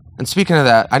 And speaking of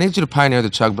that, I need you to pioneer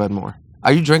the chug bud more.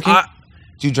 Are you drinking?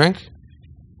 Do you drink?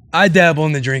 I dabble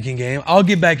in the drinking game. I'll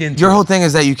get back into Your whole thing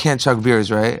is that you can't chug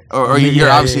beers, right? Or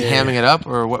you're obviously hamming it up,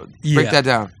 or what? Break that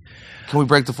down. Can we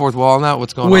break the fourth wall on that?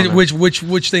 What's going on?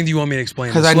 Which thing do you want me to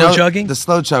explain? Because I know chugging? The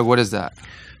slow chug. What is that?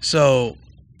 So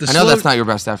I know that's not your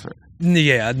best effort.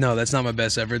 Yeah, no, that's not my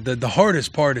best effort. The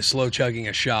hardest part is slow chugging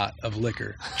a shot of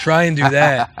liquor. Try and do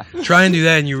that,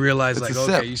 and you realize it's like,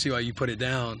 okay, you see why you put it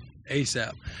down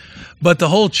ASAP. But the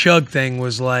whole chug thing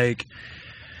was like,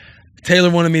 Taylor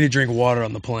wanted me to drink water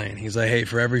on the plane. He's like, hey,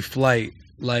 for every flight,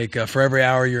 like for every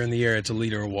hour you're in the air, it's a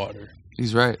liter of water.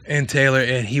 He's right. And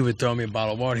he would throw me a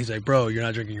bottle of water. He's like, bro, you're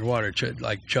not drinking your water.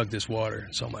 Chug this water.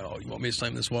 So I'm like, oh, you want me to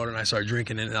slam this water? And I start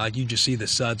drinking it. And like, you just see the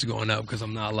suds going up because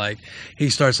I'm not like, he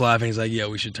starts laughing. He's like, yeah,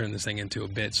 we should turn this thing into a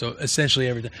bit. So essentially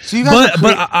everything. So you guys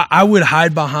but I would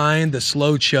hide behind the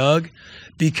slow chug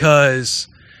because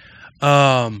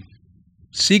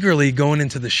secretly going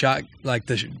into the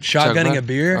shotgunning a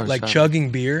beer, like chugging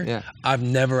beer, yeah. I've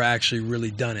never actually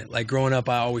really done it. Like growing up,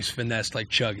 I always finessed like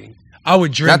chugging. I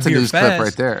would drink That's beer a news fast. clip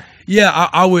right there. Yeah,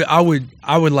 I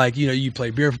would like, you play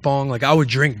beer pong. Like I would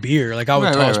drink beer. Like I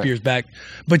would toss beers back.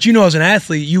 But as an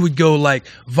athlete, you would go like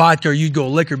vodka or you'd go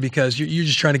liquor because you're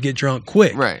just trying to get drunk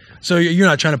quick. Right. So you're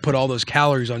not trying to put all those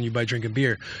calories on you by drinking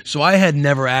beer. So I had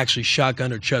never actually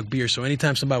shotgun or chugged beer. So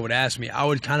anytime somebody would ask me, I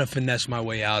would kind of finesse my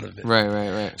way out of it.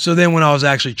 Right. So then when I was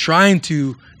actually trying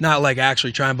to, not like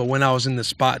actually trying, but when I was in the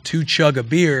spot to chug a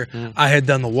beer, I had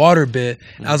done the water bit.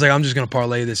 I was like, I'm just going to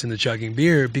parlay this into chugging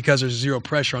beer because there's zero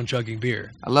pressure on chugging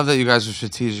beer. I love that you guys are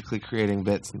strategically creating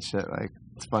bits and shit. Like,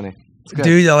 it's funny. It's good.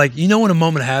 Dude, like, when a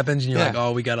moment happens and you're like,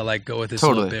 oh, we got to like go with this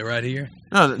Totally. little bit right here.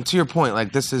 No, to your point,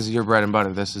 like, this is your bread and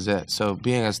butter. This is it. So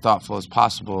being as thoughtful as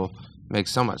possible makes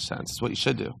so much sense. It's what you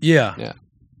should do. Yeah.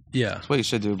 It's what you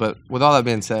should do. But with all that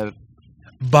being said,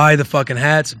 buy the fucking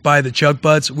hats, buy the Chug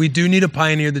Buds. We do need to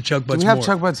pioneer the Chug Buds do we have more.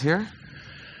 Chug Buds here?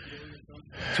 Do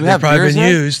we They've have probably beers been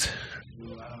here? used.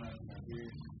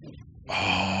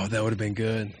 Oh, that would have been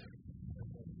good.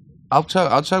 I'll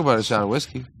chug Bud a shot of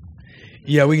whiskey.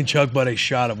 Yeah, we can Chug Bud a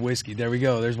shot of whiskey. There we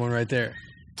go. There's one right there.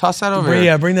 Toss that over here.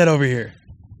 Yeah, bring that over here.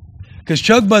 Because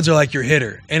Chug Buds are like your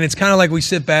hitter. And it's kind of like we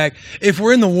sit back. If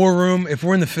we're in the war room, if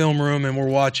we're in the film room and we're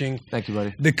watching. Thank you,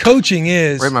 buddy. The coaching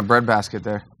is. Right in my bread basket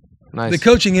there. Nice. The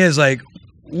coaching is like,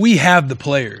 we have the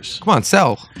players. Come on,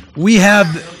 sell. We have.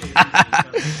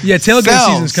 Yeah, tailgate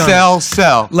season's coming.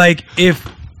 Sell. Like, if.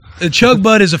 The Chug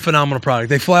Bud is a phenomenal product.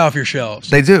 They fly off your shelves.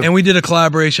 They do. And we did a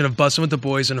collaboration of Bussin' with the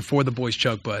Boys and a For the Boys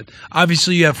Chug Bud.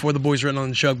 Obviously, you have For the Boys written on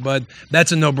the Chug Bud.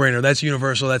 That's a no-brainer. That's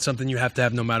universal. That's something you have to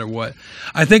have no matter what.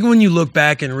 I think when you look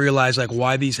back and realize like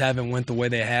why these haven't went the way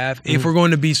they have, if we're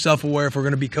going to be self-aware, if we're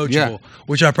going to be coachable,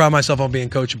 which I pride myself on being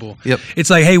coachable,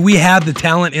 it's like, hey, we have the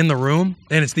talent in the room,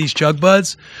 and it's these Chug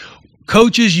Buds.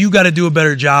 Coaches, you got to do a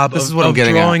better job of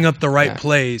drawing up the right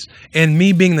plays. And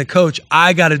me being the coach,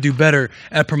 I got to do better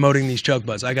at promoting these Chug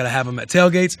Buds. I got to have them at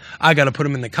tailgates. I got to put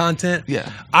them in the content. Yeah.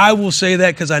 I will say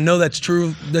that because I know that's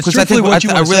true. That's I truthfully what you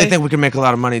want to say. I really think we can make a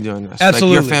lot of money doing this.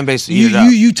 Absolutely. Like your fan base,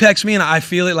 you text me and I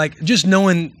feel it. Like just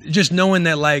knowing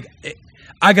that like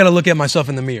I got to look at myself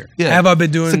in the mirror. Yeah. Have I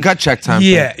been doing? It's a gut check time.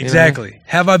 Yeah, thing, exactly.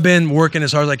 Have I been working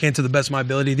as hard as I can to the best of my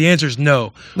ability? The answer is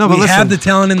no. No, but we listen, have the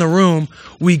talent in the room.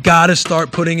 We got to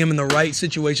start putting them in the right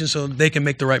situation so they can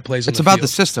make the right plays. It's about the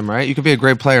system, right? You could be a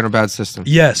great player in a bad system.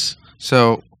 Yes.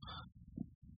 So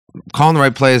calling the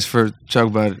right plays for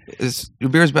Chug Bud is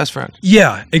your beer's best friend.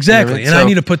 Yeah, exactly. You know what I mean? And I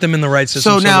need to put them in the right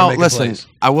system. So now, they're making listen, plays.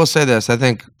 I will say this. I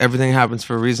think everything happens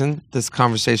for a reason. This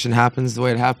conversation happens the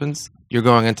way it happens. You're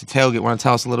going into tailgate. Want to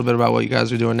tell us a little bit about what you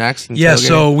guys are doing next? Yeah,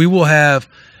 so we will have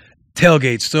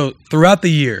tailgates. So throughout the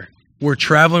year, we're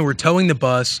traveling. We're towing the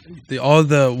bus. All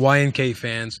the YNK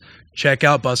fans, check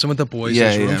out Bussin' with the Boys.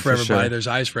 There's room for everybody. Sure. There's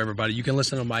eyes for everybody. You can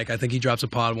listen to Mike. I think he drops a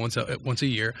pod once a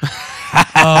year.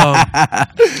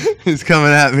 He's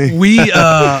coming at me.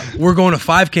 We're going to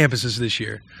 5 campuses this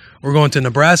year. We're going to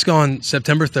Nebraska on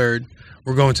September 3rd.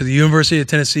 We're going to the University of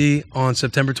Tennessee on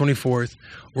September 24th.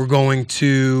 We're going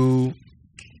to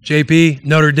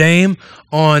Notre Dame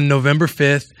on November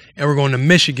 5th. And we're going to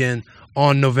Michigan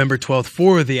on November 12th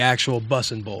for the actual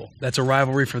Bussin' Bowl. That's a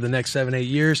rivalry for the next 7-8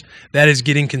 years. That is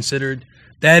getting considered.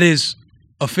 That is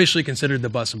officially considered the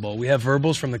Bussin' Bowl. We have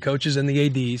verbals from the coaches and the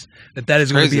ADs that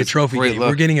is going to be a trophy game.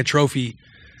 We're getting a trophy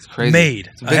made,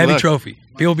 a heavy trophy.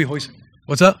 People will be hoisting.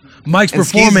 What's up? Mike's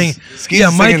performing.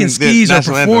 Skis Mike and Skis are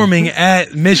performing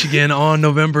at Michigan on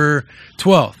November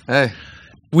 12th. Hey.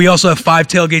 We also have 5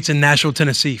 tailgates in Nashville,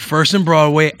 Tennessee. First and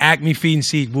Broadway, Acme Feed and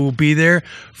Seed. We will be there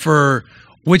for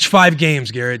which 5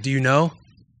 games, Garrett? Do you know?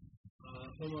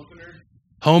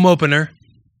 Home opener.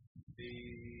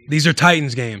 These are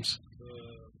Titans games.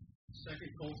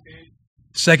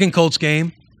 Second Colts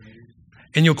game.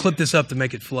 And you'll clip this up to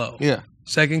make it flow. Yeah.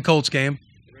 Second Colts game.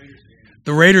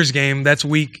 The Raiders game, that's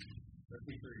week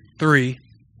 3.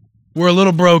 We're a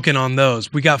little broken on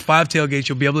those. We got 5 tailgates.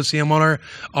 You'll be able to see them on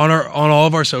all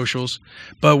of our socials.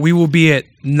 But we will be at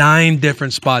 9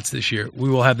 different spots this year. We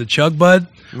will have the Chug Bud.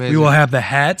 Amazing. We will have the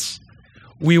hats.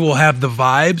 We will have the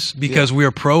vibes because we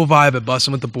are pro vibe at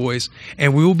Bussin' with the Boys.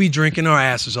 And we will be drinking our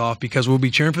asses off because we'll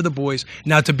be cheering for the boys.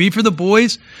 Now, to be for the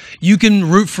boys, you can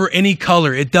root for any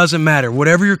color. It doesn't matter.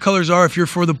 Whatever your colors are, if you're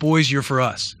for the boys, you're for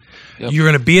us. Yep. You're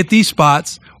going to be at these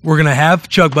spots. We're going to have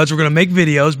Chug Buds. We're going to make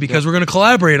videos because we're going to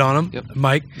collaborate on them,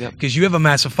 Mike, because you have a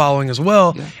massive following as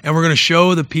well. And we're going to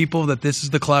show the people that this is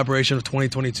the collaboration of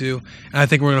 2022. And I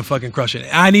think we're going to fucking crush it.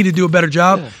 I need to do a better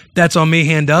job. That's on me,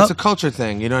 hand up. It's a culture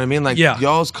thing. You know what I mean? Like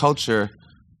y'all's culture,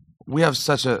 we have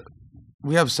such a,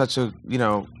 you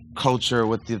know, culture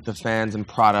with the fans and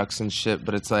products and shit.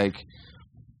 But it's like,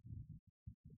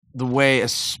 the way,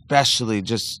 especially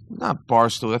just not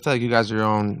Barstool. I feel like you guys are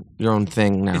your own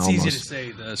thing now. It's almost. easy to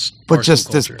say the But just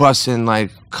Barstool this culture. bussin'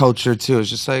 like culture too. It's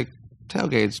just like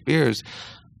tailgates, beers.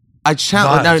 I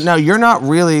challenge Vibes. now. You're not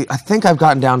really. I think I've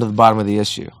gotten down to the bottom of the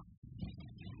issue.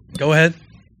 Go ahead.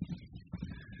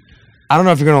 I don't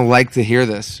know if you're gonna like to hear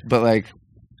this, but like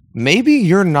maybe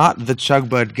you're not the Chug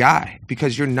Bud guy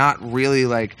because you're not really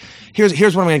like. Here's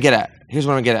what I'm gonna get at. Here's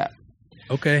what I'm gonna get at.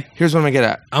 Okay. Here's what I'm gonna get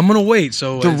at. I'm gonna wait.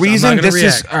 So The I'm not reason gonna this is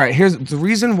react. all right. Here's the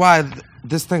reason why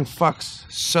this thing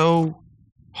fucks so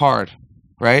hard,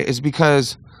 right? Is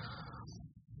because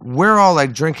we're all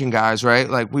like drinking guys, right?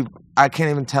 Like I can't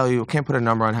even tell you. Can't put a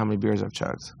number on how many beers I've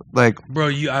chugged. Like,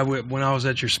 Bro, when I was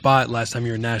at your spot last time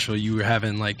you were in Nashville, you were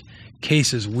having like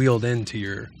cases wheeled into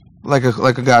your like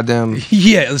a goddamn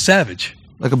yeah, the Savage.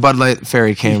 like a Bud Light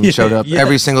ferry came Yeah, showed up yes.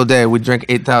 every single day. We'd drink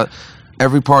 8,000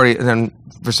 every party, and then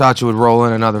Versace would roll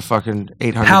in another fucking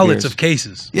 800 Pallets beers. of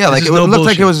cases. Yeah, This like is it no looked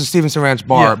like bullshit. it was a Stevenson Ranch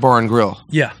bar and grill,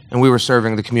 Yeah. and we were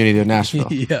serving the community of Nashville.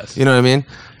 Yes. You know what I mean?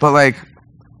 But like,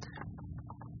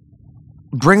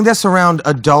 bring this around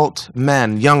adult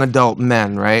men, young adult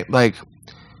men, right? Like,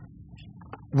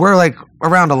 we're like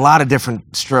around a lot of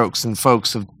different strokes and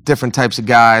folks of different types of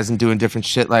guys and doing different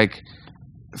shit. Like,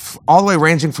 all the way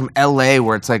ranging from LA,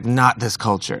 where it's like not this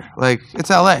culture. Like, it's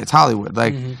LA, it's Hollywood.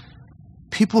 Like,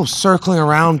 people circling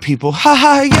around people, ha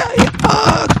ha,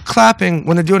 yeah, clapping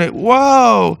when they're doing it.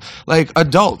 Whoa! Like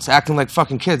adults acting like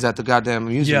fucking kids at the goddamn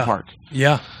amusement park.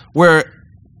 Yeah. Where,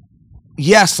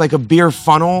 yes, like a beer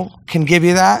funnel can give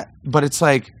you that, but it's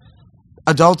like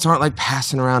adults aren't like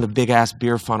passing around a big ass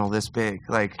beer funnel this big.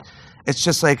 Like, it's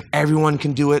just like everyone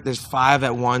can do it. There's 5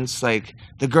 at once. Like,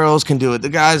 the girls can do it, the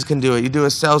guys can do it. You do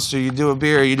a seltzer, you do a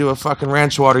beer, you do a fucking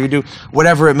ranch water, you do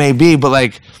whatever it may be. But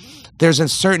like, there's a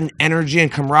certain energy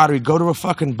and camaraderie. Go to a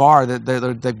fucking bar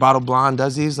that like Bottle Blonde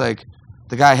does these. Like,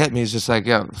 the guy hit me. He's just like,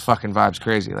 yo, the fucking vibe's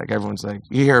crazy. Like, everyone's like,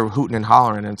 you hear hooting and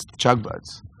hollering, and it's the Chug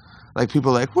Buds. Like,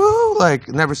 people like, woo, like,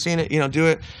 never seen it, do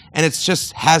it. And it's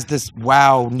just has this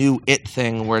wow, new it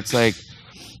thing where it's like,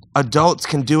 adults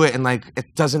can do it, and like,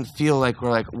 it doesn't feel like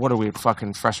we're like, what are we,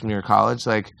 fucking freshman year of college?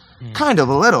 Like, kind of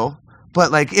a little.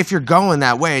 But like, if you're going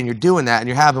that way and you're doing that and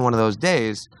you're having one of those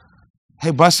days,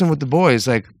 hey, busting with the boys,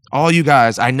 like, all you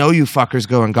guys, I know you fuckers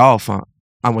go and golf on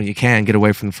when you can, get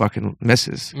away from the fucking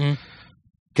missus.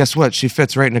 Guess what? She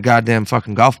fits right in a goddamn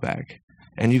fucking golf bag.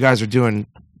 And you guys are doing,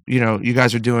 you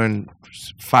guys are doing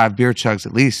 5 beer chugs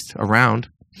at least around.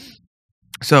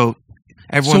 So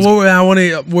everyone's...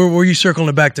 So where were you circling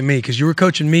it back to me? Because you were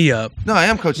coaching me up. No, I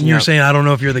am coaching And you you're up. saying, I don't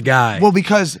know if you're the guy. Well,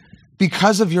 because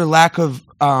of your lack of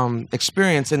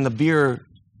experience in the beer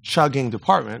chugging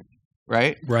department,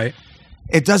 right? Right.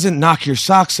 It doesn't knock your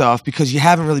socks off because you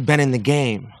haven't really been in the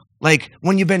game. Like,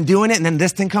 when you've been doing it and then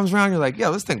this thing comes around, you're like,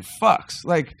 yo, this thing fucks.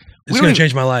 Like, It's going to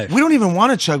change my life. we don't even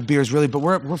want to chug beers really, but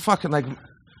we're fucking like,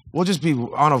 we'll just be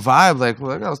on a vibe like, we're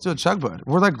like, oh, let's do a Chug Bud.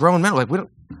 We're like grown men. Like,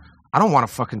 I don't want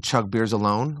to fucking chug beers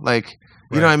alone. Like,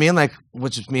 you know what I mean? Like,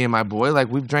 which is me and my boy. Like,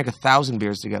 we've drank 1,000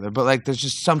 beers together, but like, there's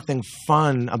just something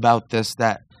fun about this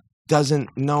that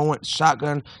doesn't know what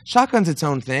shotgun's its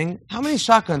own thing. How many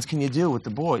shotguns can you do with the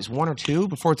boys? 1 or 2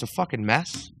 before it's a fucking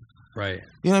mess? Right.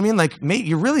 You know what I mean? Like, mate,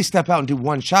 you really step out and do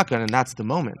 1 shotgun, and that's the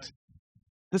moment.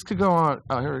 This could go on.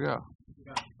 Oh, here we go. We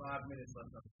got 5 minutes left.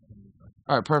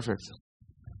 All right, perfect.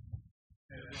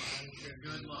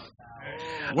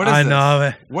 What is I this?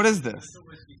 know. What is this?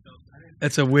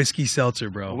 It's a whiskey seltzer,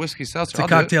 bro. A whiskey seltzer. It's a I'll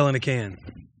do it. cocktail in a can.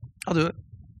 I'll do it.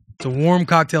 It's a warm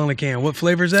cocktail in a can. What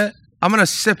flavor is that? I'm gonna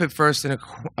sip it first and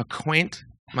acquaint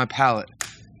my palate.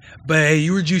 But hey,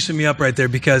 you were juicing me up right there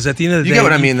because at the end of the You day, get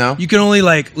what I mean, though. You can only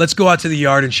let's go out to the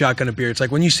yard and shotgun a beer. It's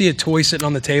like when you see a toy sitting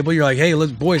on the table, you're like, hey,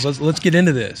 let's get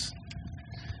into this.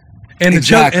 And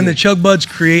Exactly. the chug buds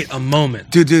create a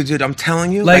moment, Dude, I'm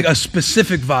telling you, like a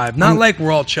specific vibe. Not like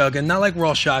we're all chugging, not like we're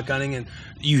all shotgunning and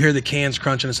you hear the cans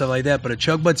crunching and stuff like that. But a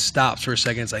chug bud stops for a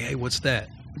second. It's like, hey, what's that?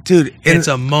 dude, And it's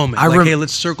a moment. I Hey,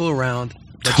 let's circle around.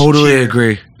 Let's totally cheer.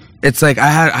 agree. It's like I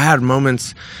had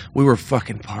moments we were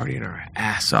fucking partying our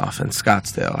ass off in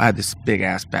Scottsdale. I had this big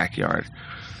ass backyard.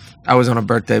 I was on a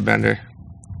birthday bender.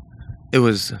 It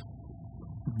was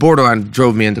borderline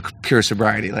drove me into pure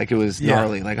sobriety. Like, it was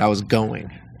gnarly. Like, I was going.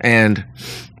 And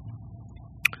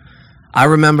I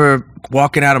remember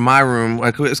walking out of my room,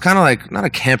 like, it was kind of like not a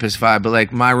campus vibe, but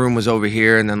like my room was over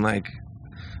here, and then like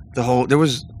there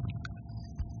was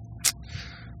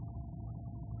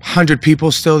 100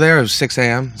 people still there. It was 6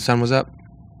 a.m. Sun was up.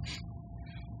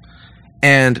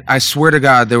 And I swear to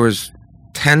God, there was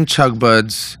 10 Chug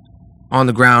Buds on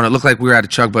the ground. It looked like we were at a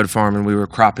Chug Bud farm and we were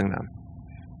cropping them.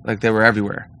 Like, they were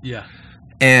everywhere. Yeah.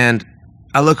 And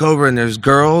I look over and there's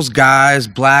girls, guys,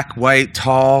 black, white,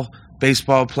 tall,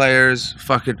 baseball players,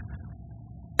 fucking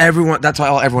everyone. That's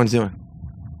all everyone's doing.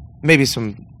 Maybe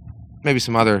some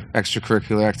other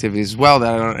extracurricular activities as well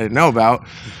that I don't know about.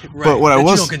 Right. But what That I you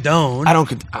was, don't condone.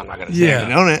 I'm not gonna say Yeah. I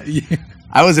condone it. Yeah.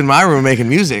 I was in my room making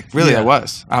music. Really, Yeah. I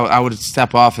was. I would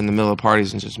step off in the middle of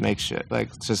parties and just make shit. Like,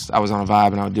 I was on a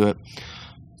vibe and I would do it.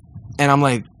 And I'm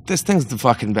like, this thing's the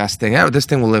fucking best thing ever. This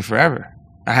thing will live forever.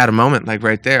 I had a moment, like,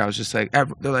 right there. I was just like,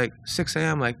 they're like, 6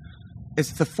 a.m. Like,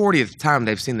 it's the 40th time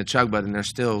they've seen the Chug Bud and they're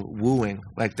still wooing.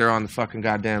 Like, they're on the fucking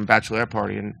goddamn bachelorette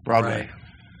party in Broadway.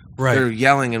 Right. They're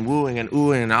yelling and wooing and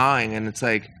oohing and ahhing. And it's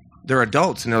like, they're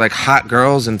adults and they're like hot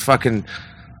girls and fucking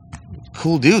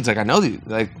cool dudes. Like, I know these.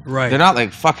 Like, Right. they're not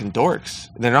like fucking dorks.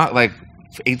 They're not like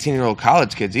 18-year-old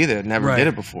college kids either. Never Right. did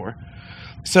it before.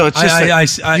 So it's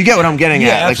just you get what I'm getting yeah,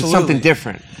 at. Like, it's something absolutely.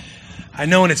 different. I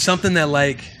know, and it's something that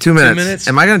like 2 minutes.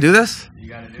 Am I gonna do this?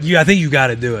 I think you got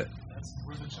to do it.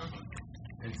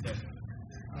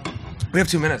 We have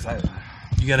 2 minutes.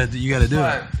 You got to do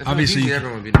it. Obviously, you-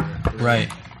 everyone would be doing it. right.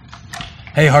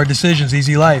 Hey, hard decisions,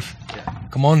 easy life. Yeah.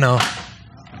 Come on now.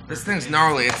 This thing's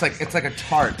gnarly. It's like a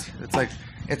tart. It's like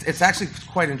it's actually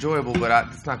quite enjoyable, but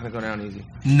it's not gonna go down easy.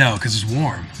 No, because it's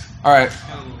warm. All right,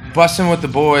 busting with the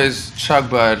boys, Chug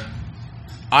Bud.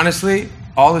 Honestly,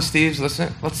 all the Steves,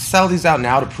 listen, let's sell these out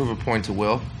now to prove a point to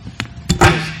Will.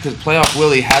 Because Playoff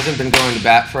Willie hasn't been going to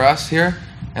bat for us here,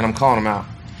 and I'm calling him out.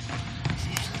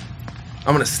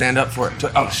 I'm gonna stand up for it.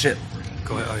 Oh shit.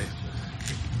 Go ahead. Oh, yeah.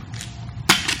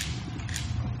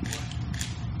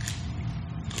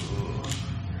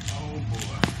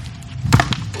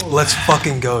 Let's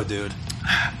fucking go, dude.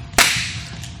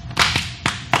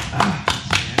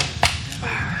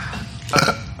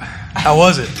 How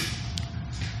was it?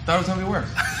 Thought it was gonna be worse.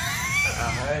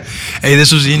 Hey,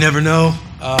 this was You Never Know.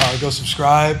 Go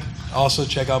subscribe. Also,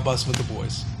 check out Bustin' with the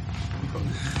Boys.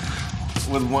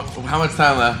 How much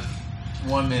time left?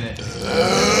 1 minute.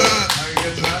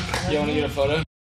 You want to get a photo?